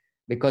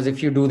 Because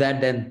if you do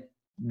that, then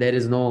there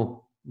is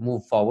no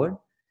move forward.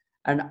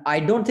 And I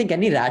don't think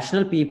any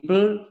rational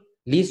people,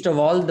 least of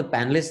all the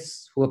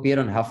panelists who appear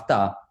on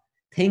Hafta,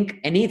 think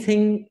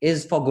anything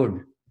is for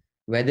good.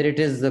 Whether it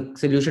is the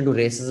solution to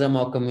racism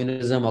or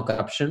communism or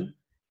corruption.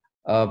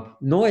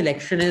 No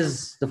election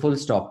is the full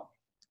stop.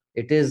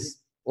 It is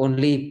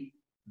only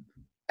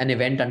an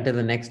event until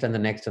the next and the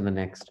next and the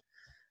next.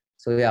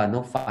 So yeah,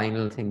 no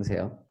final things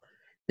here.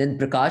 Then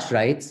Prakash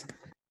writes,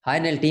 Hi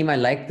Nel team, I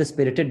liked the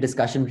spirited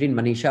discussion between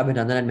Manisha,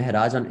 Abhinandan and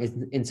Mehraj on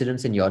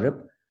incidents in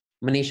Europe.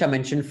 Manisha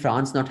mentioned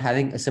France not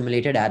having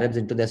assimilated Arabs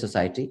into their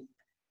society.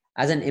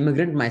 As an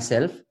immigrant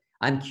myself,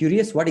 I'm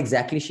curious what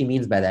exactly she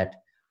means by that.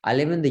 I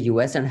live in the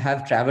US and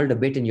have traveled a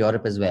bit in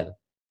Europe as well.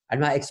 And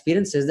my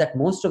experience is that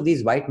most of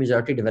these white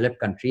majority developed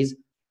countries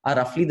are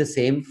roughly the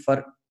same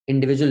for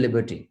individual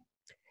liberty.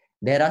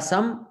 There are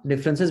some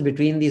differences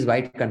between these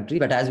white countries,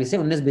 but as we say,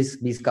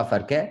 19-20 ka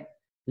fark hai.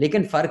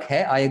 Lekin fark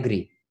hai, I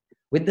agree.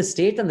 With the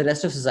state and the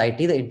rest of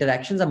society, the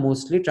interactions are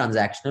mostly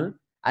transactional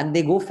and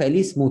they go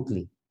fairly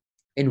smoothly.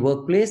 In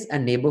workplace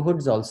and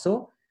neighborhoods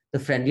also, the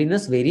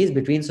friendliness varies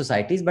between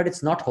societies, but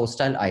it's not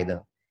hostile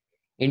either.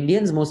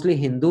 Indians, mostly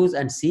Hindus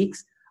and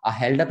Sikhs, are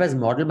held up as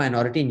model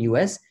minority in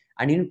US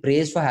and even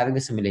praised for having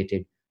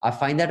assimilated. I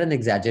find that an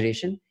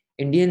exaggeration.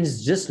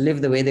 Indians just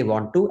live the way they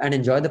want to and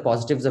enjoy the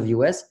positives of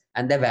US,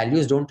 and their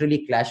values don't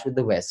really clash with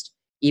the West,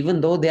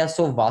 even though they are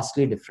so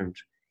vastly different.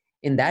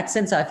 In that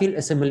sense, I feel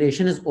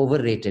assimilation is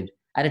overrated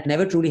and it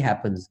never truly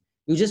happens.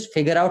 You just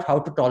figure out how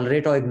to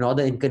tolerate or ignore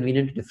the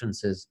inconvenient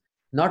differences,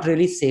 not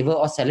really savor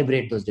or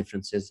celebrate those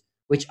differences,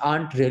 which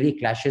aren't really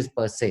clashes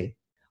per se.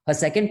 Her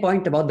second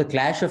point about the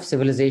clash of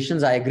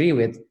civilizations, I agree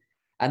with,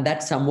 and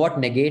that somewhat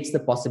negates the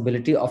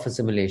possibility of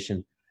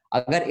assimilation.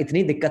 अगर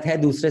इतनी दिक्कत है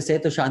दूसरे से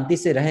तो शांति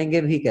से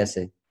रहेंगे भी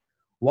कैसे?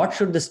 What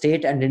should the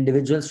state and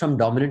individuals from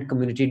dominant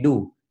community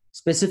do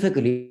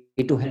specifically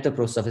to help the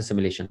process of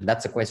assimilation?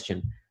 That's a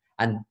question.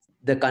 And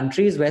the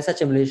countries where such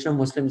assimilation of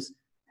Muslims,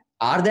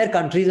 are there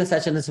countries where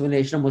such an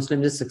assimilation of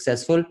Muslims is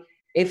successful?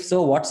 If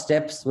so, what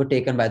steps were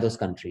taken by those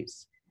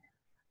countries?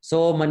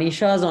 So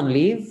Manisha is on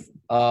leave.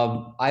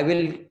 I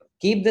will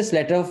keep this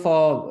letter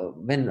for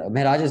when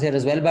Mehraj is here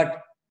as well, but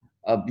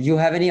you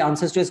have any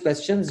answers to his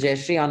questions,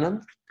 Jayashree,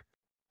 Anand?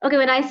 Okay,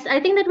 I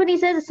think that when he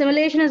says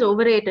assimilation is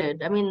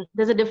overrated, I mean,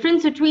 there's a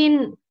difference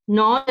between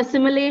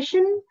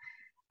non-assimilation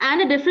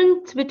and a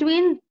difference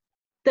between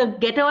the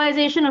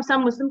ghettoization of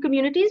some Muslim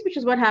communities, which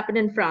is what happened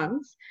in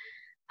France.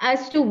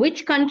 As to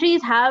which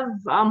countries have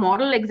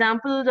model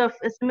examples of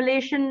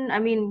assimilation, I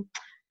mean,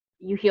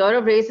 you hear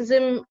of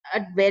racism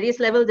at various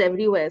levels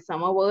everywhere.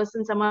 Some are worse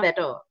and some are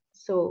better.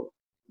 So,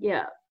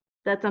 yeah,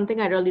 that's something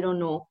I really don't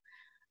know.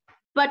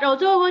 But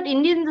also about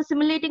Indians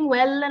assimilating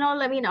well and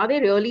all, I mean, are they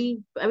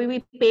really? I mean,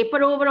 we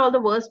paper over all the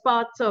worst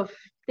parts of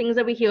things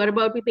that we hear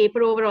about. We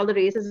paper over all the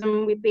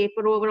racism. We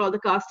paper over all the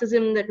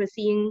casteism that we're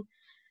seeing.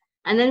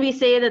 And then we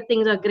say that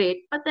things are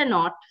great, but they're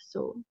not.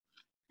 So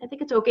I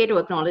think it's okay to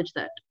acknowledge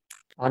that.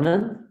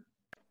 Anand?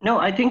 No,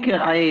 I think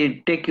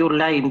I take your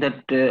line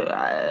that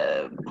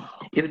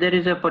if there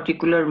is a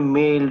particular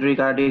mail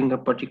regarding a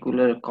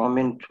particular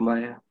comment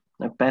by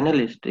a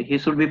panelist, he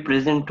should be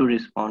present to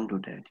respond to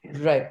that. Yes.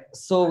 Right.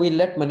 So we'll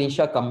let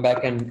Manisha come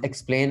back and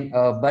explain.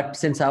 But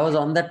since I was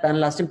on that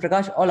panel last time,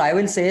 Prakash, all I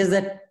will say is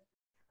that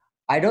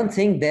I don't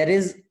think there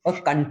is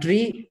a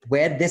country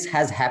where this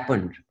has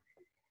happened.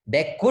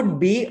 There could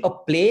be a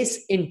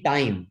place in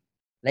time.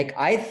 Like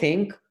I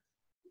think,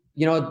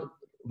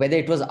 whether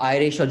it was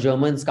Irish or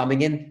Germans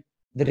coming in,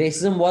 the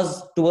racism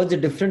was towards a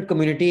different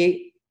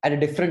community at a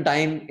different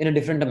time in a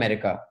different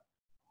America.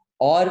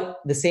 Or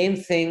the same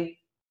thing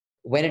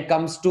when it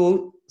comes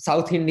to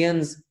South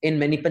Indians in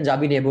many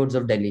Punjabi neighborhoods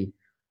of Delhi.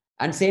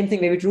 And same thing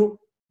may be true,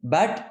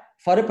 but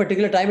for a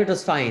particular time it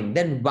was fine.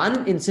 Then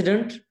one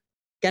incident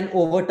can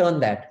overturn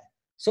that.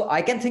 So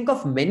I can think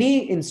of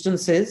many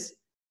instances,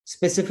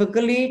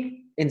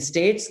 specifically in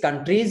states,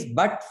 countries,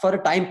 but for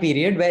a time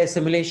period where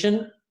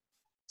assimilation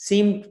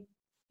seemed,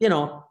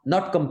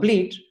 not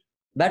complete,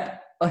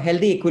 but a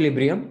healthy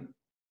equilibrium.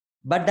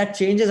 But that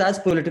changes as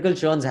political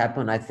churns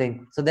happen, I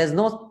think. So there's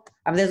no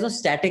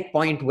static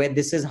point where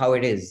this is how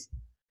it is.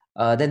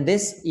 Then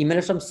this email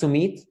is from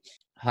Sumit.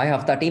 Hi,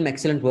 Hafta team.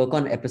 Excellent work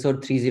on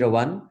episode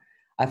 301.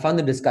 I found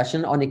the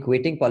discussion on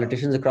equating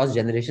politicians across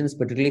generations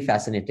particularly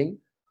fascinating.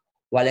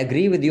 While I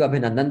agree with you,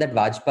 Abhinandan, that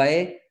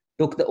Vajpayee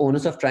took the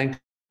onus of trying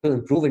to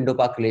improve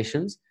Indo-Pak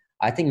relations,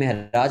 I think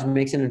Mehraj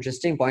makes an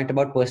interesting point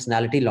about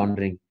personality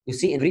laundering. You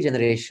see, in every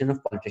generation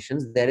of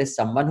politicians, there is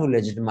someone who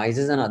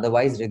legitimizes an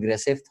otherwise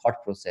regressive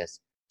thought process.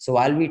 So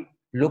while we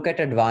look at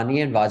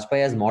Advani and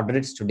Vajpayee as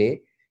moderates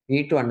today, we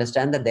need to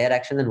understand that their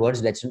actions and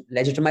words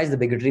legitimize the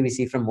bigotry we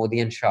see from Modi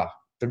and Shah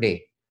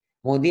today.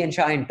 Modi and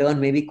Shah in turn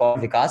may be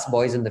called Vikas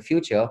boys in the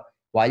future,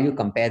 while you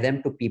compare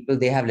them to people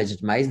they have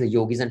legitimized, the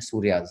Yogis and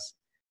Suryas.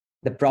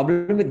 The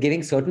problem with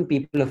giving certain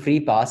people a free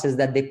pass is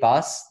that they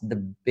pass the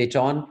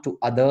baton to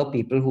other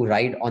people who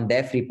ride on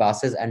their free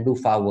passes and do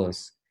far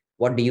worse.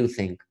 What do you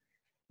think?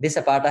 This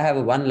apart, I have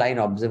a one-line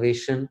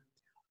observation.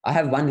 I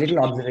have one little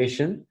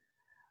observation.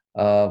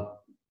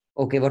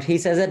 Okay, what he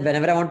says that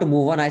whenever I want to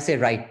move on, I say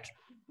right,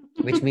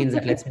 which means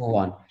that let's move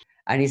on.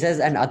 And he says,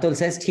 and Atul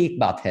says, theek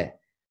baat hai.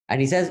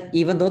 And he says,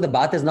 even though the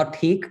baat is not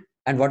theek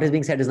and what is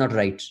being said is not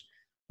right.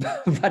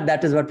 But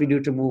that is what we do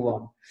to move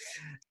on.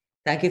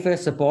 Thank you for your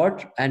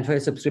support and for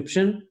your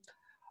subscription.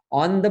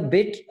 On the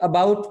bit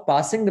about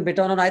passing the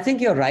baton on, I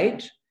think you're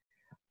right.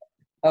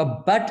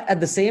 But at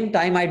the same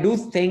time, I do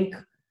think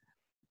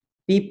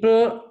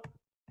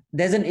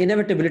there's an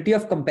inevitability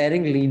of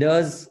comparing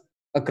leaders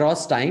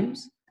across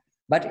times,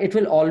 but it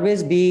will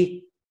always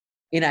be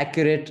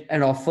inaccurate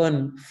and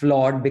often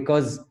flawed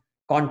because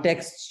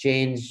contexts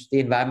change, the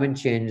environment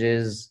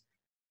changes,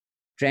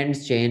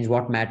 trends change,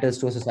 what matters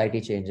to a society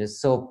changes.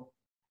 So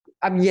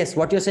yes,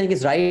 what you're saying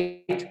is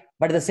right,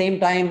 but at the same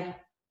time,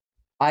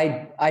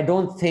 I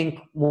don't think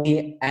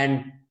Modi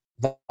and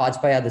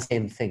Vajpayee are the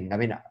same thing. I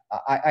mean,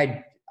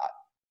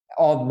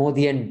 or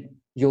Modi and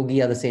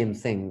Yogi are the same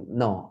thing.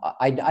 No,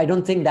 I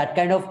don't think that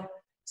kind of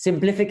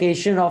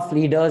simplification of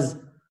leaders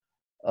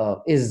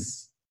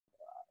is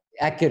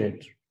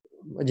accurate.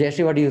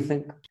 Jayashree, what do you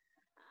think?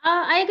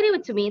 I agree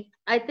with Sumit.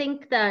 I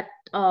think that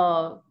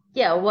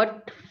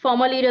what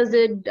former leaders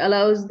did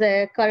allows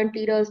their current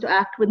leaders to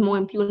act with more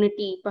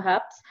impunity,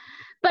 perhaps.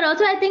 But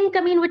also, I think,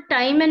 with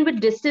time and with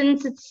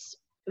distance, it's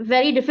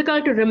very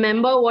difficult to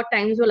remember what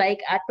times were like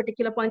at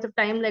particular points of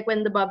time, like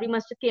when the Babri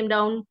Masjid came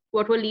down,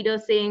 what were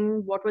leaders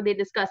saying, what were they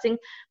discussing.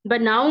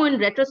 But now, in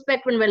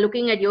retrospect, when we're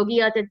looking at Yogi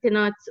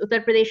Adityanath's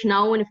Uttar Pradesh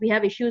now, and if we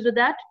have issues with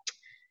that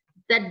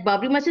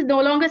Babri Masjid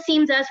no longer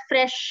seems as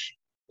fresh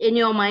in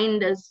your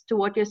mind as to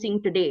what you're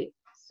seeing today.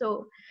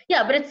 So,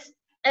 yeah, but it's,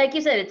 like you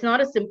said, it's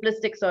not a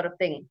simplistic sort of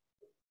thing.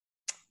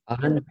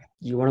 Anand,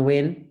 you want to weigh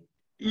in?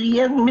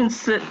 Yeah,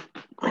 means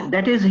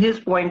that is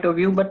his point of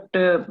view, but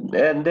there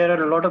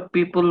are a lot of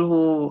people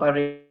who are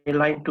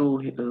aligned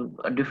to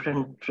a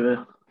different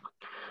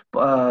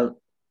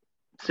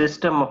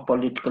system of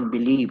political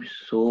beliefs.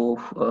 So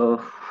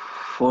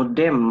for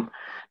them,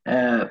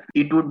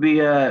 it would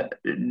be a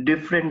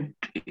different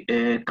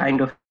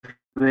kind of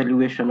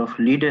evaluation of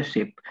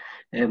leadership,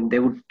 they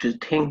would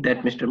just think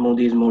that Mr.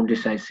 Modi is more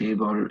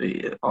decisive, or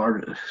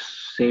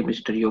say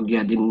Mr. Yogi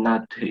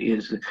Adityanath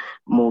is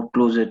more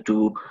closer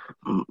to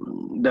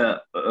the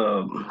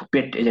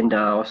pet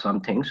agenda or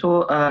something.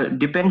 So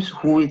depends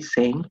who is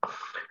saying.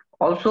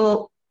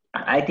 Also,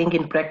 I think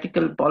in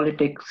practical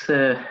politics,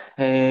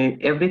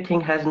 everything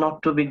has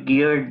not to be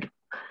geared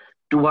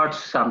towards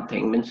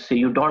something. Means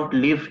you don't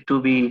live to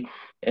be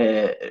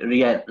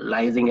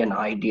realizing an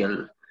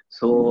ideal.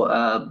 So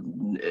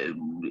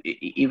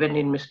even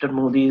in Mr.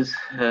 Modi's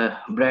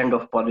brand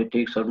of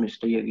politics, or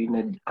Mr. Yogi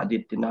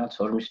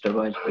Adityanath or Mr.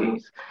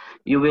 Vajpayee,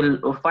 you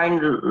will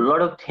find a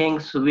lot of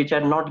things which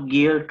are not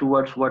geared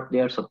towards what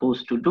they are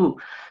supposed to do.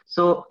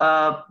 So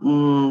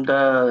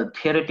the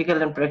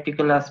theoretical and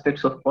practical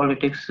aspects of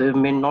politics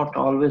may not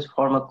always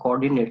form a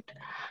coordinate.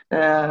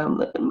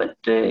 But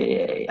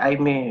I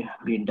may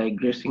be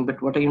digressing,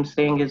 but what I'm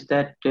saying is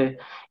that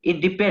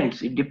it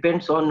depends. It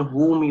depends on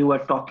whom you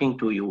are talking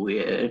to.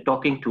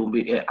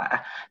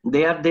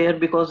 They are there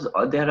because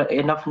there are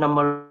enough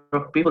number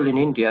of people in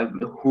India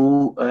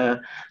who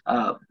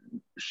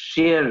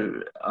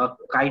share a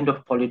kind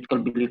of political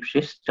belief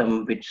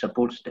system which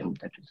supports them.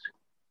 That is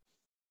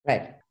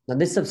right. Now,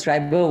 this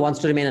subscriber wants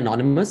to remain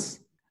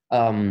anonymous.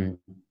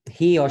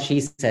 He or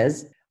she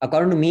says,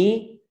 according to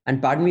me, and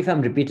pardon me if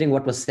I'm repeating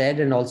what was said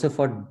and also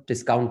for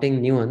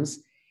discounting nuance,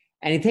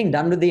 anything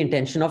done with the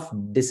intention of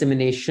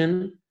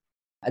dissemination.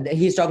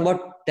 He's talking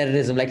about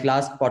terrorism. Like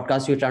last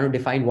podcast, you were trying to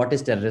define what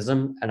is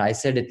terrorism. And I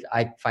said it,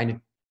 I find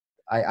it,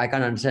 I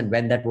can't understand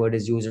when that word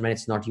is used and when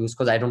it's not used,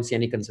 because I don't see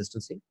any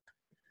consistency.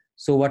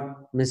 So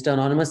what Mr.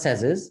 Anonymous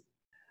says is,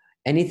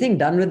 anything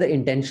done with the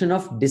intention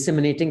of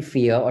disseminating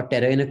fear or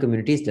terror in a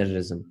community is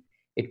terrorism.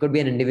 It could be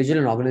an individual,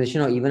 an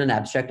organization, or even an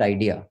abstract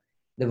idea.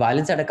 The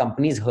violence that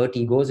accompanies hurt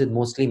egos, with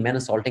mostly men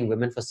assaulting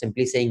women for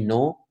simply saying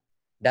no,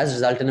 does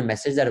result in a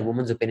message that a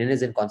woman's opinion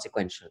is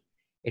inconsequential.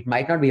 It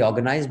might not be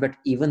organized, but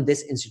even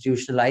this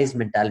institutionalized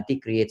mentality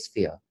creates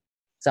fear.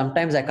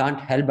 Sometimes I can't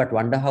help but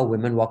wonder how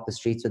women walk the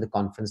streets with the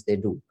confidence they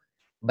do.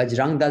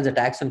 Bajrang Dal's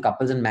attacks on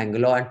couples in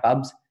Mangalore and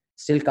pubs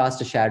still cast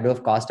a shadow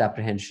of caste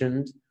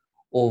apprehensions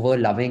over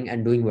loving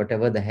and doing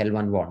whatever the hell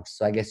one wants.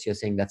 So I guess you're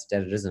saying that's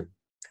terrorism.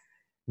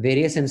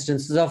 Various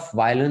instances of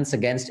violence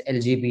against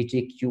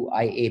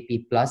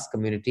LGBTQIAP+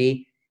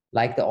 community,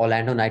 like the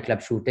Orlando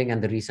nightclub shooting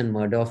and the recent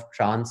murder of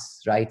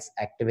trans rights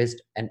activist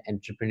and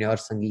entrepreneur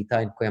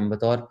Sangeeta in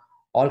Coimbatore,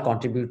 all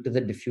contribute to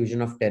the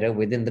diffusion of terror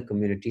within the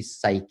community's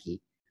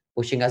psyche,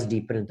 pushing us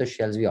deeper into the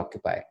shells we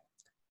occupy.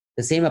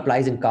 The same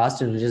applies in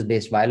caste and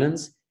religious-based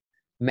violence,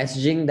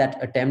 messaging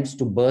that attempts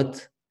to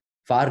birth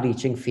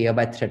far-reaching fear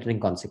by threatening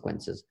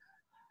consequences.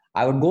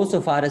 I would go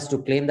so far as to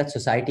claim that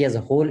society as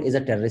a whole is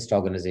a terrorist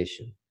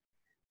organization.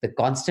 The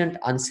constant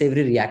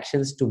unsavory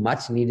reactions to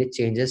much needed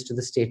changes to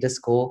the status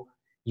quo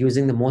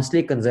using the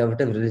mostly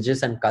conservative,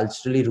 religious and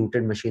culturally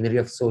rooted machinery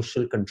of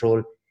social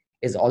control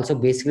is also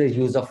basically the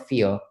use of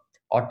fear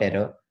or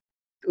terror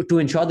to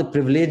ensure the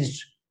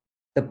privileged,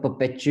 the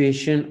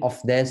perpetuation of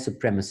their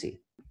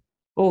supremacy.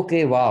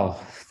 Okay, wow,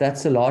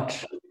 that's a lot.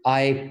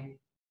 I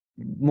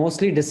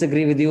mostly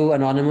disagree with you,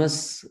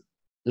 Anonymous.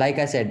 Like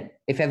I said,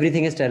 if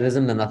everything is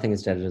terrorism, then nothing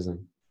is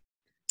terrorism.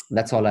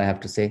 That's all I have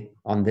to say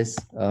on this.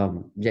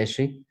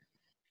 Jayashree?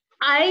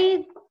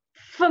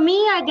 For me,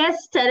 I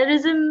guess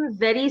terrorism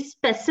very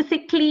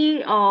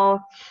specifically,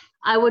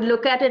 I would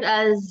look at it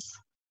as,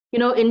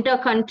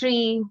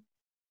 inter-country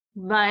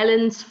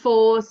violence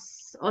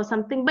force or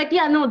something. But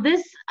yeah, no,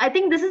 I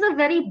think this is a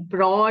very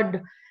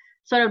broad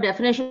sort of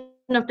definition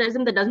of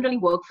terrorism that doesn't really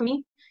work for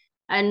me.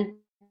 And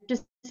to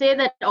say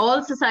that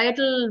all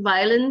societal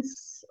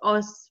violence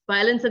or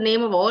violence in the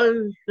name of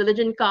all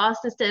religion,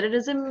 caste is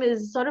terrorism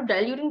is sort of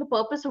diluting the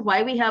purpose of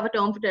why we have a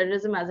term for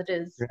terrorism as it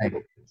is. Right.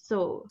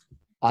 So,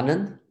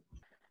 Anand?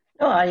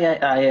 No, I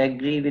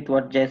agree with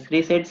what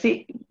Jayashree said.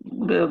 See,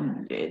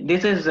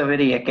 this is a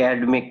very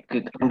academic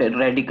and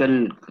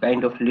radical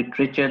kind of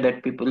literature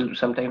that people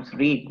sometimes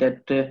read.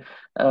 That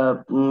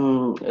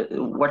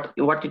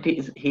what it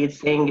is he is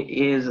saying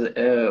is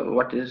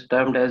what is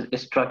termed as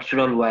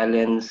structural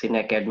violence in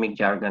academic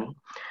jargon,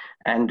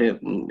 and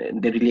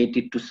they relate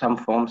it to some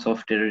forms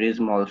of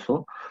terrorism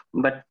also.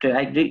 But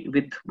I agree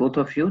with both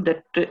of you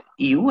that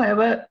you have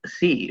a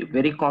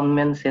very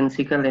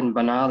commonsensical and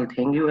banal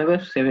thing. You have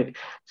a say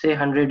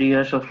 100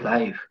 years of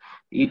life.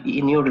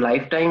 In your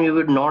lifetime, you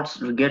would not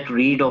get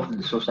rid of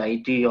the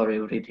society or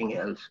everything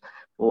else.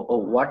 Or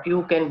what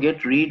you can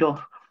get rid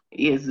of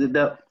is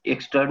the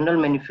external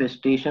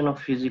manifestation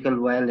of physical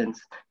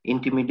violence,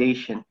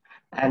 intimidation,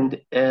 and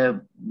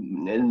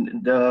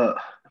the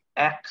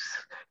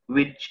acts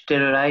which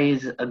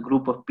terrorize a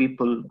group of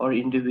people or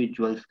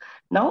individuals.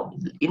 Now,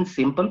 in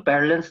simple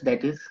parlance,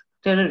 that is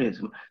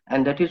terrorism,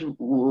 and that is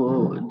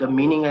the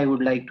meaning I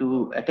would like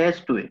to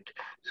attach to it.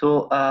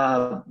 So,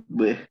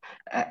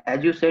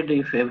 as you said,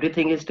 if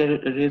everything is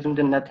terrorism,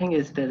 then nothing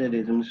is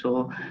terrorism.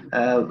 So,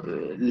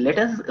 let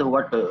us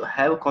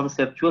have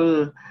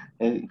conceptual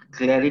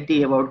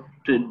clarity about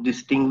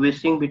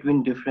distinguishing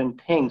between different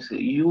things.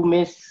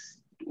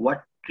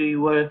 What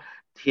you were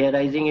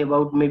theorizing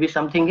about maybe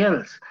something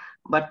else.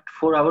 But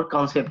for our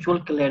conceptual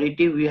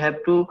clarity, we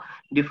have to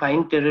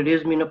define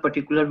terrorism in a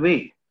particular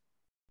way.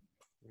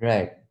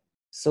 Right.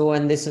 So,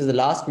 and this is the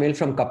last mail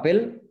from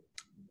Kapil.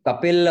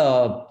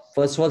 Kapil,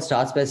 first of all,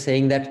 starts by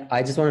saying that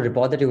I just want to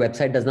report that your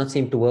website does not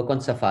seem to work on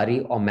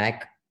Safari or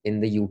Mac in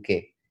the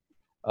UK.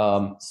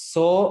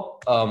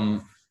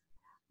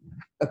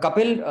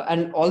 Kapil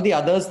and all the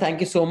others, thank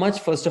you so much,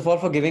 first of all,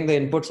 for giving the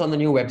inputs on the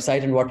new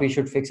website and what we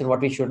should fix and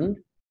what we shouldn't.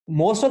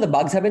 Most of the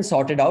bugs have been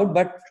sorted out,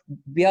 but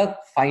we are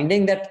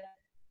finding that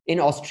in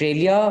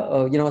Australia,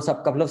 a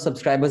couple of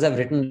subscribers have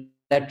written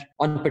that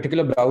on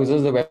particular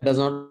browsers, the web does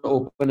not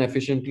open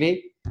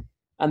efficiently.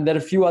 And there are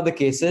a few other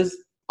cases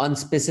on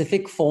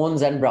specific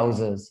phones and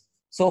browsers.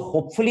 So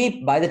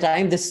hopefully by the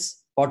time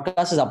this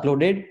podcast is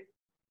uploaded,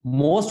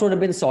 most would have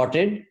been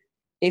sorted.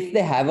 If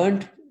they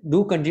haven't,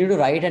 do continue to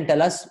write and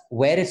tell us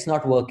where it's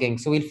not working.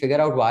 So we'll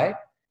figure out why.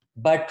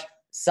 But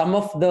some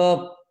of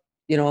the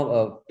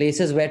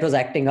places where it was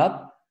acting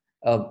up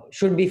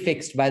should be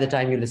fixed by the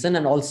time you listen.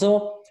 And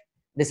also,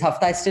 this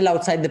hafta is still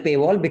outside the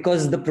paywall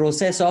because the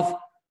process of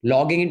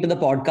logging into the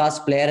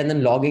podcast player and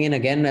then logging in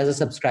again as a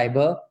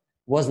subscriber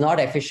was not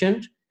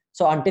efficient.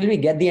 So until we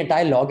get the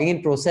entire logging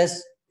in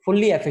process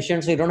fully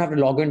efficient, so you don't have to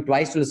log in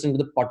twice to listen to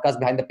the podcast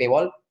behind the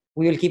paywall,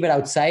 we will keep it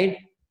outside.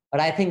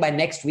 But I think by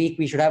next week,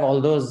 we should have all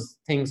those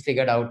things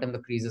figured out and the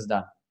creases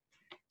done.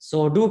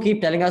 So do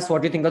keep telling us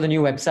what you think of the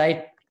new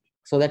website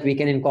so that we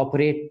can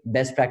incorporate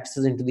best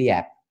practices into the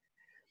app.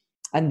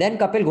 And then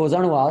Kapil goes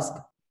on to ask,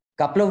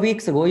 couple of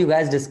weeks ago, you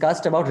guys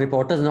discussed about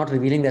reporters not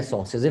revealing their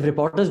sources. If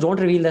reporters don't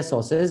reveal their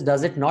sources,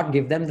 does it not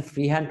give them the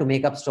free hand to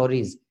make up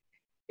stories?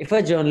 If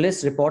a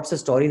journalist reports a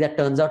story that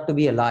turns out to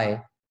be a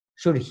lie,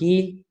 should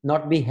he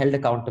not be held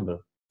accountable?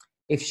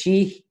 If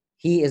he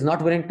is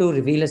not willing to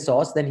reveal a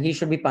source, then he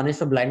should be punished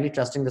for blindly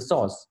trusting the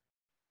source.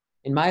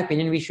 In my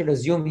opinion, we should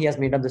assume he has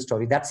made up the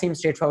story. That seems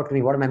straightforward to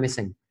me. What am I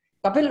missing?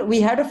 Kapil,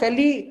 we had a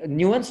fairly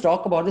nuanced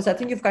talk about this. I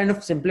think you've kind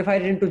of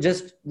simplified it into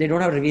just they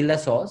don't have to reveal their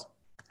source.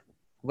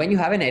 When you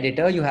have an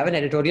editor, you have an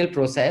editorial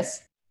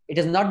process. It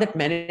is not that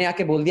मैंने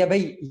आके बोल दिया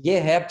भाई ये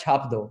है अब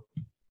छाप दो.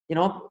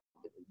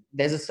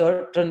 There's a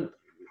certain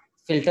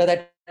filter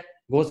that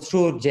goes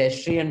through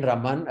Jayashree and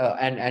Raman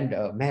and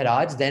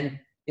Mehraj. Then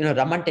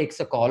Raman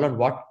takes a call on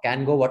what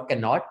can go, what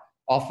cannot.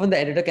 Often the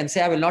editor can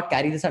say, I will not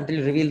carry this until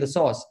you reveal the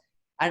source.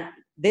 And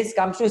this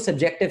comes to a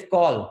subjective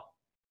call.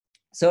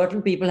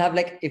 Certain people have,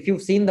 like, if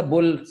you've seen the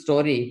Bull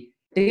story,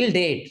 till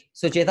date,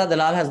 Sucheta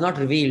Dalal has not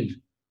revealed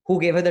who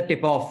gave her the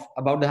tip-off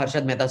about the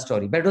Harshad Mehta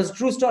story. But it was a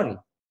true story.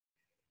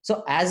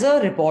 So as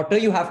a reporter,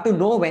 you have to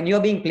know when you're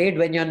being played,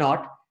 when you're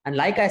not. And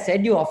like I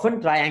said, you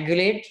often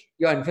triangulate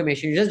your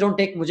information. You just don't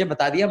take, mujhe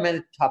bata diya,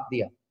 maine chhap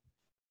diya.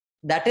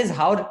 That is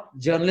how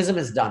journalism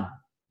is done.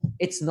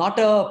 It's not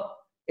a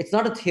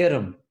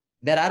theorem.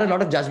 There are a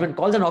lot of judgment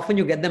calls and often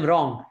you get them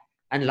wrong.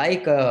 And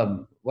like,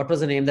 what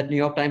was the name, that New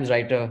York Times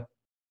writer,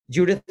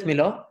 Judith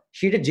Miller,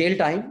 she did jail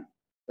time.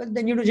 Well,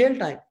 then you do jail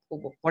time.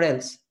 What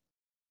else?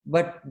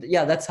 But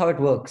yeah, that's how it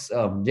works.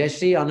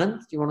 Jayashree,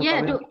 Anand, you want to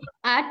comment? To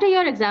add to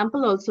your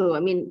example also, I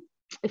mean,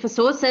 if a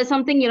source says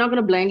something, you're not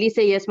going to blindly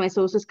say, yes, my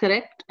source is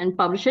correct and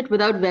publish it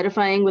without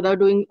verifying, without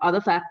doing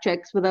other fact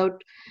checks, without...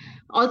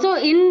 Also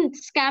in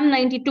Scam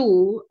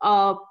 92,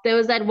 there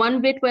was that one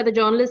bit where the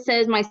journalist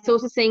says, my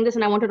source is saying this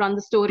and I want to run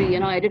the story.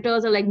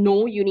 Editors are like,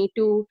 no, you need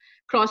to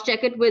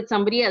cross-check it with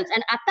somebody else.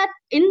 And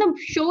in the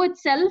show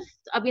itself,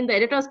 I mean, the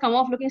editors come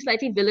off looking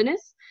slightly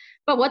villainous.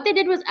 But what they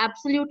did was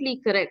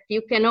absolutely correct.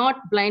 You cannot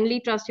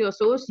blindly trust your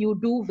source. You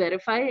do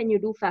verify and you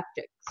do fact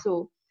check.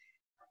 So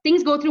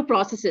things go through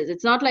processes.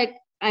 It's not like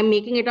I'm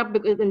making it up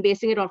and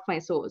basing it off my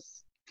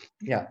source.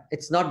 Yeah,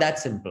 it's not that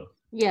simple.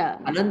 Yeah.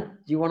 Anand,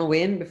 do you want to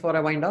weigh in before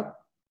I wind up?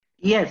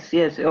 Yes.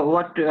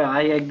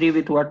 I agree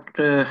with what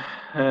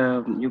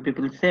you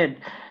people said.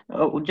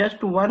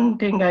 Just one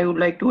thing I would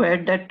like to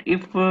add, that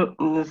if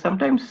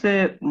sometimes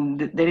there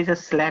is a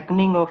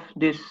slackening of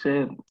this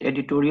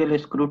editorial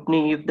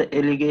scrutiny, if the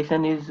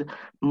allegation is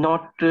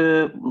not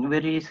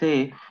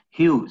very,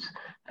 huge,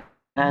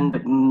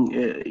 and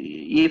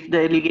if the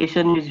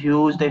allegation is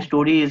huge, the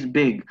story is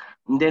big,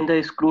 then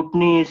the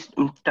scrutiny is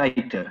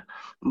tighter.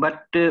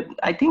 But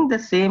I think the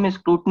same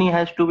scrutiny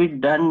has to be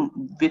done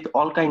with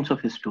all kinds of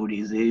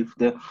stories. If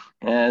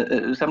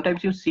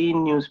sometimes you see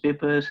in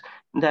newspapers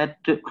that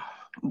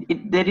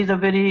there is a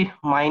very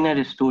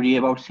minor story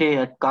about, say,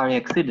 a car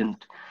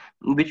accident,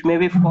 which may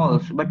be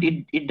false, but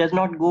it does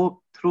not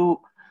go through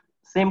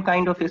same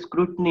kind of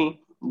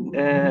scrutiny,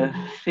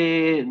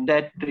 say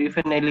that if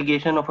an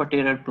allegation of a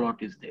terror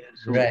plot is there.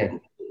 So, right.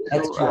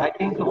 That's true. I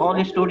think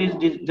all stories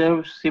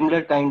deserve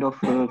similar kind of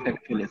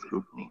factual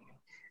scrutiny.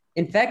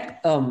 In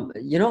fact, I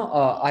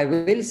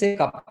will say,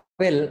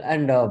 Kapil,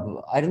 and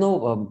I don't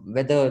know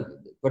whether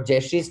what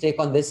Jayashree's take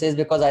on this is,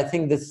 because I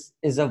think this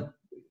is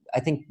I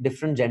think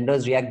different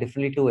genders react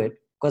differently to it.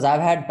 Because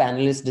I've had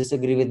panelists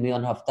disagree with me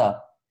on Hafta.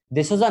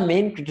 This was our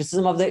main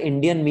criticism of the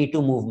Indian Me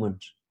Too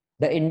movement.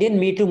 The Indian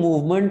Me Too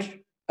movement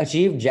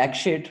achieved jack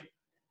shit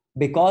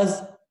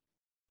because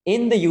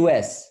in the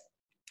US,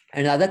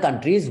 In other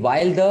countries,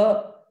 while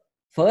the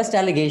first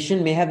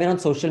allegation may have been on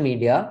social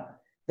media,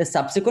 the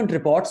subsequent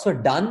reports were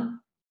done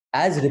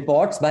as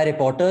reports by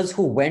reporters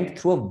who went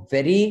through a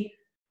very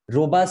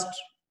robust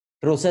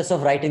process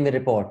of writing the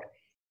report,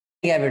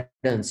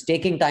 evidence,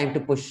 taking time to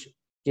push,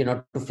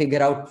 to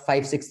figure out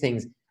 5, 6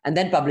 things, and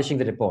then publishing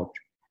the report.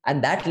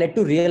 And that led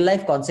to real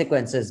life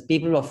consequences.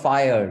 People were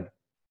fired,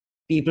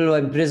 people were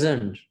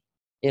imprisoned,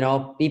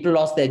 people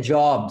lost their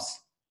jobs.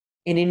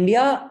 In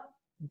India,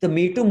 the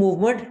Me Too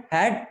movement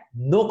had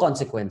no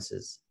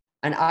consequences.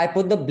 And I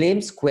put the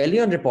blame squarely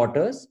on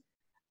reporters.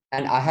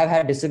 And I have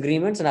had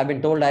disagreements, and I've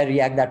been told I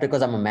react that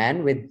because I'm a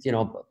man with,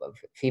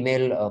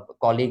 female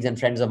colleagues and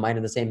friends of mine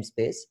in the same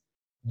space.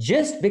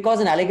 Just because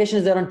an allegation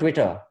is there on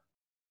Twitter,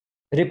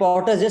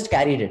 reporters just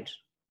carried it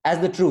as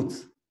the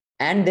truth.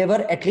 And there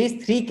were at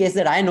least 3 cases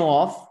that I know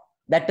of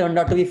that turned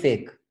out to be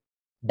fake.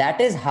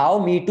 That is how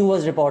Me Too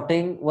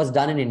reporting was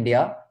done in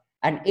India.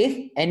 And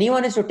if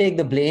anyone is to take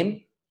the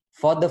blame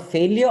for the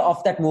failure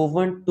of that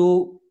movement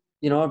to,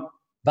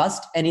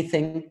 bust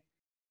anything,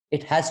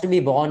 it has to be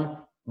borne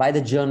by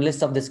the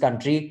journalists of this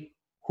country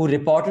who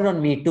reported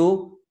on Me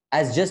Too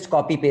as just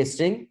copy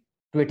pasting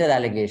Twitter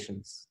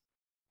allegations.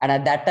 And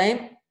at that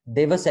time,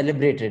 they were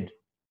celebrated.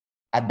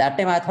 At that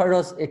time, I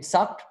thought it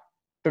sucked.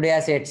 Today, I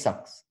say it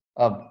sucks.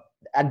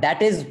 And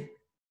that is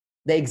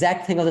the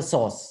exact thing of the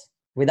source.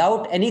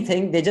 Without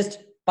anything, they just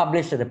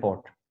published a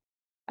report.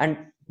 And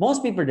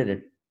most people did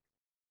it.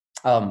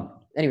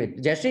 Anyway,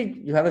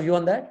 Jayashree, you have a view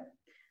on that?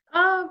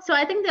 So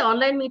I think the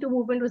online Me Too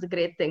movement was a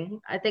great thing.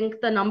 I think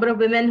the number of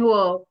women who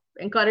are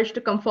encouraged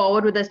to come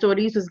forward with their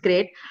stories was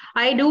great.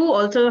 I do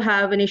also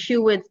have an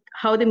issue with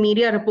how the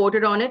media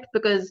reported on it,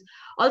 because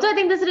also I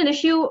think this is an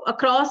issue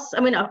across,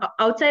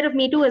 outside of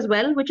Me Too as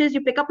well, which is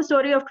you pick up a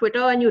story of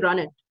Twitter and you run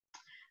it.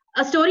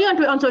 A story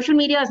on social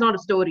media is not a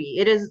story.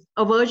 It is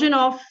a version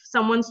of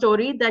someone's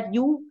story that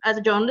you as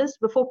a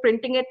journalist, before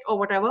printing it or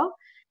whatever,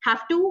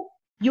 have to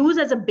use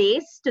as a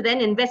base to then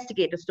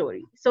investigate a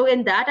story. So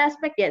in that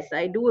aspect, yes,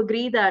 I do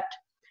agree that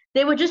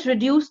they were just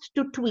reduced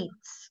to tweets.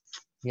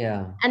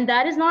 Yeah. And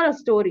that is not a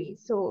story.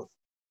 So,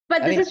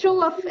 but this is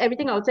true of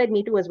everything outside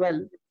Me Too as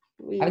well.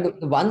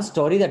 The one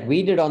story that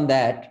we did on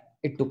that,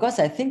 it took us,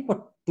 I think,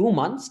 for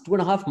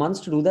 2.5 months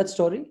to do that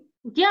story.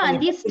 Yeah,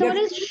 and these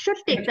stories should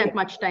take that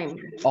much time.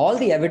 All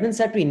the evidence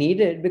that we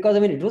needed, because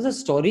it was a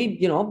story,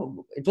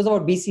 it was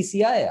about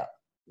BCCI.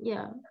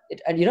 Yeah.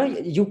 And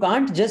you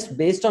can't just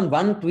based on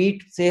one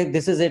tweet say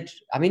this is it.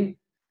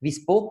 We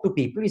spoke to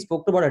people. We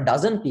spoke to about a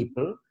dozen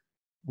people.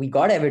 We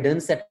got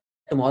evidence that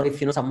tomorrow, if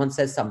someone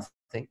says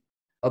something,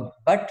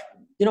 but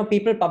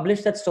people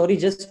publish that story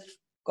just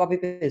copy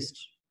paste.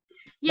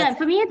 Yeah, and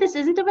for me, this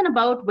isn't even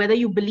about whether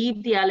you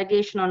believe the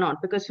allegation or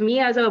not. Because for me,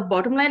 as a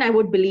bottom line, I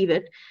would believe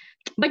it.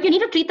 But you need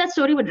to treat that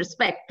story with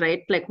respect,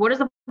 right? Like, what is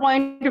the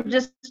point of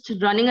just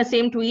running a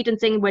same tweet and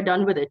saying we're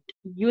done with it?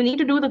 You need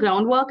to do the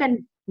groundwork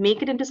and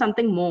make it into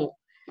something more.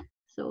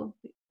 So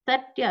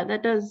that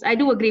does, I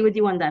do agree with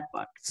you on that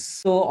part.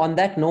 So on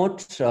that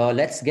note,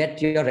 let's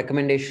get your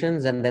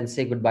recommendations and then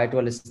say goodbye to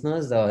our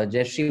listeners.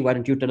 Jayashree, why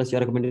don't you tell us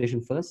your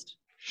recommendation first?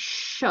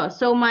 Sure.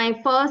 So my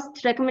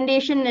first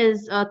recommendation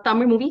is a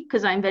Tamil movie,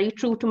 because I'm very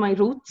true to my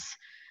roots.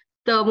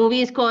 The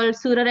movie is called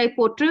Surarai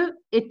Potru.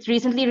 It's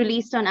recently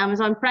released on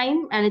Amazon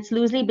Prime, and it's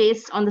loosely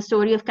based on the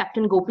story of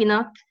Captain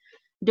Gopinath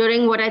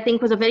during what I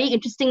think was a very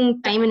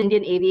interesting time in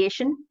Indian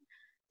aviation.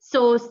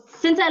 So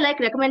since I like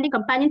recommending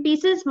companion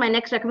pieces, my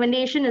next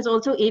recommendation is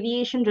also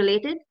aviation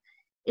related.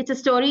 It's a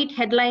story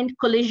headlined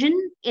Collision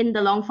in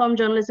the long-form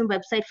journalism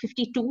website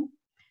 52.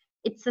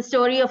 It's the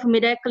story of a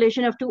mid-air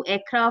collision of 2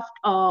 aircraft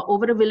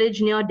over a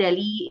village near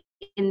Delhi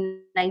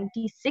in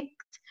 96.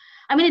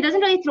 It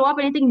doesn't really throw up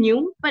anything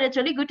new, but it's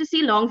really good to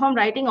see long-form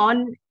writing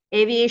on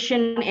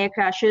aviation, air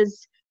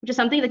crashes, which is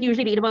something that you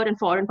usually read about in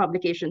foreign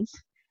publications.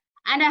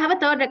 And I have a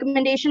third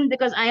recommendation,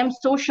 because I am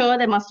so sure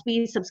there must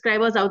be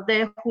subscribers out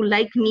there who,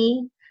 like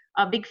me,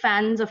 are big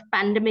fans of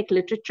pandemic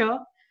literature.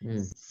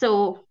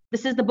 So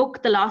this is the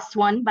book, The Last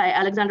One by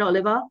Alexandra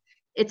Oliver.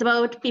 It's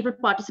about people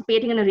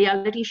participating in a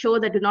reality show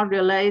that do not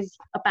realize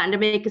a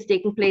pandemic is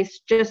taking place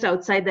just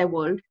outside their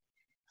world.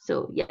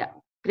 So yeah,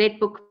 great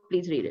book.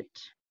 Please read it.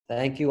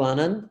 Thank you,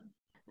 Anand.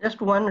 Just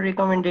one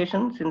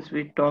recommendation, since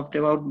we talked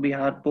about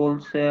Bihar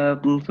polls.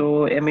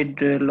 So amid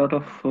a lot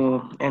of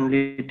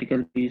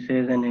analytical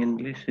pieces and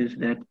analysis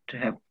that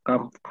have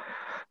come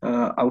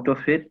out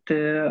of it,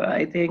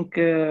 I think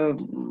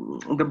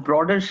the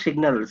broader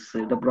signals,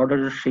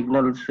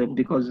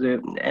 because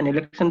an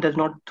election does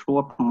not throw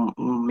up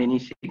many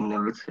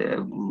signals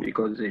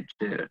because it's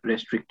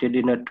restricted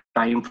in a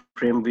time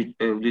frame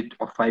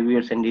of 5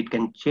 years, and it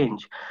can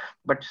change.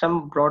 But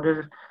some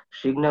broader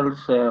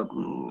signals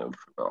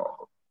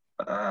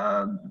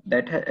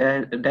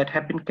that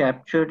have been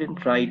captured in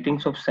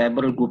writings of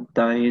Saibal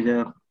Gupta. He's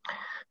a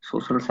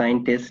social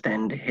scientist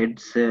and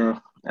heads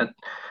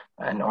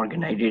an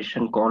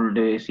organization called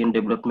Asian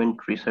Development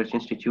Research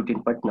Institute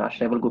in Patna,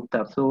 Saibal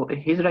Gupta. So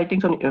his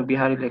writings on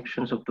Bihar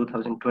elections of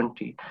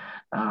 2020,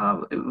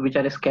 which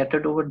are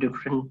scattered over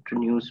different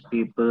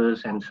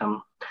newspapers and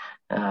some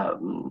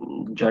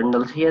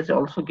journals. He has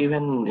also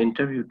given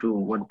interview to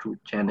 1-2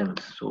 channels.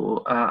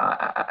 So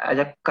as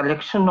a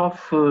collection of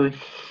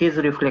his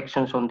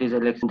reflections on this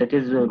election, that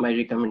is my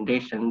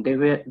recommendation. They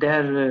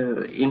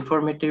are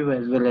informative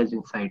as well as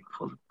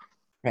insightful.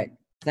 Right.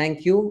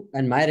 Thank you.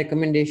 And my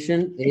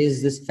recommendation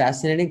is this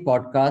fascinating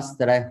podcast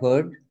that I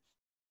heard.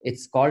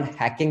 It's called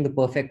Hacking the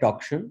Perfect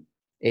Auction.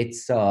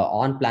 It's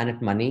on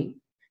Planet Money.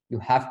 You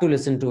have to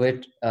listen to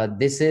it.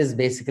 This is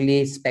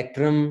basically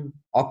spectrum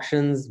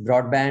auctions,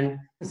 broadband.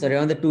 So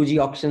around the 2G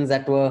auctions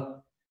that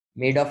were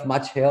made of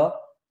much here.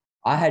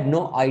 I had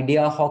no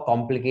idea how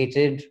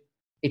complicated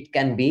it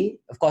can be.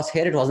 Of course,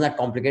 here it wasn't that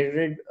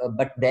complicated,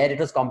 but there it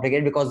was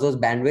complicated because those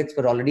bandwidths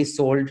were already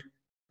sold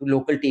to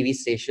local TV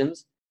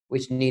stations,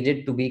 which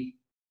needed to be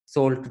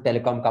sold to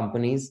telecom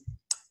companies,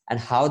 and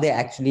how they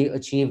actually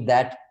achieved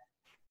that,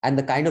 and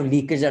the kind of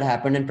leakage that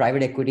happened, and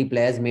private equity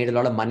players made a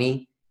lot of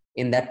money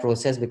in that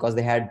process because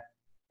they had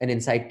an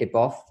inside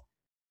tip-off.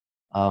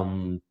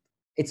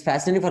 It's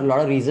fascinating for a lot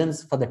of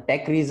reasons, for the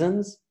tech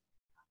reasons,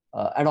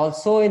 and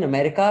also in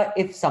America,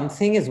 if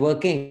something is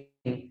working,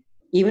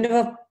 even if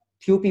a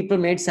few people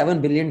made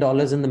 $7 billion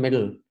in the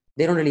middle,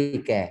 they don't really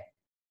care.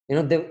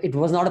 It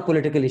was not a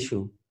political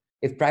issue.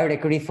 If private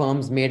equity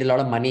firms made a lot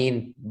of money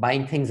in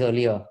buying things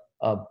earlier.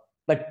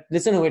 But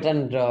listen to it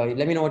and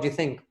let me know what you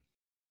think.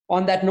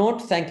 On that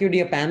note, thank you,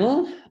 dear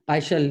panel. I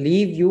shall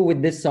leave you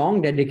with this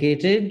song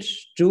dedicated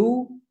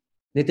to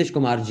Nitish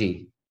Kumar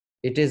ji.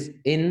 It is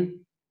in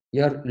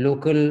your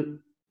local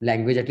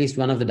language, at least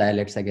one of the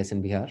dialects, I guess,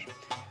 in Bihar.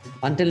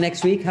 Until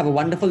next week, have a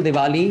wonderful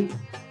Diwali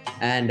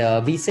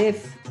and be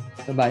safe.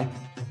 Bye-bye.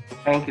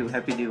 Thank you.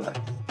 Happy Diwali.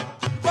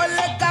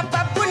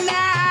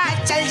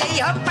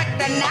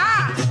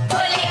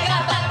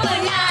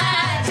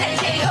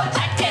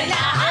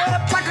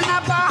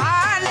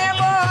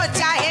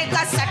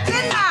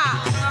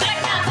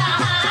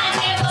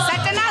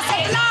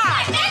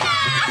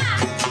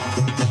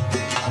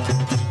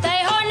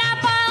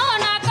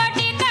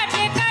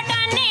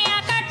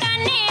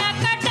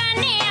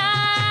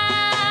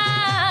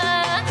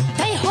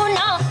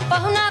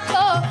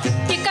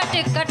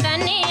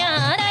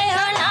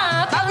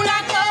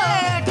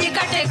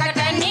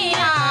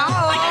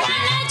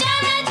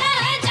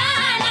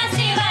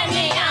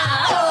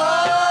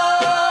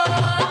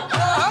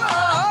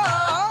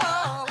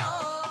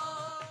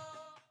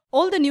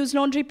 All the News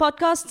Laundry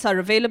podcasts are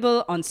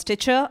available on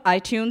Stitcher,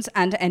 iTunes,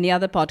 and any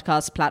other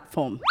podcast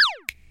platform.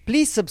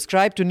 Please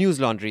subscribe to News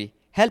Laundry.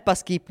 Help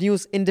us keep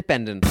news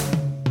independent.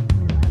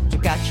 To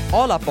catch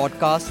all our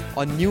podcasts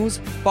on news,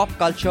 pop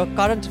culture,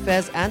 current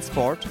affairs, and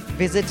sport,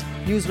 visit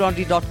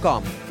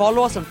newslaundry.com.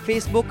 Follow us on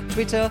Facebook,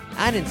 Twitter,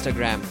 and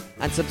Instagram,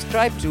 and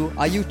subscribe to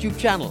our YouTube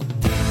channel.